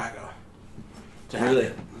in Chicago. To have Really?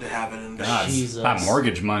 it, to have it in there. God, Jesus. that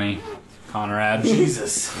mortgage money, Conrad.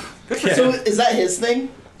 Jesus. So is that his thing?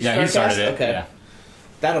 Yeah, he started it. Okay. Yeah.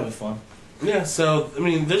 That'll be fun. Yeah, so I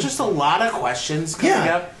mean, there's just a lot of questions coming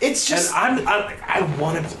Yeah, up. it's just- and I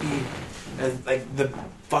want it to be like the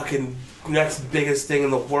fucking next biggest thing in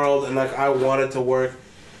the world, and like I want it to work.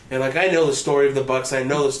 And like I know the story of the Bucks, I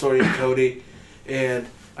know the story of Cody, and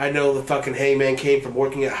I know the fucking Hangman came from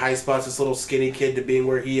working at High Spots, this little skinny kid, to being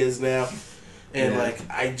where he is now. And like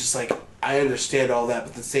I understand all that, but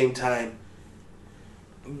at the same time,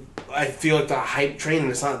 I feel like the hype train, and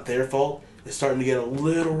it's not their fault, is starting to get a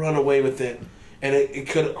little run away with it, and it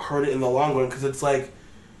could hurt it in the long run, because it's like,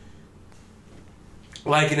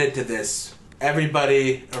 liken it to this.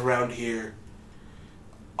 Everybody around here,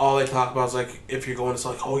 all they talk about is like, if you're going, it's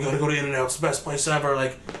like, oh, you gotta go to In-N-Out, it's the best place ever,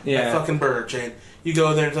 like, Yeah. that fucking burger chain. You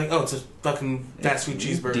go there, it's like, oh, it's a fucking fast food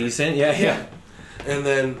cheeseburger. Decent. Yeah. And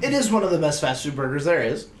then, It is one of the best fast food burgers there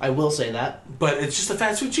is. I will say that. but it's just a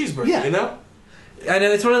fast food cheeseburger, Yeah. you know? I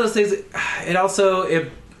know it's one of those things. It also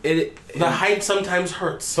The hype sometimes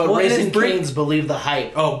hurts. But Well, it Raising is bring- Cane's believe the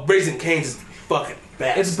hype. Oh, Raising Cane's is fucking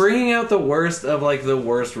best. it's bringing out the worst of like the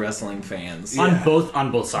worst wrestling fans. Yeah.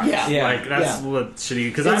 On both sides. Yeah. Yeah. Like that's Yeah. what shitty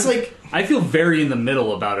because It's like- I feel very in the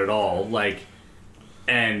middle about it all. Like,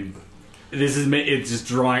 and it's just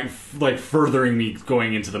drawing like furthering me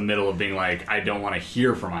going into the middle of being like I don't want to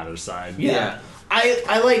hear from either side. Yeah.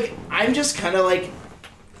 I'm just kind of like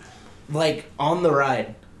on the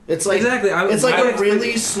ride. It's like Exactly. It's like I'm a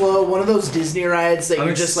really slow one of those Disney rides that I'm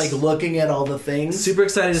you're just like looking at all the things. Super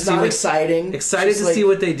excited It's to see not what exciting. excited It's to just see like-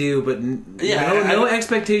 what they do, but Yeah, no I-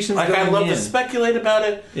 expectations. Like, I going love in. to speculate about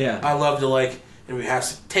it. Yeah. I love to, like, and we have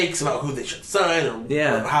some takes about who they should sign, or,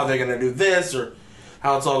 Yeah. or how they're going to do this, or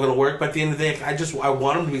how it's all going to work. But at the end of the day, I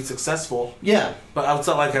want them to be successful. Yeah. But it's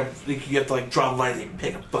not like you have to, like, draw lines and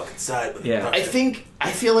pick a fucking side. But Yeah. I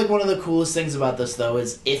feel like one of the coolest things about this though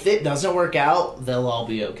is if it doesn't work out, they'll all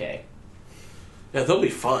be okay. Yeah, they'll be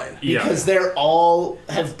fine. Yeah. Because they're all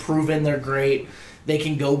have proven they're great. They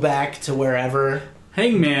can go back to wherever.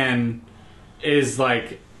 Hangman is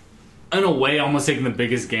like in a way almost taking the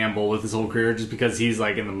biggest gamble with his whole career just because he's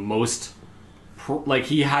like in the most like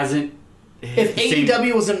he hasn't If the same-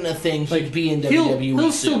 AEW wasn't a thing, he'd be in WWE.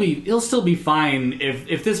 he'll still be fine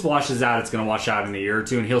if this washes out. It's going to wash out in a year or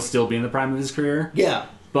two, and he'll still be in the prime of his career. Yeah.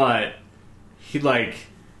 But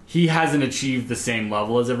he hasn't achieved the same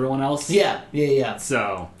level as everyone else. Yeah.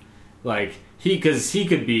 So, like he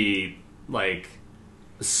could be like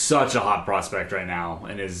such a hot prospect right now,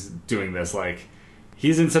 and is doing this like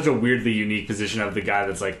he's in such a weirdly unique position of the guy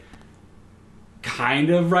that's like kind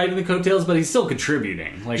of riding the coattails, but he's still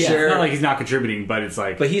contributing. Like, Yeah. it's not like he's not contributing, but it's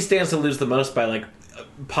like, But he stands to lose the most by like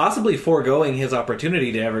possibly foregoing his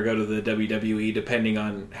opportunity to ever go to the WWE, depending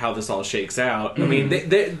on how this all shakes out. I mean,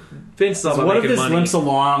 Vince is all so about what if making this money. limps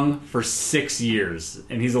along for 6 years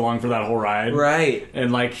and he's along for that whole ride, Right.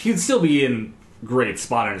 And like he'd still be in great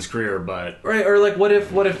spot in his career, but Right, or like, what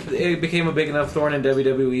if it became a big enough thorn in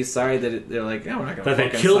WWE's side that they're like, oh, we're not going to that they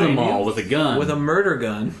fucking killed sign them all you with a gun, with a murder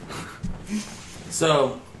gun.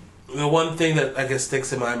 So, the one thing that I guess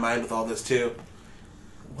sticks in my mind with all this too,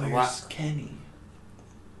 Where's Kenny?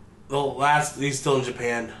 he's still in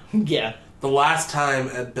Japan. Yeah. The last time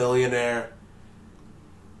a billionaire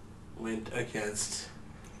went against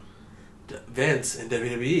Vince in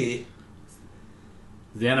WWE,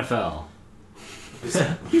 the NFL.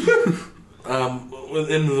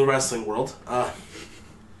 in the wrestling world,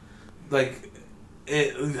 like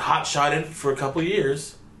it hot-shotted for a couple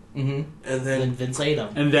years, Mm-hmm. and Then then Vince ate him.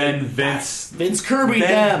 And then Vince, Vince Kirby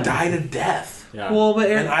then them. died a death. yeah. Well, but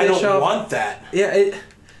Eric And I don't Bischoff, want that. Yeah,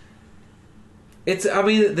 it's. I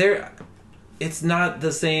mean, it's not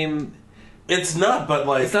the same. It's not, but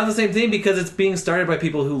like It's not the same thing because it's being started by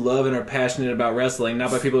people who love and are passionate about wrestling,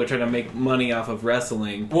 not by people who are trying to make money off of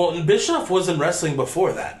wrestling. well, Bischoff was in wrestling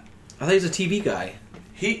before that. I thought he was a TV guy.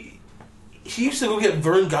 He used to go get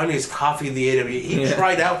Vern Gagne's coffee in the AW. He Yeah.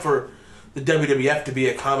 tried out for the WWF to be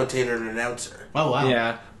a commentator and announcer. Oh wow.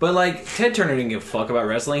 Yeah, but like Ted Turner didn't give a fuck about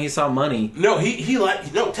wrestling. He saw money. No,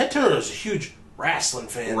 Ted Turner was a huge wrestling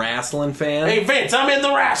fan. Wrestling fan. Hey Vince, I'm in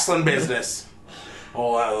the wrestling business.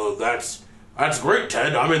 Oh, that's great,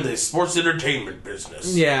 Ted. I'm in the sports entertainment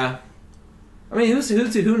business. Yeah. I mean,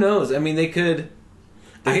 who knows? I mean, they could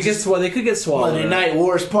get swallowed. Monday up. Night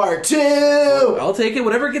Wars Part 2. I'll take it.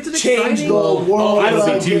 Whatever gets it Change the exciting. world. that'll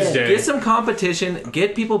be again. Tuesday. Get some competition.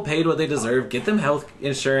 Get people paid what they deserve. Get them health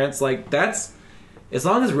insurance. Like that's as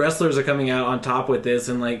long as wrestlers are coming out on top with this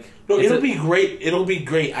and like. No, it's it'll be great. It'll be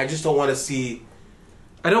great. I just don't want to see.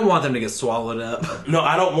 I don't want them to get swallowed up. No,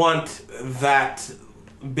 I don't want that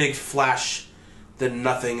big flash, then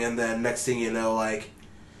nothing, and then next thing you know, like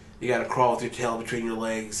you got to crawl with your tail between your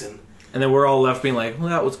legs, and And then we're all left being like, well,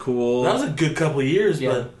 that was cool. that was a good couple of years,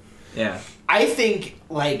 Yeah. but. Yeah. I think,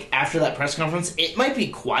 like, after that press conference, it might be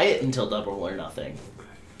quiet until Double or Nothing.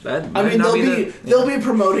 That I might mean, not they'll be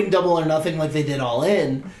promoting Double or Nothing like they did All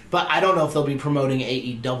In, but I don't know if they'll be promoting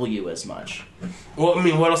AEW as much. Well, I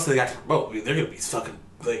mean, what else do they got to promote? I mean, they're gonna be fucking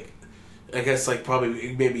like, I guess like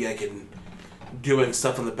probably maybe I can doing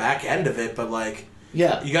stuff on the back end of it, but like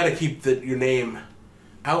Yeah, you got to keep your name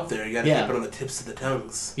out there. You got to Yeah. keep it on the tips of the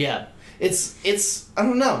tongues. yeah. It's I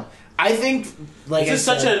don't know. I think like It's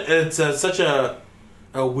I just said, such a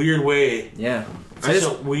weird way. Yeah. Such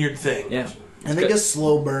a weird thing. Yeah. I think a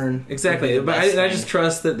slow burn. Exactly. would be the But best I thing. just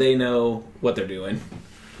trust that they know what they're doing.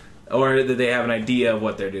 Or that they have an idea of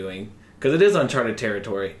what they're doing. Because it is uncharted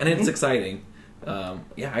territory. And it's exciting.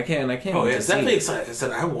 Yeah, I can't Oh, wait yeah, to it's see definitely it. exciting. I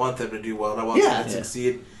said I want them to do well, and I want Yeah. them to Yeah.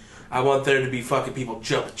 succeed. I want there to be fucking people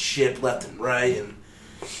jumping ship left and right, and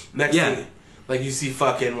next Yeah. thing, like you see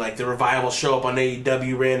fucking like the revival show up on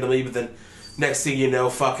AEW randomly, but then next thing you know,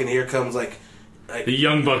 fucking here comes like The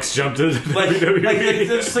Young Bucks jumped to like WWE.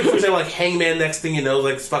 just like for example, like Hangman. Next thing you know,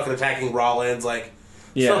 like fucking attacking Rollins, like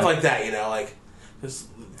Yeah. stuff like that. You know, like just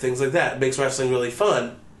things like that. It makes wrestling really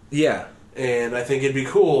fun, Yeah. and I think it'd be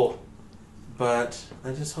cool. But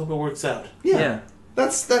I just hope it works out. Yeah.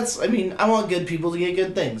 That's I mean, I want good people to get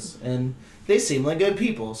good things. And they seem like good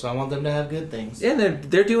people, so I want them to have good things. Yeah,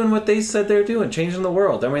 they're doing what they said they're doing, changing the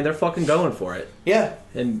world. I mean, they're fucking going for it. Yeah.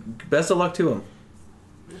 And best of luck to them.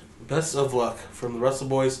 Best of luck from the Russell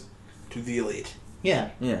Boys to the Elite. Yeah.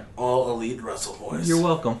 Yeah. All Elite Russell Boys. You're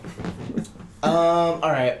welcome.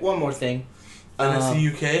 Alright, one more thing.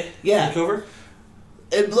 NXT UK? yeah. Takeover?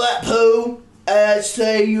 In Blackpool,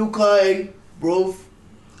 NXT UK, bro.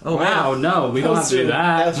 Oh, Wow, no, we don't have to do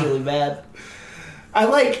that. That's really bad. I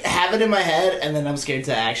like have it in my head, and then I'm scared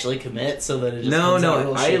to actually commit, so that it just No, comes out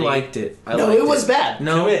real I shitty. liked it. No, it was bad.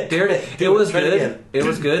 No, Commit, commit. it Do it. was Try it good. again. It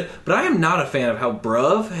was good. But I am not a fan of how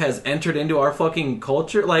Bruv has entered into our fucking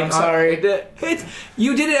culture. Like, I'm sorry.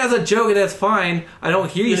 You did it as a joke, and that's fine. I don't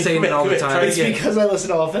hear you Yeah, saying it all the commit. Try time. it It's again. because I listen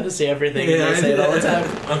to All Fantasy Everything, and Yeah, I say it all the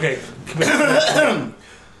time. Okay. Commit.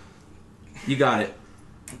 You got it.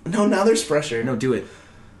 No, now there's pressure. No, do it.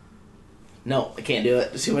 No, I can't do it.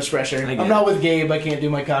 There's too much pressure. I get I'm not with Gabe. I can't do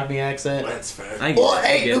my Cockney accent. That's fair. I Oh, get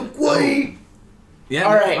hey, it. the queen! Yeah.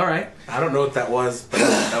 All right. All right. I don't know what that was, but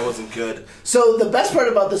that wasn't good. So the best part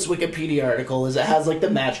about this Wikipedia article is it has like the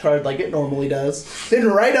match card like it normally does. Then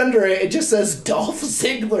right under it, it just says Dolph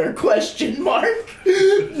Ziggler ?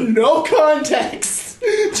 No context.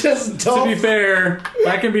 Just Dolph. To be fair,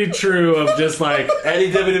 that can be true of just like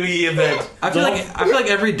Any WWE event. I feel like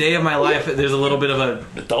every day of my life there's a little bit of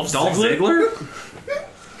a Dolph Dolph Ziggler?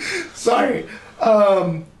 Ziggler. Sorry.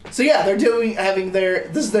 So yeah, they're having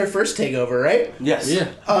this is their first takeover, right? Yes. yeah.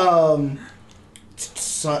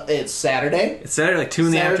 So it's Saturday. It's Saturday, like 2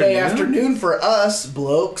 in the Saturday afternoon. afternoon for us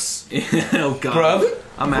blokes. Oh god. Bruv?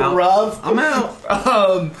 I'm out. Bruv. I'm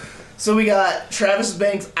out. So we got Travis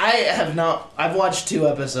Banks. I've watched 2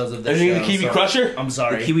 episodes of this Have you show. seen the Kiwi so Crusher? I'm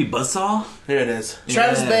sorry. Kiwi Buzzsaw? Here it is.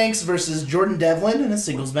 Travis Yeah. Banks versus Jordan Devlin in a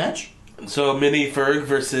singles match. So Mini Ferg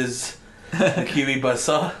versus Kiwi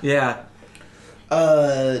Buzzsaw. Yeah.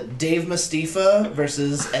 Dave Mustafa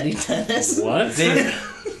versus Eddie Dennis. What? Dave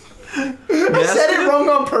I said it wrong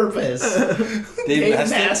on purpose. Dave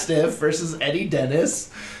Mastiff. Mastiff versus Eddie Dennis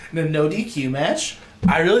in a no DQ match.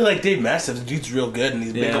 I really like Dave Mastiff. The dude's real good, and he's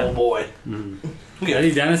a big Yeah. old boy.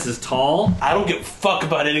 Eddie Dennis is tall I don't give a fuck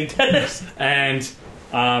about Eddie Dennis. and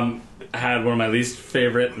had one of my least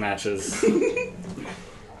favorite matches.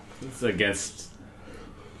 It's against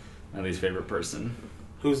my least favorite person.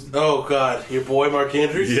 Who's? Oh God, your boy Mark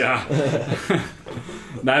Andrews. Yeah.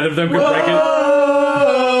 Neither of them could break it.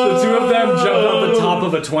 The 2 of them jumped off the top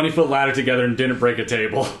of a 20-foot ladder together and didn't break a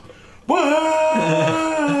table. Man,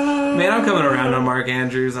 I'm coming around on Mark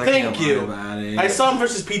Andrews. I Thank can't you. lie about it. I saw him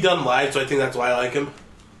versus Pete Dunne live, so I think that's why I like him.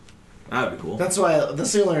 That'd be cool. That's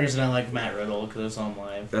the only reason I like Matt Riddle, because it's on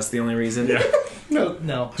live. That's the only reason. Yeah.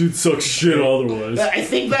 No. Dude sucks shit otherwise. I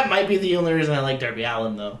think that might be the only reason I like Darby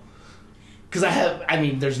Allin, though. Because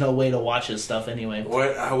there's no way to watch his stuff anyway.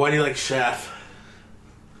 Why do you like Shaft?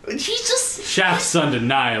 He's just Shaft's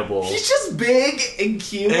undeniable. He's just big and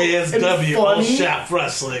cute ASW, and all funny. Shaft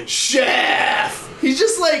wrestling. Shaft. He's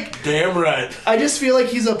just like, Damn right. I just feel like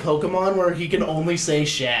he's a Pokemon where he can only say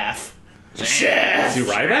Shaft. Shaft. Is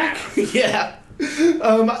he Ryback? Yeah. He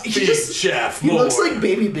Big just Shaft. he looks like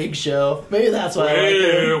Baby Big Show. Maybe that's why I like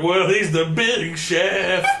him. Well, he's the big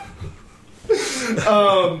Shaft.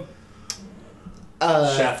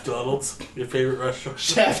 Shaft Donald's, your favorite restaurant.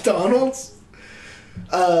 Shaft Donald's.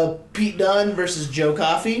 Pete Dunne versus Joe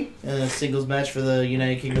Coffey in a singles match for the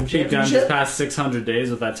United Kingdom Pete Dunne Championship. just passed 600 days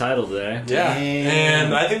with that title today. Yeah, Damn.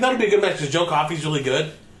 and I think that'll be a good match because Joe Coffey's really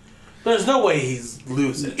good. There's no way he's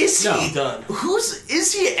losing. Is he done?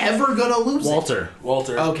 Is he ever gonna lose? Walter.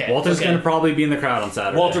 Walter. Okay. Walter's okay. going to probably be in the crowd on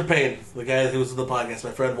Saturday. Walter Payne, the guy who was on the podcast, my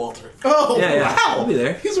friend Walter. Oh Yeah. wow! I'll be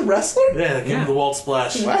there. He's a wrestler. Yeah, the king Yeah. of the Walt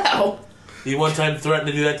Splash. Wow. He one time threatened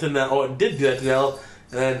to do that to Nello. Oh, did do that to Nello.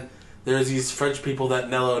 And then there's these French people that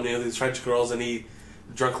Nello knew, these French girls, and he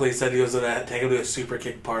drunkenly said he was going to take him to a super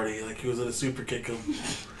kick party. Like he was going to super kick him.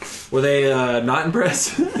 Were they not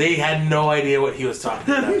impressed? They had no idea what he was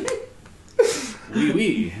talking about.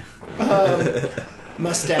 Wee.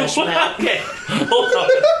 Mustache Matt. Okay, hold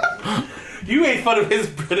on. You made fun of his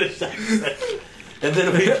British accent. And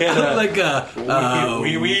then we can... like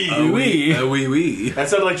wee wee. wee wee. That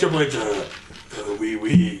sounded like Triple H. Wee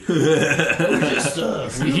wee.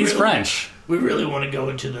 He's French. We really want to go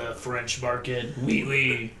into the French market.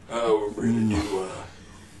 Oui. Oh, we're going to do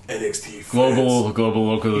NXT France. Global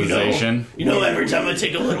localization. You know, every time I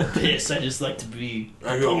take a little piss, I just like to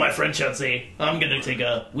I go- pull my French out and say, I'm gonna take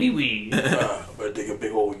a wee. I'm going to take a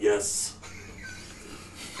big old yes.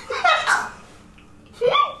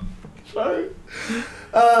 Sorry.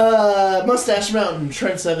 Mustache Mountain,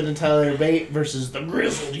 Trent Seven and Tyler Bate versus the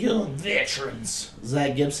Grizzled Young Veterans,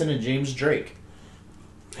 Zach Gibson and James Drake.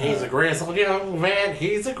 He's a grizzly young man.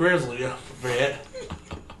 He's a grizzly young man.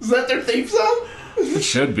 Is that their theme song? It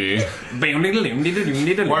should be. Work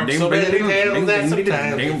so many tales that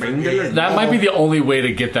sometimes you forget. That might be the only way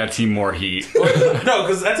to get that team more heat. No,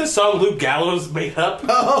 because that's a song Luke Gallows made up.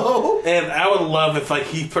 Oh. And I would love if like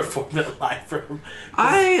he performed it live for him.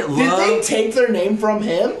 I Did they love. take their name from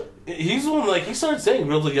him? He's the one like he started saying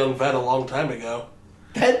Grizzly Young Vet a long time ago.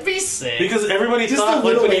 That'd be sick. Because everybody Just thought a like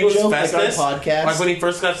little when he was angel, like our Festus, podcast. like when he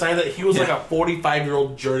first got signed, that he was like a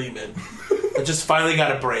 45-year-old journeyman that just finally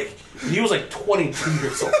got a break. He was like 22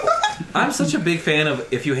 years old. I'm such a big fan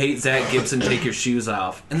of if you hate Zach Gibson, take your shoes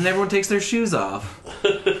off, and then everyone takes their shoes off.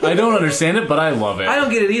 I don't understand it, but I love it. I don't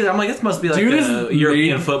get it either. I'm like, this must be like Dude is a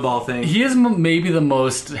European made- football thing. He is maybe the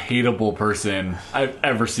most hateable person I've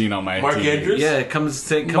ever seen on my Mark TV. Andrews? Yeah, it comes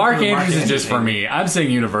Mark from the Andrews is just for thing. me. I'm saying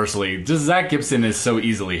universally. Just Zach Gibson is so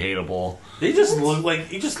easily hateable. He just look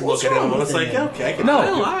like you just look at him and it's like, okay, I can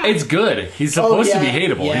No, it's good. He's supposed to be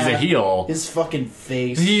hateable. yeah. He's a heel. His fucking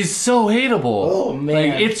face. He's so hateable. Oh, man.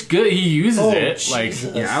 Like it's good. He uses it. Jesus.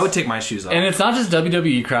 Like, Yeah, I would take my shoes off. and it's not just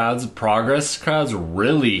WWE crowds. Progress crowds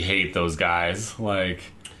really hate those guys. Like,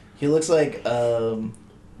 He looks like a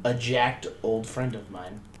jacked old friend of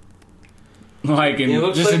mine. in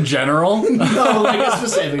looks just like- in general. No, like a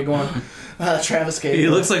specific one. Travis Cable. he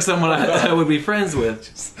looks like someone I would be friends with.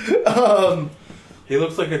 He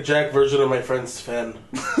looks like a Jack version of my friend Sven.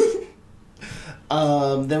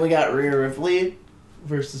 Then we got Rhea Ripley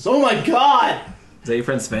versus. Oh my god! Is that your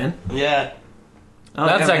friend Sven? Yeah. Oh,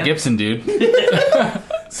 That's yeah, that man. Gibson dude.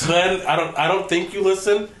 Sven, I don't think you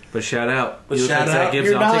listen. But shout out. But You look shout like Zach out.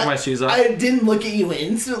 Gibson. I'll take my shoes off. I didn't look at you and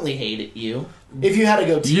instantly hated you. If you had to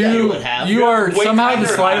go to I would have. You are Way somehow kinder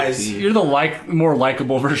the slight. eyes. You're the more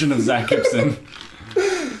likable version of Zach Gibson.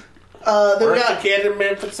 Then we Eartha got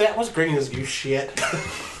Candyman puts that was green as you shit.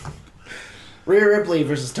 Rhea Ripley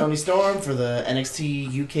versus Toni Storm for the NXT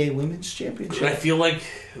UK Women's And I Championship. feel like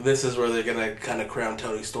this is where they're gonna kind of crown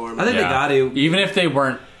Toni Storm. I think they got to. Even if they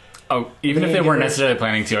weren't. Oh, even They if they give weren't her- necessarily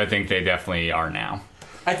planning to, I think they definitely are now.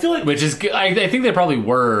 I feel like Which is good. I think they probably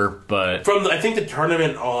were, but I think the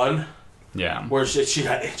tournament on yeah, where she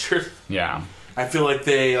got injured. yeah. I feel like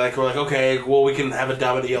they were like, okay, well, we can have a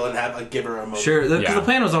Dominic Deal and give her a moment. Sure, because Yeah. the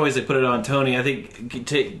plan was always to put it on Tony. I think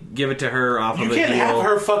give it to her off You of a can't heel. have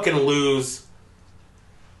her fucking lose.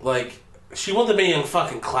 Like, she won the Mae Young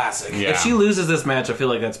fucking Classic. Yeah. If she loses this match, I feel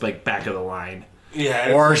like that's like back of the line.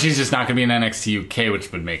 Yeah. Or she's just not going to be in NXT UK,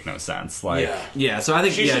 which would make no sense. Like, yeah. Yeah, so I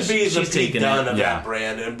think She should be the she's Pete taking Dunne it. of Yeah. that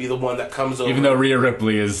brand and be the one that comes over. even though Rhea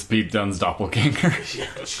Ripley is Pete Dunne's doppelganger, Yeah,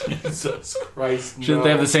 Jesus Christ. shouldn't they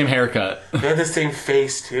have the same haircut? They have the same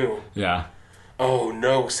face, too. Yeah. Oh,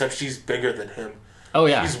 no, except she's bigger than him. Oh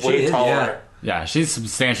yeah. She's way is, taller. yeah. Yeah, she's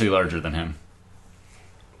substantially larger than him.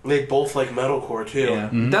 They both like metalcore, too. Yeah,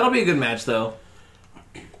 that'll be a good match though.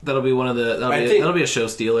 That'll be one of the. That'll be a show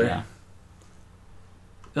stealer. Yeah.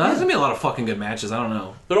 There's gonna be a lot of fucking good matches. I don't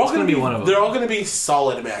know. They're all It's going to be one of them. They're all going to be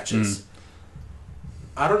solid matches.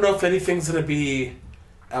 I don't know if anything's going to be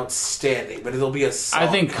outstanding, but it'll be a solid.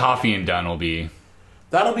 I think Coffee and Dunn will be,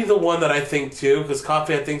 That'll be the one that I think, too, because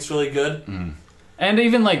Coffee, I think, is really good. and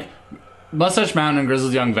even like Mustache Mountain and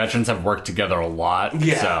Grizzled Young Veterans have worked together a lot.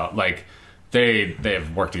 Yeah. So like they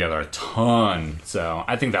have worked together a ton. So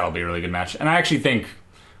I think that'll be a really good match. And I actually think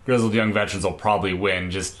Grizzled Young Veterans will probably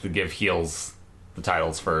win just to give heels the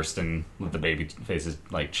titles first and let the baby faces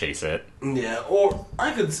like chase it. Yeah, or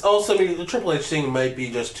I could also, the Triple H thing might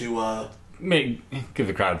be just to, Give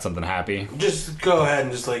the crowd something happy. just go ahead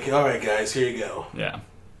and just like, alright guys, here you go. Yeah.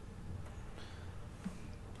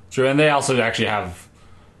 True, and they also actually have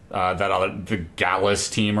the Gallus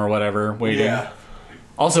team or whatever waiting. Yeah.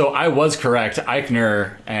 Also, I was correct.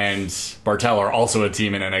 Eichner and Bartel are also a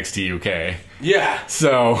team in NXT UK. Yeah.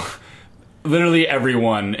 So, literally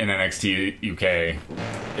everyone in NXT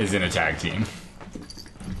UK is in a tag team.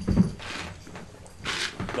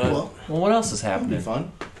 Well, Well, what else is that'd be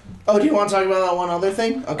happening? fun. Oh, do you want to talk about that one other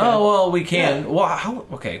thing? Okay. Oh well, we can. Yeah. Well, how?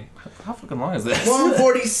 Okay, how fucking long is this?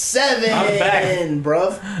 147, I'm back.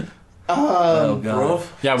 bruv. Oh god. Bro.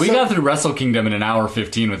 Yeah, we got through Wrestle Kingdom in an hour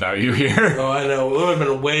 15 without you here. Oh, I know. It would have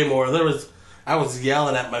been way more. I was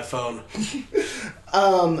yelling at my phone.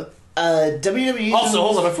 WWE. Also,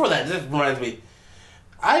 hold on, before that, this reminds me.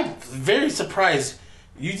 I'm very surprised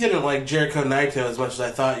you didn't like Jericho Naito as much as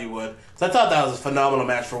I thought you would. 'Cause I thought that was a phenomenal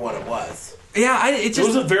match for what it was. Yeah, it It just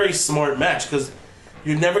was a very smart match because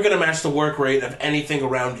you're never going to match the work rate of anything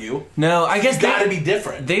around you. no. I guess It's got to be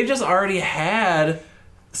different. they just already had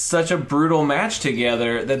such a brutal match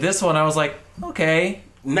together that this one I was like, okay.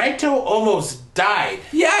 Naito almost died.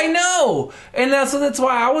 Yeah, I know, and that's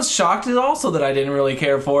why I was shocked also that I didn't really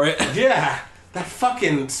care for it. Yeah, that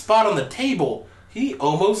fucking spot on the table. He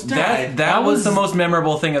almost died. That was was- the most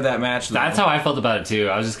memorable thing of that match. Though. That's how I felt about it too.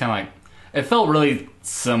 I was just kind of like, it felt really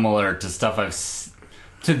similar to stuff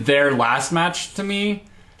to their last match to me,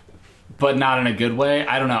 but not in a good way.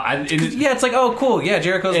 I don't know. Yeah, it's like, oh, cool. Yeah,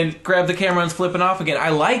 Jericho's And- grabbed the camera and's flipping off again. I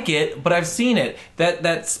like it, but I've seen it.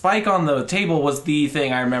 That spike on the table was the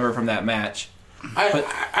thing I remember from that match.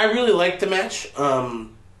 I really liked the match. I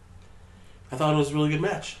thought it was a really good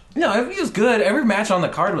match. No, it was good. Every match on the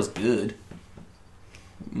card was good.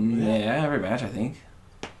 Yeah, every match, I think.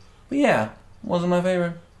 But yeah, wasn't my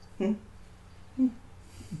favorite.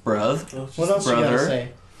 Bruv. What else you Brother. gotta say?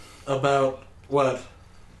 About what?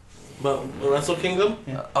 About Wrestle Kingdom?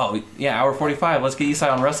 Oh, yeah, hour 45. Let's get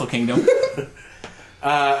Isai on Wrestle Kingdom.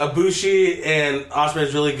 Ibushi and Ospreay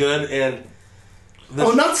is really good, and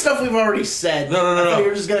Oh, not stuff we've already said. No. I thought you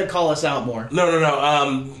were just gonna call us out more.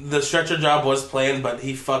 No. The stretcher job was planned, but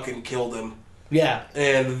he fucking killed him. Yeah.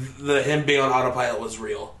 And him being on autopilot was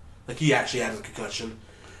real. Like, he actually had a concussion.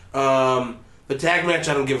 The tag match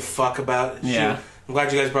I don't give a fuck about. Yeah. I'm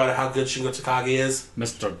glad you guys brought up how good Shingo Takagi is.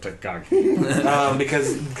 Mr. Takagi.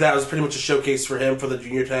 Because that was pretty much a showcase for him for the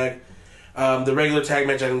junior tag. The regular tag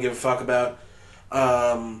match I didn't give a fuck about.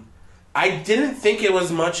 I didn't think it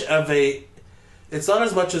was much of a... It's not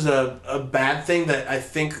as much as a bad thing that I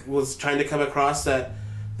think was trying to come across, that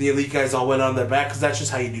the Elite guys all went on their back, because that's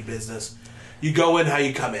just how you do business. You go in how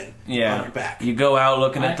you come in. Yeah. On your back. You go out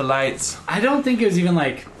looking at the lights. I don't think it was even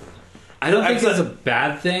like... I don't think it was a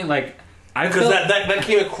bad thing. Like, I Because felt... that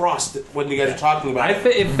came across when you guys were talking about it.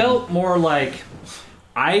 It felt more like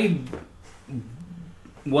I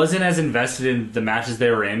wasn't as invested in the matches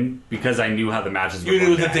they were in because I knew how the matches were You knew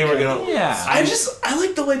going that to they were end. going to... Yeah. I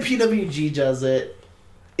like the way PWG does it.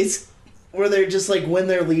 It's where they're just like, when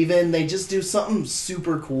they're leaving, they just do something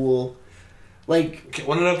super cool. Like,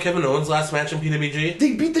 Want to know Kevin Owens' last match in PWG?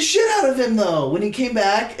 they beat the shit out of him though when he came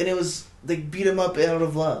back, and they beat him up out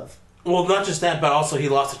of love. Well, not just that, but also he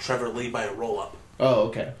lost to Trevor Lee by a roll-up. Oh,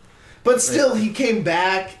 okay. But still, he came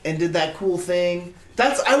back and did that cool thing.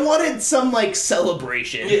 I wanted some like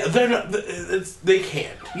celebration. Yeah, they're not... they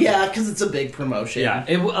can't. Yeah, because it's a big promotion. Yeah,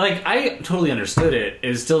 I totally understood it. It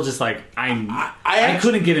was still just like I I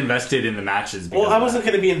couldn't get invested in the matches. Because Well, I of wasn't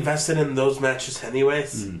that. going to be invested in those matches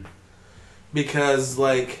anyways. Because,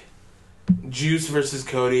 like, Juice versus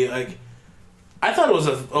Cody, like, I thought it was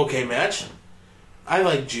an okay match. I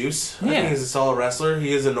like Juice. I Yeah. think he's a solid wrestler.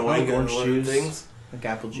 He is annoying and orange one juice. things. Like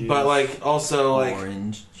apple juice. But, like, also, like,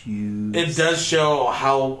 Orange juice. it does show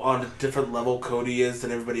how on a different level Cody is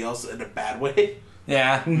than everybody else in a bad way.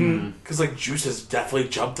 Yeah. Because, like, Juice has definitely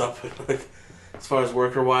jumped up, like, as far as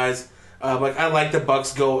worker-wise. Like, I like the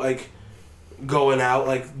Bucks going out,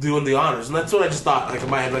 like, doing the honors. And that's what I just thought, like, in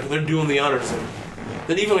my head. Like, they're doing the honors. And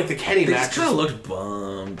then even, like, the Kenny They match. just kind of looked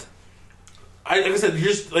bummed. Like I said, you're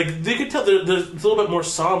just, like, you could tell there's a little bit more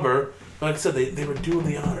somber. But like I said, they were doing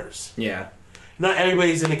the honors. Yeah. Not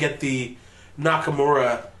everybody's going to get the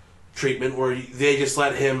Nakamura treatment where they just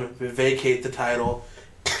let him vacate the title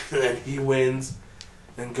and he wins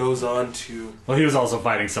and goes on to... Well, he was also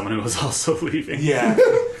fighting someone who was also leaving. Yeah.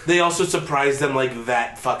 They also surprised them, like,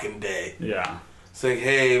 that fucking day. Yeah. Saying,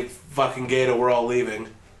 hey, fucking Gato, we're all leaving.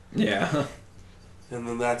 Yeah. And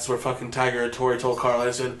then that's where fucking Tiger Tori told Carl,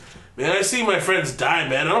 I said, man, I see my friends die,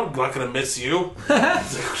 man. I'm not going to miss you.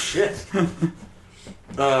 It's like, shit.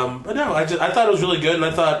 But no, I thought it was really good, and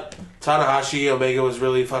I thought Tanahashi Omega was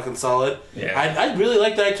really fucking solid. Yeah. I really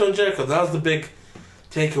liked Naito and Jericho. That was the big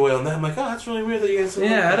takeaway on that. I'm like, oh, that's really weird that you guys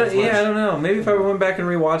didn't like Yeah, that as much. I don't know. Maybe if I went back and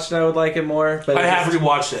rewatched it, I would like it more. But I have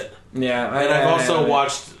rewatched it. Yeah, And I've also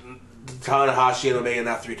watched Tanahashi and Omega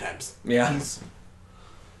now 3 times. Yeah.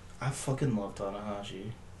 I fucking love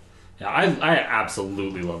Tanahashi. Yeah, I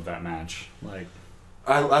absolutely love that match. Like,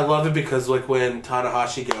 I love it because, like, when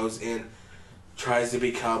Tanahashi goes and tries to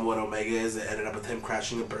become what Omega is, it ended up with him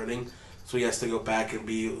crashing and burning. So he has to go back and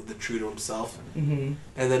be the true to himself. Mm-hmm.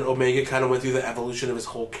 And then Omega kind of went through the evolution of his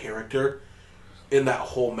whole character in that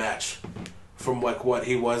whole match. From, like, what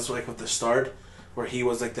he was, like, at the start, where he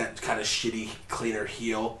was, like, that kind of shitty, cleaner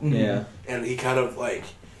heel. Yeah. And he kind of, like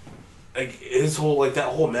his whole, like, that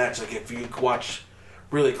whole match, like, if you watch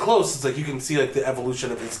really close, it's like you can see, like, the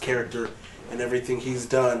evolution of his character and everything he's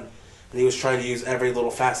done. And he was trying to use every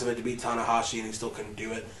little facet of it to beat Tanahashi, and he still couldn't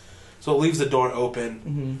do it. So it leaves the door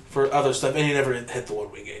open for other stuff, and he never hit the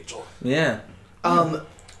One Wing Angel. Yeah.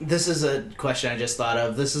 This is a question I just thought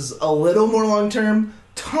of. This is a little more long term.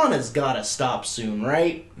 Tana's gotta stop soon,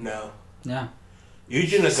 right? No. yeah.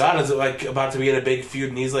 Yuji Nagata's, like, about to be in a big feud,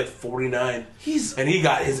 and he's, like, 49. He's And he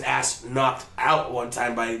got his ass knocked out one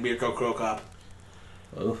time by Mirko Krokop.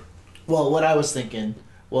 Oh. well. What I was thinking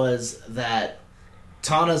was that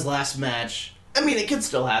Tana's last match. I mean, it could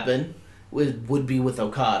still happen. Would be with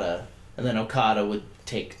Okada, and then Okada would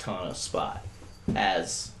take Tana's spot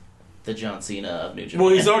as the John Cena of New Japan.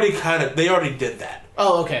 Well, he's already they already did that.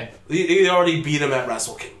 Oh, okay. He already beat him at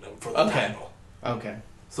Wrestle Kingdom for the Okay. title. Okay.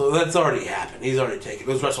 So that's already happened. He's already taken it.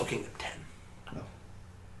 It was Wrestle Kingdom 10.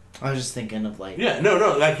 I was just thinking of like Yeah,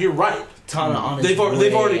 no, like, you're right. Tana on his They've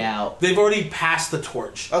way already out. They've already passed the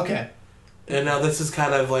torch. Okay. And now this is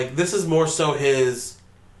kind of like, this is more so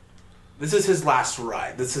this is his last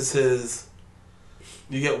ride. This is his,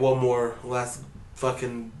 you get one more last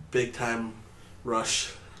fucking big time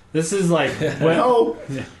rush. This is like No.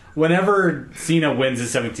 whenever Cena wins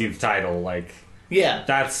his 17th title, like Yeah.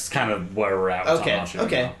 That's kind of where we're at with Okay. Tanahashi right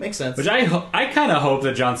Okay. now. Makes sense. Which I kind of hope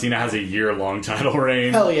that John Cena has a year-long title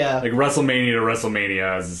reign. Hell yeah. Like WrestleMania to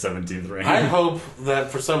WrestleMania as the 17th reign. I hope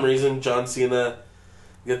that for some reason John Cena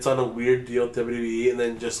gets on a weird deal with WWE and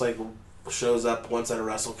then just like shows up once at a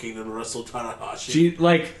Wrestle Kingdom to wrestle Tanahashi.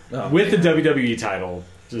 With the WWE title,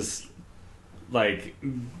 just like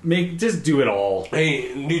just do it all.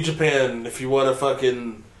 Hey, New Japan, if you want to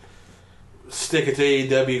fucking stick it to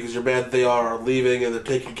AEW because you're mad that they are leaving and they're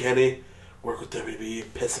taking Kenny, work with WWE,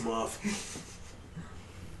 piss them off.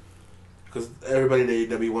 Because everybody in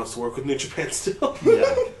AEW wants to work with New Japan still.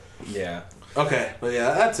 Yeah. Yeah. Okay, but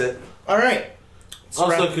yeah, that's it. All right.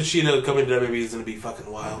 Also, Kushida coming to WWE is going to be fucking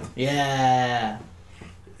wild. Yeah.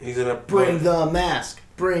 He's going to Bring the mask.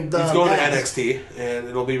 Bring the He's going mask. to NXT, and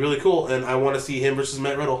it'll be really cool. And I want to see him versus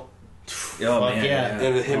Matt Riddle, Oh, man. yeah.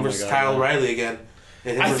 and him Oh my versus God, Kyle yeah. O'Reilly again,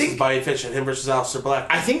 and him I versus think- Bobby Fish, and him versus Aleister Black.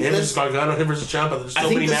 I think him this- versus Gargano, him versus Ciampa. There's so I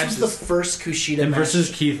think many this matches. was the first Kushida And match. versus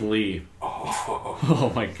Keith Lee. Oh.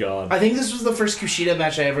 Oh my god. I think this was the first Kushida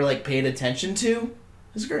match I ever like paid attention to.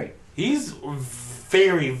 It was great. He's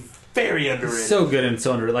very, very underrated. So good and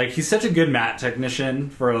so under. Like, he's such a good mat technician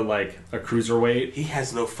for like a cruiserweight. he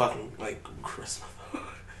has no fucking like charisma.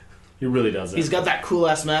 He really doesn't. He's got that cool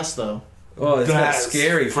ass mask though. Oh, it's that That's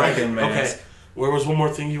scary frightening. fucking mask. Okay, where was one more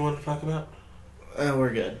thing you wanted to talk about?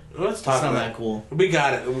 We're good. Let's It's talk not about that it. cool. We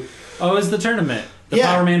got it. Oh, it's the tournament. The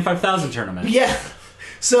Yeah. Power Man 5000 tournament. Yeah.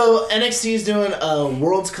 So NXT is doing a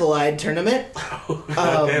Worlds Collide tournament.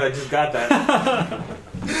 Man, I just got that.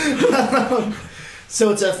 So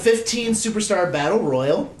it's a 15 superstar battle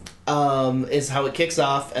royal. Is how it kicks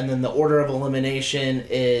off, and then the order of elimination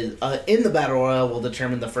is in the battle royal will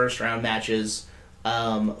determine the first round matches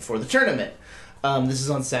for the tournament. This is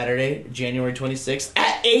on Saturday, January 26th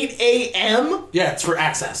at 8 a.m. Yeah, it's for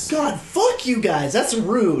access. God, fuck you guys. That's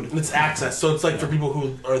rude. It's access, so it's like for people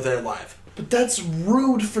who are there live. But that's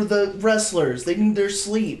rude for the wrestlers. They need their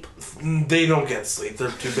sleep. They don't get sleep. They're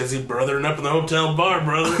too busy brothering up in the hotel bar,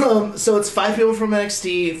 brother. So it's 5 people from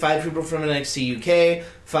NXT, 5 people from NXT UK,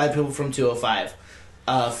 5 people from 205.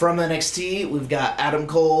 From NXT, we've got Adam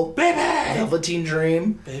Cole, Baby! Velveteen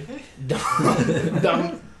Dream, Baby?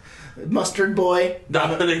 Mustard Boy,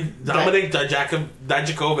 Dominic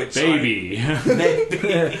Dijakovic. Baby.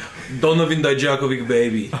 Baby. Donovan Dijakovic,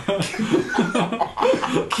 baby.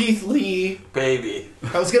 Keith Lee. Baby.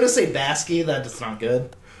 I was gonna say Basky, that's not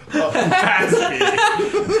good.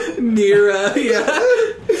 Nira,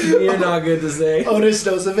 yeah. You're not good to say. Otis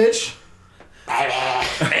Dozovich,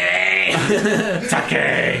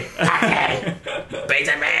 Take.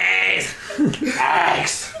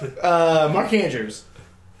 Mark Andrews,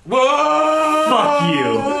 Whoa! Fuck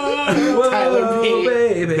you. Tyler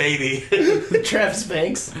Bate, baby. Baby. Travis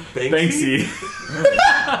Banks, Banksy.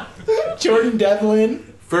 Jordan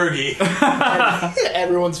Devlin, Fergie.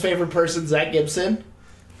 everyone's favorite person, Zach Gibson.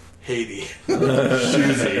 Haiti.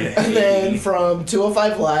 Shoozy. And then from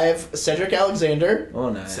 205 Live, Cedric Alexander, Oh,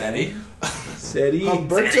 nice. Sadie. Steady.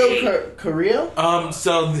 Humberto Carrillo.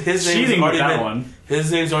 So his name's Cheating with already that been one.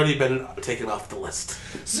 his name's already been taken off the list.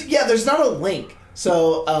 So, yeah, there's not a link.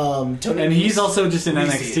 So Tony And he's Nese- also just in We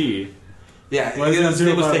NXT. Yeah, Why is it his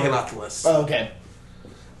name was 051? taken off the list. Oh, okay.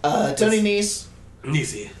 Tony Nese,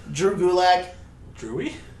 Nisi. Drew Gulak,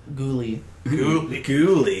 Drewy? Gooley, Gooey.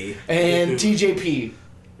 Ghoulie. and TJP.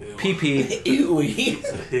 PP. Ewy.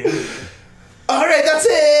 All right, that's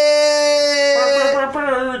it.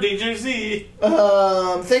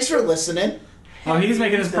 DJZ. Thanks for listening. Oh, he's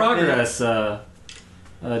making his progress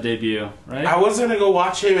debut, right? I was gonna go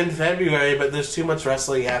watch him in February, but there's too much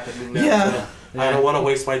wrestling happening now. Yeah. so I don't want to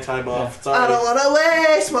waste my time off. Sorry. I don't want to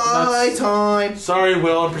waste my time. Sorry,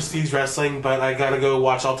 Will and Prestige Wrestling, but I gotta go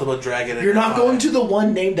watch Ultimate Dragon. You're not going to the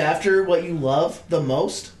one named after what you love the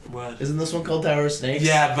most? What? Isn't this one called Tower of Snakes?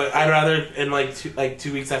 Yeah, but I'd rather in like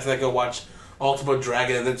 2 weeks after that go watch Ultimate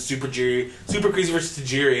Dragon and then Super Crazy vs.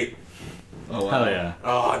 Tajiri. Oh, wow. Hell yeah.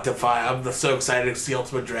 Oh, Defy! I'm so excited to see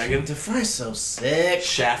Ultimate Dragon. Defy's so sick.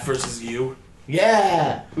 Shaft versus you.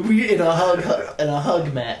 Yeah, we in a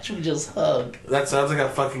hug match. We just hug. That sounds like a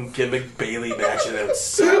fucking gimmick Bailey match, and it would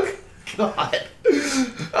suck. God.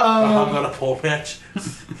 A hug on a pole match,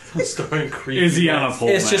 starring Creed. Is he on a pole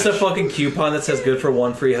It's just a match? fucking coupon that says good for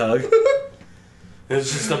one free hug.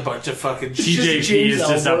 It's just a bunch of fucking. just TJP James is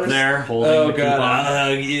just up Ellsworth. there holding Oh, the God. coupon.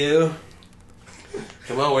 I'll hug you.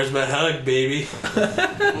 Come on, where's my hug, baby?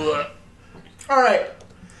 All right,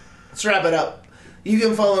 let's wrap it up. You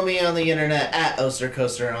can follow me on the internet at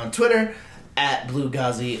Ostercoaster on Twitter, at Blue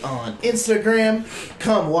Ghazi on Instagram.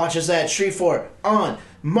 Come watch us at Shreveport on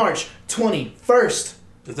March 21st.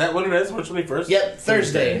 Is that what it is? March 21st? Yep,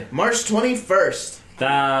 Thursday, March 21st.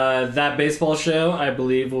 That baseball show, I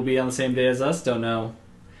believe, will be on the same day as us. Don't know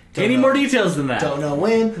Don't any know. more details than that. Don't know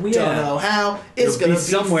when, Yeah. don't know how. It's It'll going be to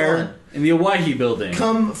be somewhere fun. in the Owyhee building.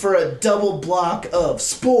 Come for a double block of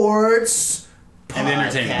sports And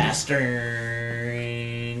entertainment.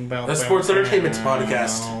 podcasting. A sports entertainment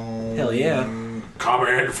podcast. Hell yeah. Come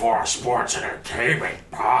in for a sports entertainment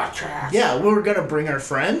podcast. Yeah, we're going to bring our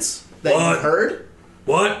friends that What? you've heard.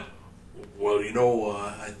 What? Well,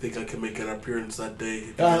 I think I can make an appearance that day if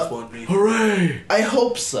you guys want me. Hooray! I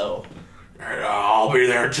hope so. And, I'll be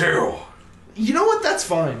there too. You know what? That's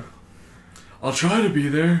fine. I'll try to be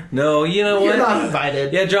there. No, you know You're what? not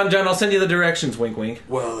invited. Yeah, John, I'll send you the directions. Wink, wink.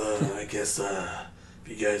 Well, I guess if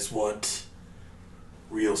you guys want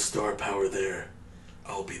real star power there,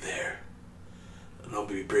 I'll be there. And I'll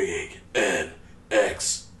be bringing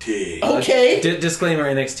NXT. Okay. Disclaimer: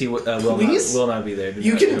 NXT Please? will not be there.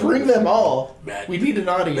 You can bring them all. Matt, We need an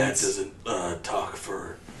Matt audience. doesn't talk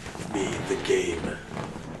for me, the game.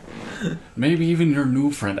 Maybe even your new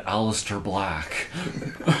friend, Alistair Black.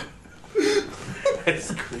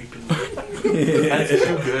 That's creeping me. That's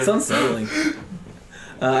too good. It's unsettling.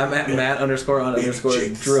 I'm at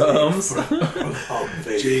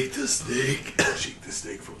Matt_on_drums. Jake the Snake. Jake the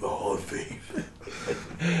Snake from the Hall of Fame.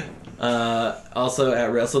 Also at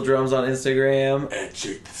WrestleDrums on Instagram. And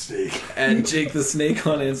Jake the Snake. And Jake the Snake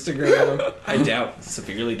on Instagram. I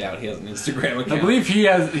severely doubt he has an Instagram account. I believe he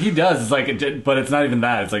does. It's like, but it's not even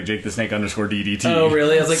that. It's like Jake the Snake _DDT. Oh,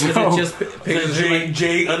 really? I was like, So- is it just pictures of like,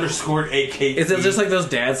 J_AK. is it just like those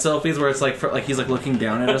dad selfies where it's like he's like looking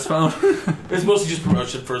down at his phone? It's mostly just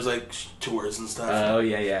promotion for his like tours and stuff. Oh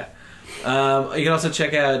yeah. You can also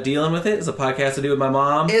check out Dealing With It. It's a podcast I do with my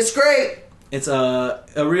mom. It's great. It's a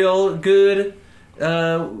real good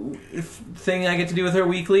thing I get to do with her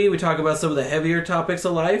weekly. We talk about some of the heavier topics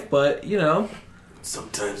of life, but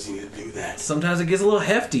Sometimes you need to do that. sometimes it gets a little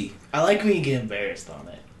hefty. I like when you get embarrassed on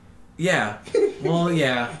it. Yeah. Well,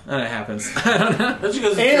 yeah, that happens. I don't know. That's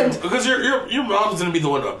because your mom's gonna be the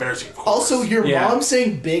one embarrassing. Of course. Also, your Yeah. mom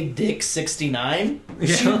saying Big Dick 69,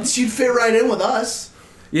 Yeah. she'd fit right in with us.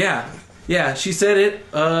 Yeah. She said it.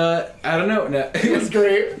 I don't know. No. It was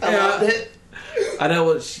great. I Yeah. loved it. I know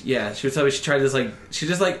what. She was telling me she tried this she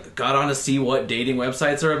just got on to see what dating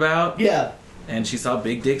websites are about, Yeah. and she saw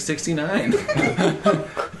Big Dick 69.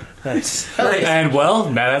 Nice. And well,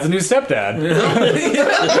 Matt has a new stepdad.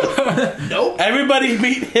 Nope. Everybody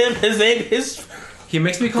meet him. His name is He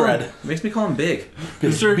makes me call Fred. him big.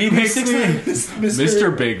 Mr. BB69.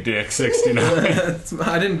 Mr. Big Dick 69.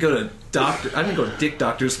 I didn't go to dick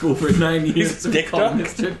doctor school for 9 years. Dick Call him doc?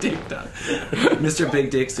 Mr. Dick Doc. Mr. Big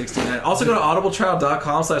Dick 69. Also go to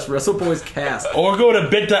audibletrial.com/WrestleBoysCast. Or go to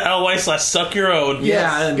bit.ly/suck your own.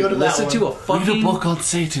 Yeah, and go to that listen one. to a Read a fucking book on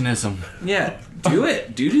Satanism. Yeah, do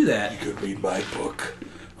it. Do that, You could read my book.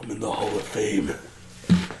 I'm in the Hall of Fame.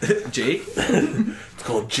 Jake. It's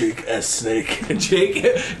called Jake S. Snake. Jake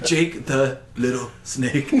the little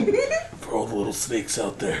snake. For all the little snakes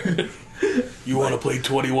out there. You want to play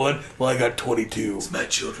 21? Well, I got 22. My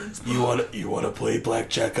children's. You want to play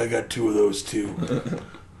blackjack? I got 2 of those too.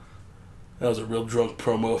 That was a real drunk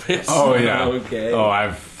promo of his. Oh yeah. Okay. Oh,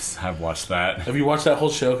 I've watched that. Have you watched that whole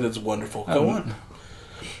show? Because it's wonderful. Go on.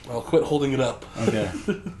 I'll quit holding it up. Okay.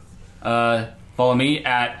 Follow me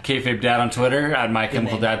at KFabeDad on Twitter, at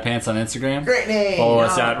MyChemicalDadPants on Instagram. Great name. Follow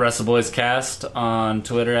us at WrestleBoysCast on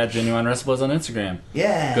Twitter, at GenuineWrestleBoys on Instagram.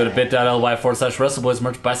 Yeah. Go to bit.ly/WrestleBoys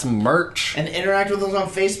merch, buy some merch. And interact with us on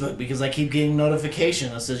Facebook because I keep getting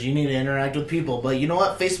notification that says you need to interact with people. But you know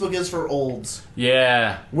what? Facebook is for olds.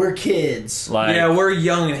 Yeah. We're kids. Like, Yeah, we're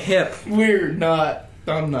young and hip. We're not.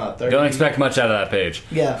 I'm not. 30. don't expect much out of that page.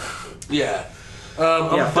 Yeah. Yeah.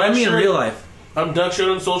 Yeah, find me in real life. I'm Doug Schoen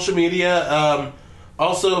on social media.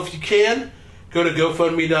 Also, if you can, go to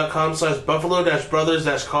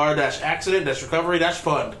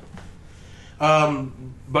GoFundMe.com/Buffalo-Brothers-Car-Accident-Recovery-Fund.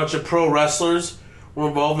 Bunch of pro wrestlers were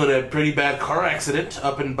involved in a pretty bad car accident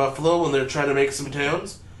up in Buffalo when they're trying to make some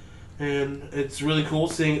towns. And it's really cool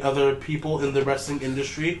seeing other people in the wrestling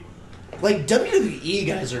industry. Like WWE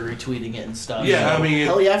guys are retweeting it and stuff. Yeah, so I mean,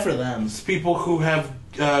 hell yeah for them. It's people who have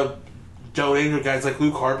donated, guys like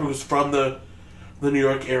Luke Harper, who's from the New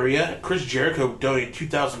York area. Chris Jericho donated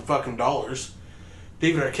 $2,000.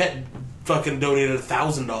 David Arquette fucking donated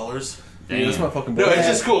 $1,000. Yeah, that's my fucking boy. No, it's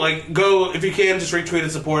just cool. Like, go if you can, just retweet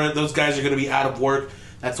and support it. Those guys are going to be out of work.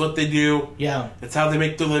 That's what they do. Yeah. It's how they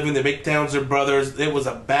make their living. They make towns their brothers. It was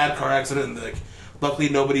a bad car accident, and like, luckily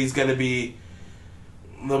nobody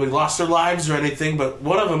lost their lives or anything. But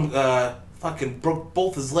one of them fucking broke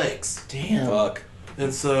both his legs. Damn. Fuck.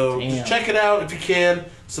 And so Damn. just check it out if you can.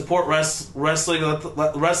 Support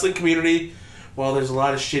wrestling community. While there's a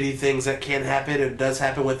lot of shitty things that can happen and does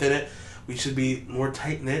happen within it, we should be more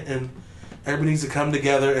tight knit, and everybody needs to come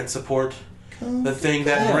together and support the thing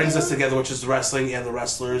that brings us together, which is wrestling and the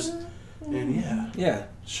wrestlers. And Yeah.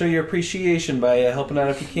 Show your appreciation by helping out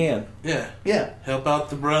if you can. Yeah. help out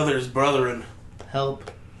the brethren.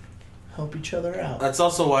 Help each other out. That's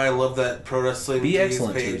also why I love that pro wrestling Be Tees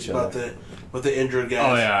excellent to page each about other. with the injured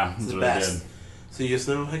guys. Oh yeah, It's it's the really best. good. So you just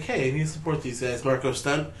know, like, hey, I need to support these guys. Marco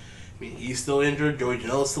Stunt, I mean, he's still injured. Joey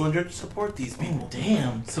Janela's still injured. Support these people.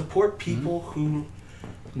 Damn. Support people who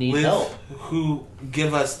Need live, help. who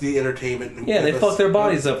give us the entertainment. And Yeah, they give fuck us- their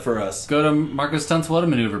bodies up for us. Go to Marcus Stunt's What a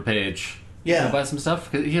Maneuver page. Yeah. Go buy some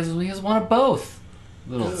stuff. He has one of both.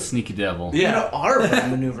 Little sneaky devil. Go Yeah. to our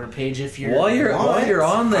maneuver page if you're While you're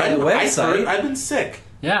on the website, I've been sick.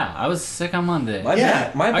 Yeah, I was sick on Monday. my Yeah.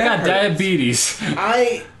 back, my I back got hurts. diabetes.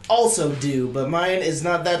 I also do, but mine is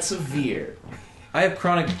not that severe. I have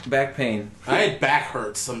chronic back pain. I had back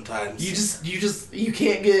hurts sometimes. You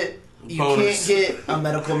can't get Bonus. a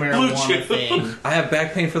medical marijuana Chew. thing. I have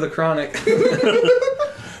back pain for the chronic.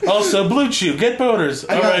 Also, Blue Chew, get boners.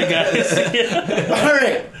 All right, guys. All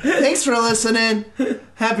right, thanks for listening.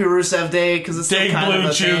 Happy Rusev Day because it's still Take kind of Blue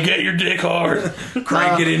a Chew, thing. get your dick hard.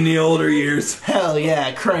 Crank it in the older years. Hell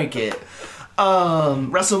yeah, crank it.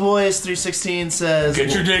 Wrestle Boys 316 says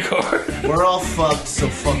Get your dick hard. we're all fucked, so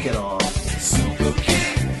fuck it all. Super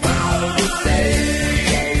King, power of the day.